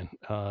 Superman.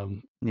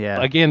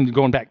 Yeah. Again,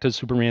 going back to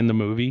Superman the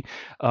movie,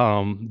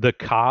 the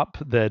cop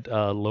that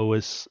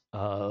Lois,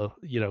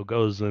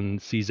 goes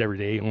and sees every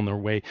day on their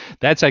way,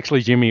 that's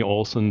actually Jimmy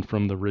Olsen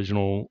from the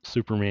original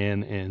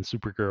Superman and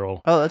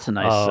Supergirl Oh, that's a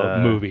nice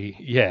movie.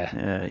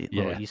 Yeah,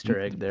 little yeah, Easter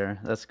egg there.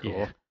 That's yeah.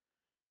 cool.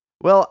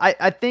 Well,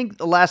 I think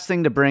the last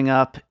thing to bring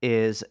up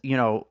is,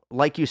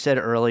 like you said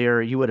earlier,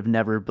 you would have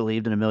never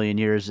believed in a million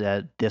years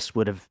that this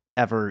would have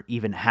ever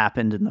even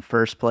happened in the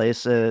first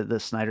place, the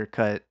Snyder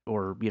Cut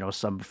or,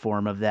 some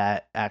form of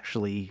that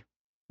actually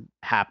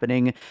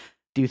happening.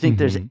 Do you think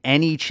there's hmm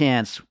any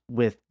chance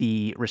with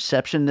the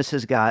reception this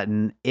has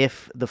gotten,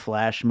 if the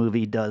Flash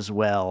movie does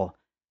well,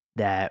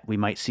 that we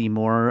might see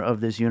more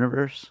of this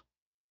universe?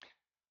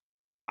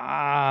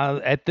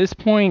 At this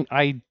point,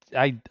 I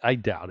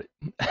doubt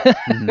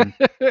Mhm.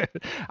 it.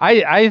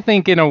 I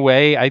think in a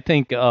way, I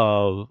think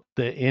the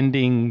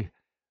ending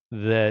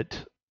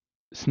that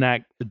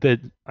snack that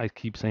I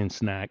keep saying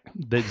snack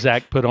that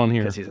Zach put on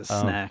Because here. he's a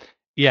snack.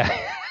 Yeah.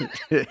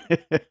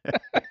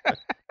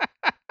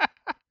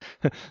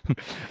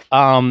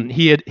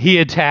 He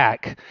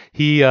attack.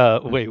 He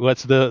wait,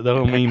 what's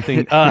the main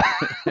thing?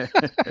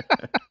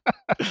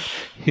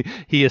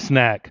 He a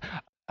snack.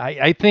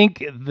 I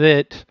think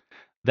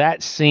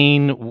that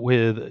scene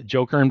with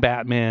Joker and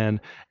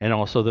Batman, and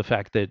also the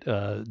fact that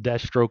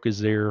Deathstroke is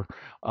there,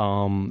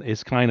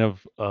 is kind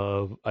of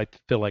I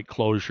feel like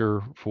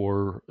closure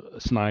for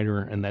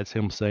Snyder, and that's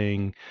him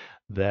saying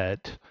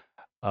that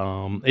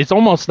it's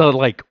almost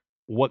like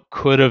what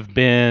could have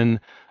been,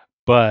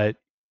 but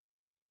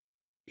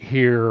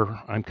here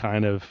I'm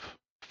kind of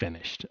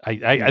finished.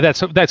 Yeah.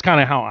 That's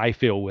kind of how I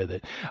feel with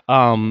it.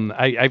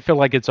 I feel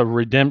like it's a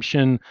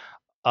redemption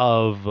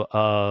of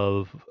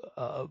uh,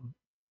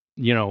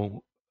 you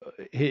know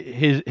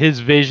his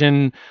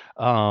vision,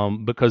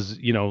 because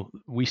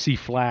we see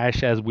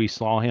Flash as we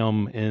saw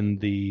him in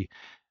the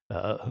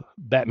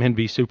Batman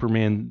v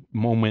Superman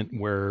moment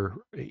where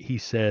he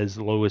says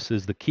Lois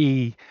is the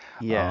key,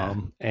 Yeah.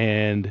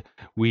 and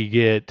we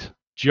get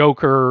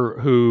Joker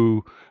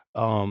who,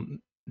 um,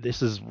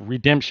 this is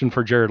redemption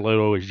for Jared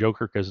Leto as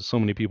Joker because so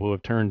many people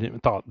have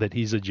thought that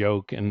he's a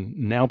joke, and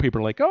now people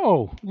are like,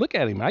 oh, look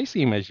at him, I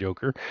see him as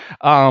Joker.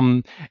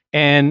 um,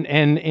 and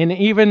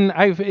even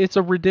it's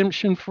a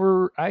redemption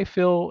for, I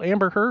feel,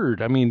 Amber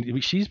Heard. I mean,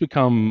 she's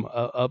become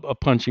a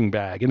punching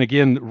bag, and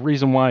again, the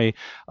reason why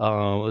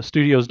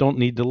studios don't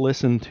need to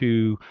listen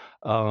to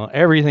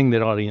everything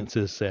that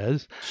audiences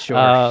says, Sure.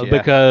 Yeah.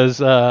 because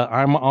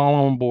I'm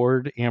all on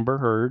board Amber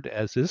Heard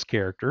as his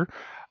character.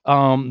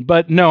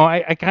 But no,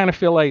 I kind of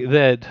feel like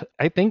that.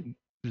 I think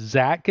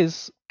Zach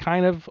is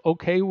kind of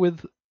okay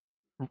with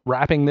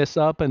wrapping this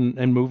up and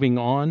moving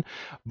on,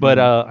 but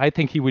Mhm. I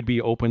think he would be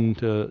open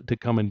to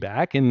coming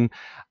back, and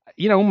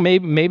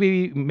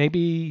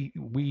maybe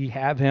we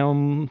have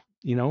him,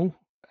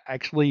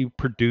 actually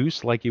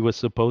produce like he was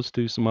supposed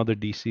to some other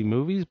DC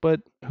movies,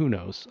 but who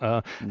knows?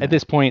 At Yeah.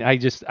 this point, I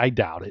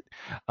doubt it.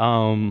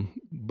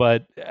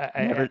 But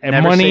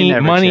Never say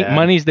never, Chad.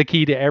 money's the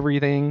key to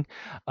everything,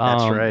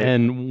 That's right.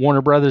 and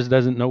Warner Brothers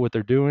doesn't know what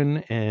they're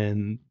doing,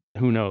 and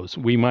who knows?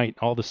 We might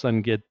all of a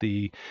sudden get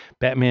the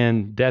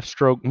Batman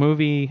Deathstroke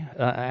movie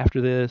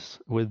after this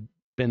with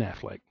Ben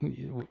Affleck.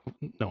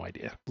 No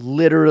idea.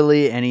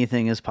 Literally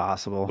anything is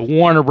possible.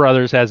 Warner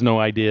Brothers has no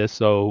idea,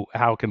 so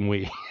how can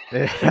we?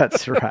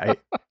 That's right.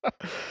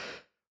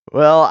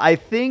 Well, I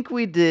think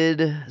we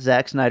did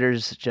Zack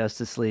Snyder's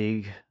Justice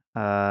League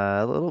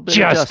a little bit of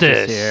justice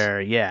Justice. here.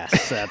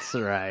 Yes, that's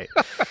right.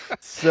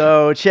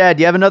 So, Chad,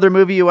 do you have another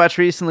movie you watched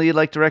recently you'd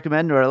like to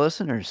recommend to our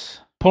listeners?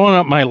 Pulling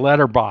up my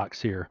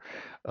letterbox here.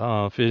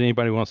 If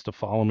anybody wants to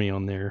follow me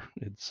on there,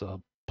 it's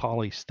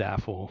Polly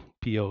Staffel,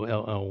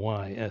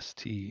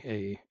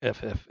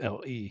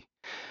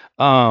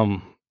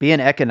 PollYstaffle. Being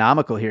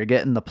economical here,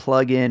 getting the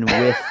plug in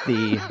with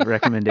the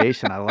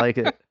recommendation. I like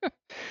it.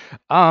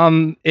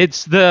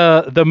 It's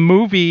the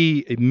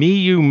movie Me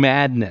You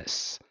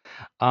Madness,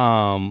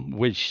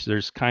 which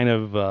there's kind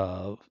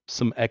of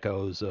some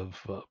echoes of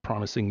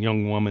Promising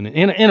Young Woman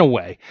in a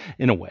way,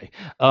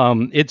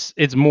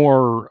 it's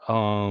more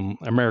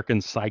American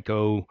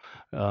Psycho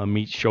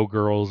meets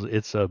Showgirls.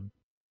 It's a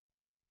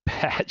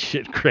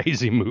batshit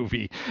crazy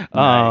movie.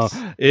 Nice.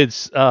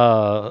 It's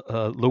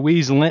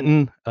Louise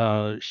Linton.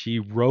 She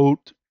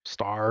wrote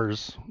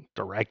stars,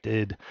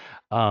 directed,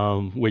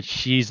 which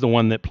she's the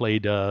one that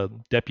played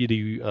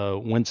Deputy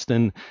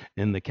Winston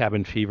in the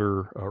Cabin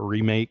Fever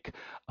remake.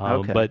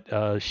 Okay.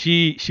 But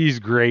she's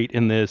great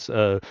in this.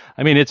 I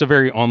mean, it's a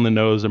very on the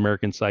nose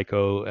American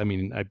Psycho. I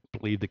mean, I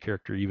believe the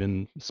character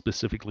even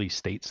specifically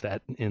states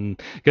that in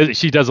because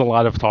she does a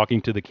lot of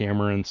talking to the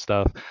camera and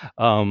stuff.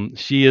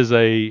 She is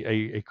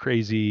a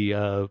crazy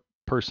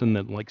person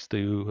that likes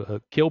to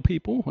kill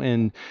people,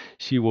 and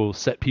she will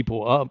set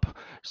people up.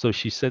 So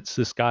she sets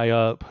this guy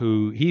up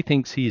who he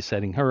thinks he's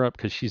setting her up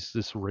because she's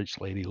this rich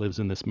lady, lives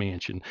in this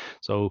mansion.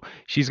 So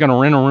she's going to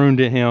rent a room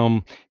to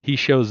him. He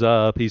shows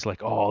up. He's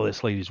like, oh,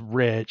 this lady's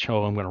rich.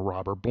 Oh, I'm going to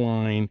rob her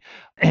blind.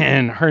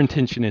 And her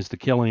intention is to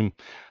kill him.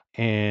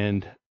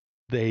 And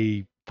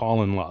they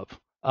fall in love.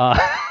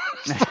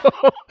 So,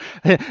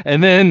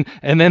 and then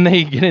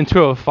they get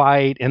into a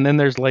fight, and then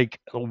there's like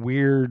a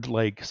weird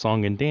like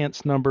song and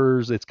dance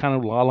numbers. It's kind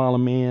of La La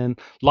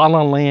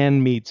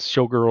Land meets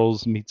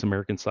Showgirls meets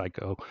American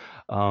Psycho.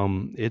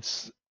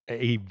 It's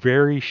a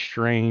very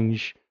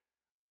strange,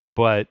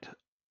 but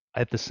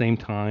at the same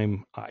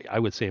time, I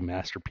would say a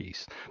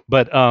masterpiece.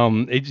 But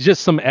it's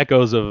just some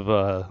echoes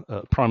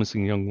of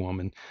Promising Young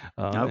Woman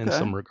in Okay.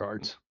 some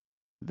regards.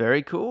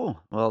 Very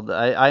cool. Well,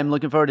 I'm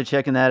looking forward to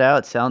checking that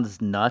out. It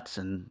sounds nuts,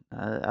 and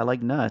I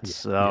like nuts. Yeah,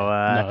 So,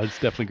 yeah. No, it's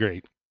definitely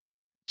great.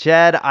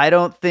 Chad, I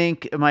don't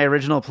think my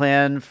original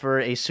plan for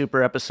a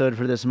super episode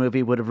for this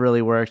movie would have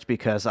really worked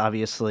because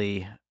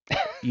obviously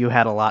you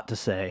had a lot to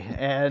say,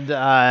 and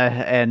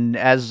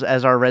as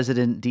our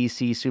resident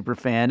DC super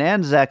fan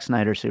and Zack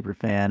Snyder super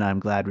fan, I'm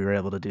glad we were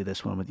able to do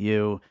this one with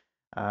you.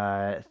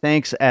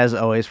 Thanks as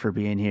always for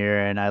being here,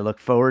 and I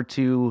look forward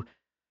to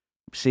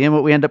seeing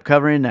what we end up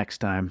covering next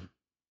time.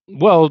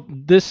 Well,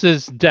 this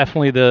is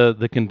definitely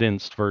the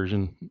condensed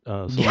version.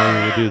 So maybe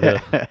we'll do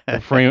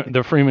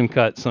the Freeman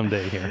cut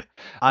someday here.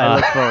 I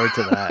look forward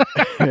to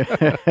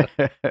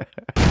that.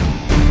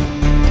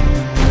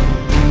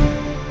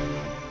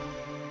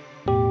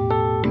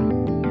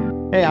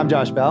 Hey, I'm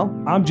Josh Bell.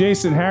 I'm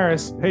Jason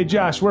Harris. Hey,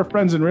 Josh, we're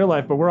friends in real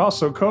life, but we're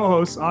also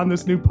co-hosts on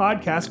this new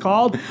podcast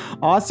called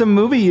Awesome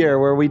Movie Year,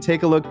 where we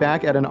take a look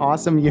back at an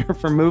awesome year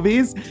for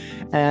movies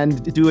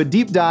and do a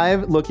deep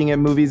dive looking at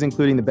movies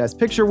including the Best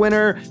Picture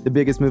winner, the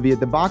biggest movie at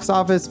the box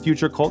office,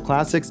 future cult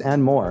classics,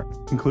 and more.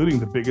 including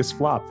the biggest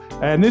flop.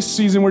 And this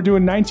season, we're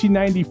doing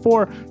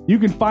 1994. You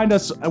can find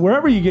us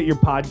wherever you get your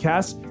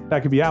podcasts.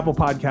 That could be Apple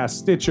Podcasts,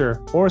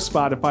 Stitcher, or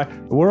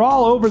Spotify. We're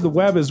all over the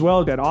web as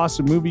well at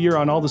Awesome Movie Year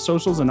on all the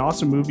socials and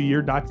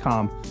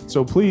awesomemovieyear.com.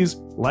 So please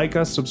like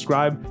us,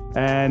 subscribe,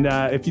 and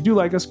if you do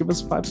like us, give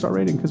us a 5-star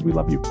rating because we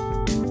love you.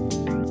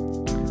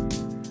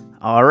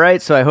 All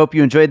right, so I hope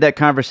you enjoyed that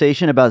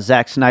conversation about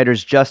Zack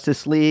Snyder's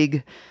Justice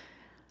League.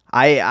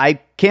 I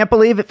can't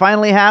believe it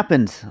finally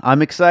happened.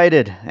 I'm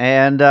excited.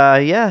 And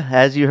yeah,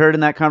 as you heard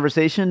in that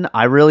conversation,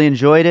 I really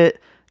enjoyed it.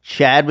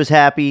 Chad was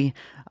happy.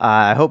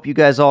 I hope you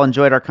guys all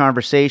enjoyed our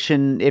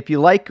conversation. If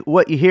you like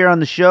what you hear on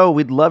the show,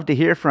 we'd love to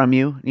hear from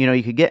you. You know,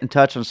 you could get in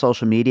touch on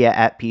social media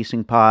at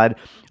PiecingPod.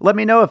 Let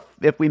me know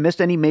if we missed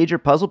any major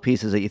puzzle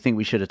pieces that you think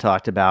we should have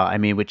talked about. I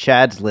mean, with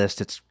Chad's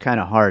list, it's kind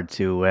of hard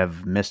to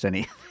have missed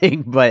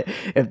anything, but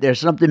if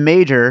there's something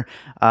major,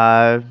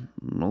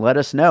 let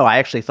us know. I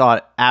actually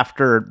thought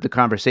after the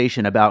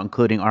conversation about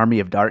including Army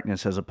of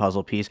Darkness as a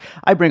puzzle piece,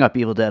 I bring up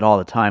Evil Dead all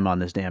the time on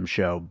this damn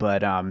show,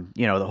 but,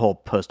 you know, the whole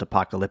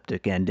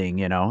post-apocalyptic ending,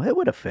 you know, it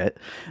would have fit.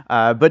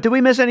 But did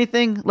we miss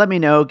anything? Let me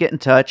know. Get in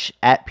touch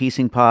at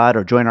PiecingPod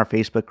or join our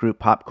Facebook group,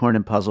 Popcorn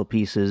and Puzzle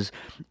Pieces.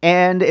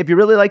 And if you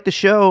really like the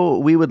show,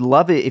 we would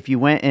love it if you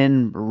went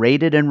and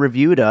rated and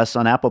reviewed us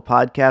on Apple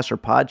Podcasts or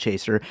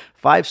Podchaser.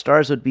 5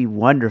 stars would be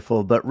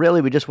wonderful, but really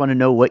we just want to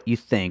know what you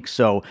think.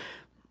 So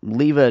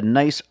leave a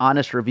nice,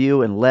 honest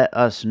review and let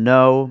us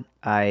know.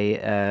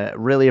 I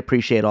really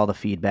appreciate all the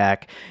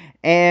feedback.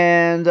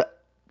 And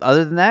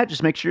other than that,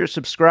 just make sure you're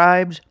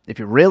subscribed. If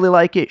you really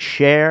like it,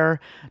 share.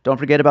 Don't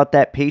forget about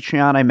that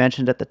Patreon I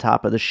mentioned at the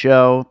top of the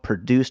show,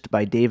 produced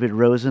by David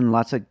Rosen.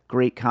 Lots of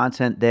great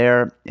content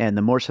there. And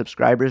the more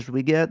subscribers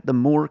we get, the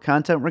more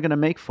content we're going to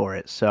make for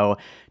it. So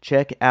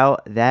check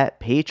out that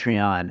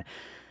Patreon.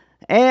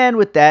 And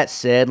with that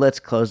said,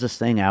 let's close this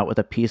thing out with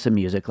a piece of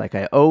music like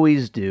I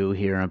always do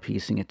here on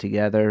Piecing It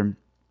Together.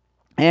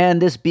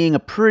 And this being a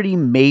pretty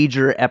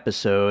major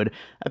episode,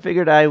 I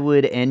figured I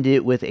would end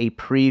it with a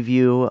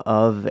preview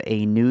of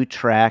a new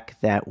track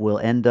that will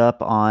end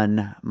up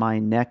on my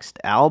next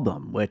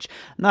album, which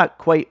I'm not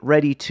quite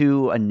ready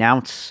to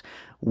announce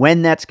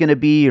when that's going to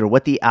be or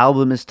what the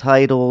album is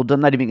titled.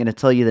 I'm not even going to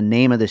tell you the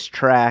name of this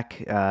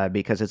track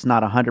because it's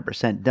not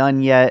 100%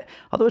 done yet,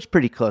 although it's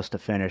pretty close to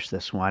finish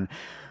this one.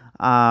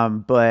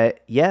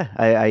 But yeah,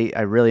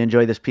 I really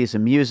enjoy this piece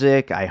of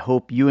music. I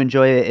hope you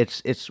enjoy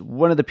it. It's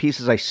one of the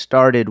pieces I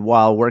started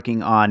while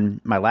working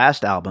on my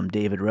last album,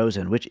 David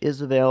Rosen, which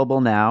is available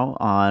now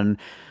on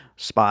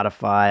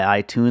Spotify,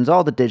 iTunes,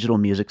 all the digital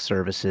music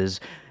services.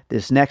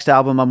 This next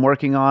album I'm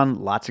working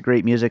on, lots of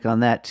great music on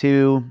that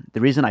too.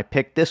 The reason I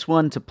picked this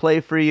one to play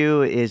for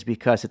you is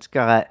because it's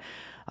got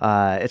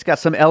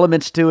some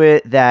elements to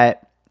it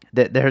that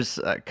there's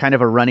kind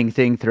of a running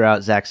thing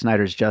throughout Zack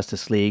Snyder's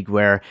Justice League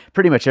where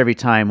pretty much every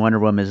time Wonder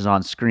Woman is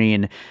on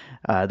screen,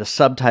 the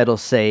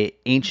subtitles say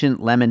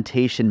ancient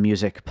lamentation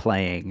music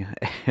playing,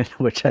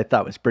 which I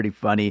thought was pretty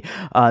funny.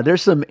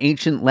 There's some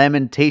ancient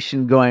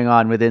lamentation going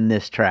on within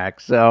this track,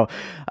 so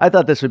I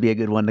thought this would be a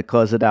good one to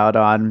close it out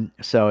on.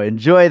 So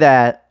enjoy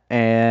that,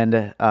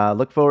 and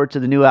look forward to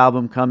the new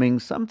album coming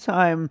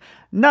sometime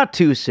not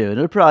too soon.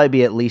 It'll probably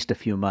be at least a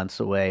few months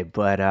away,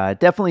 but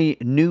definitely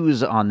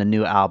news on the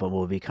new album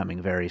will be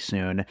coming very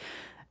soon.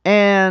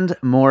 And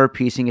more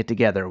Piecing It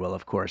Together will,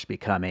 of course, be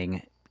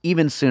coming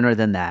even sooner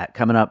than that,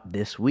 coming up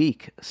this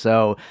week.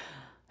 So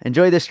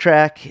enjoy this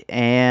track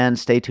and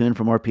stay tuned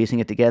for more Piecing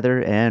It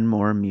Together and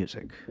more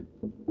music.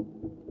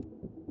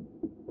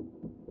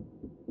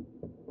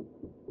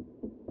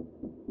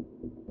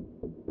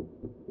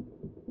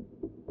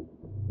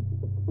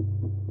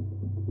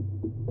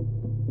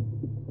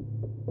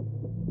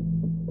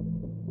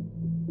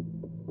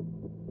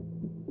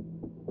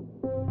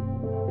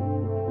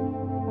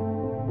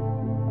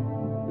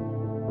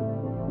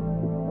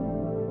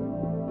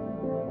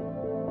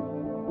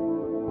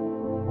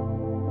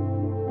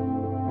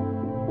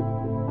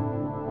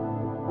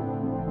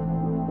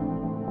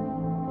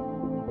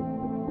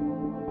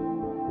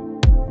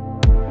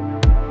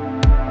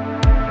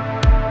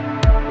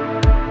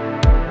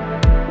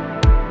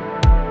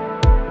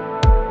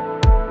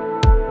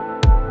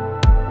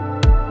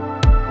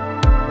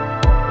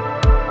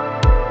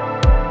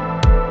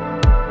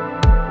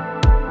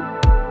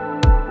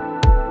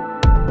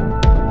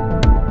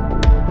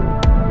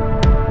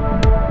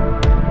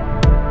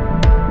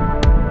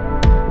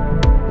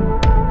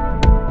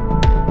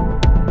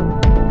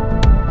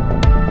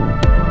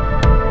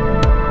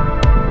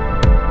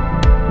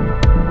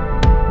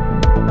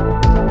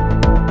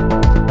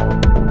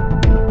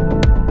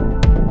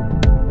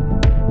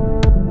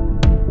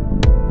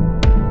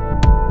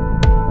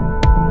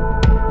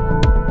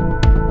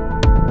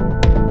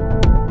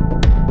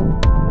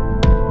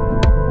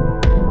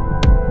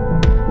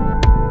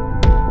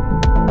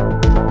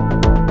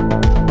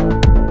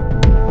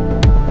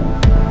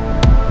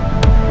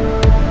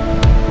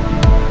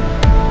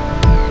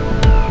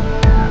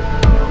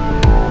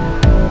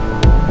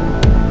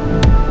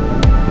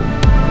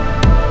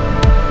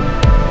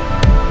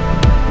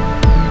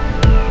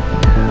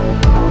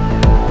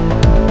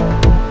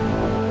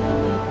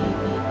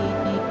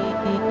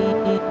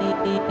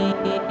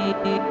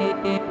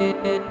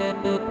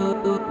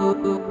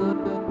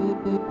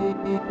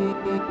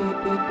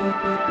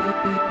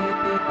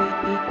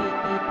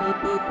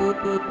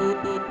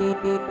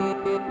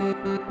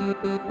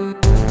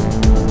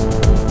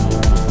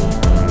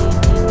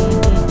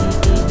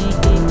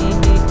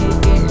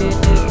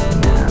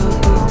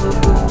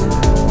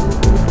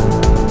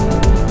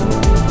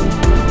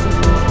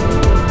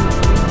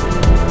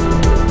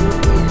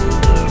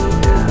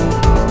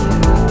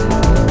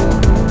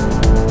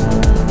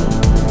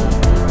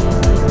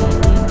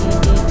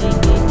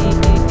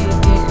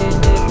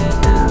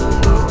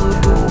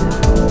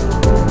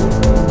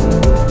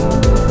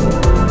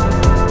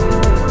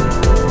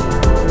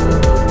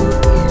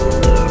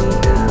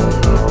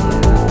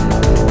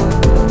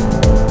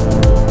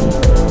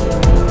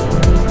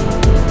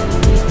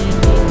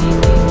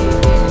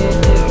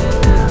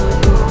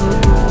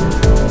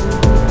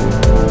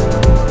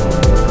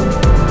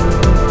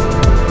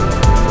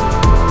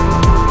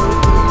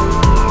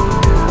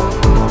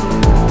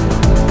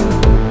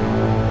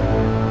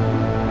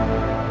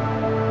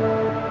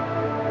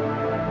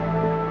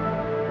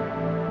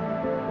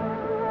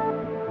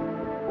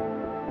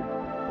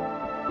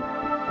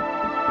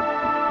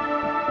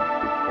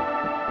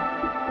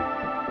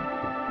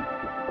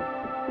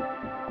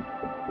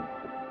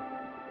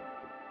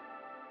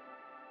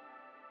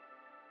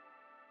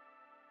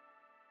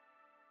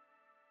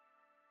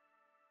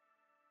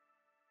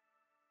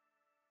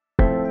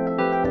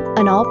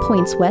 An All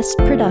Points West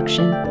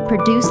production,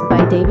 produced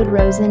by David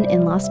Rosen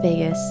in Las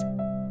Vegas.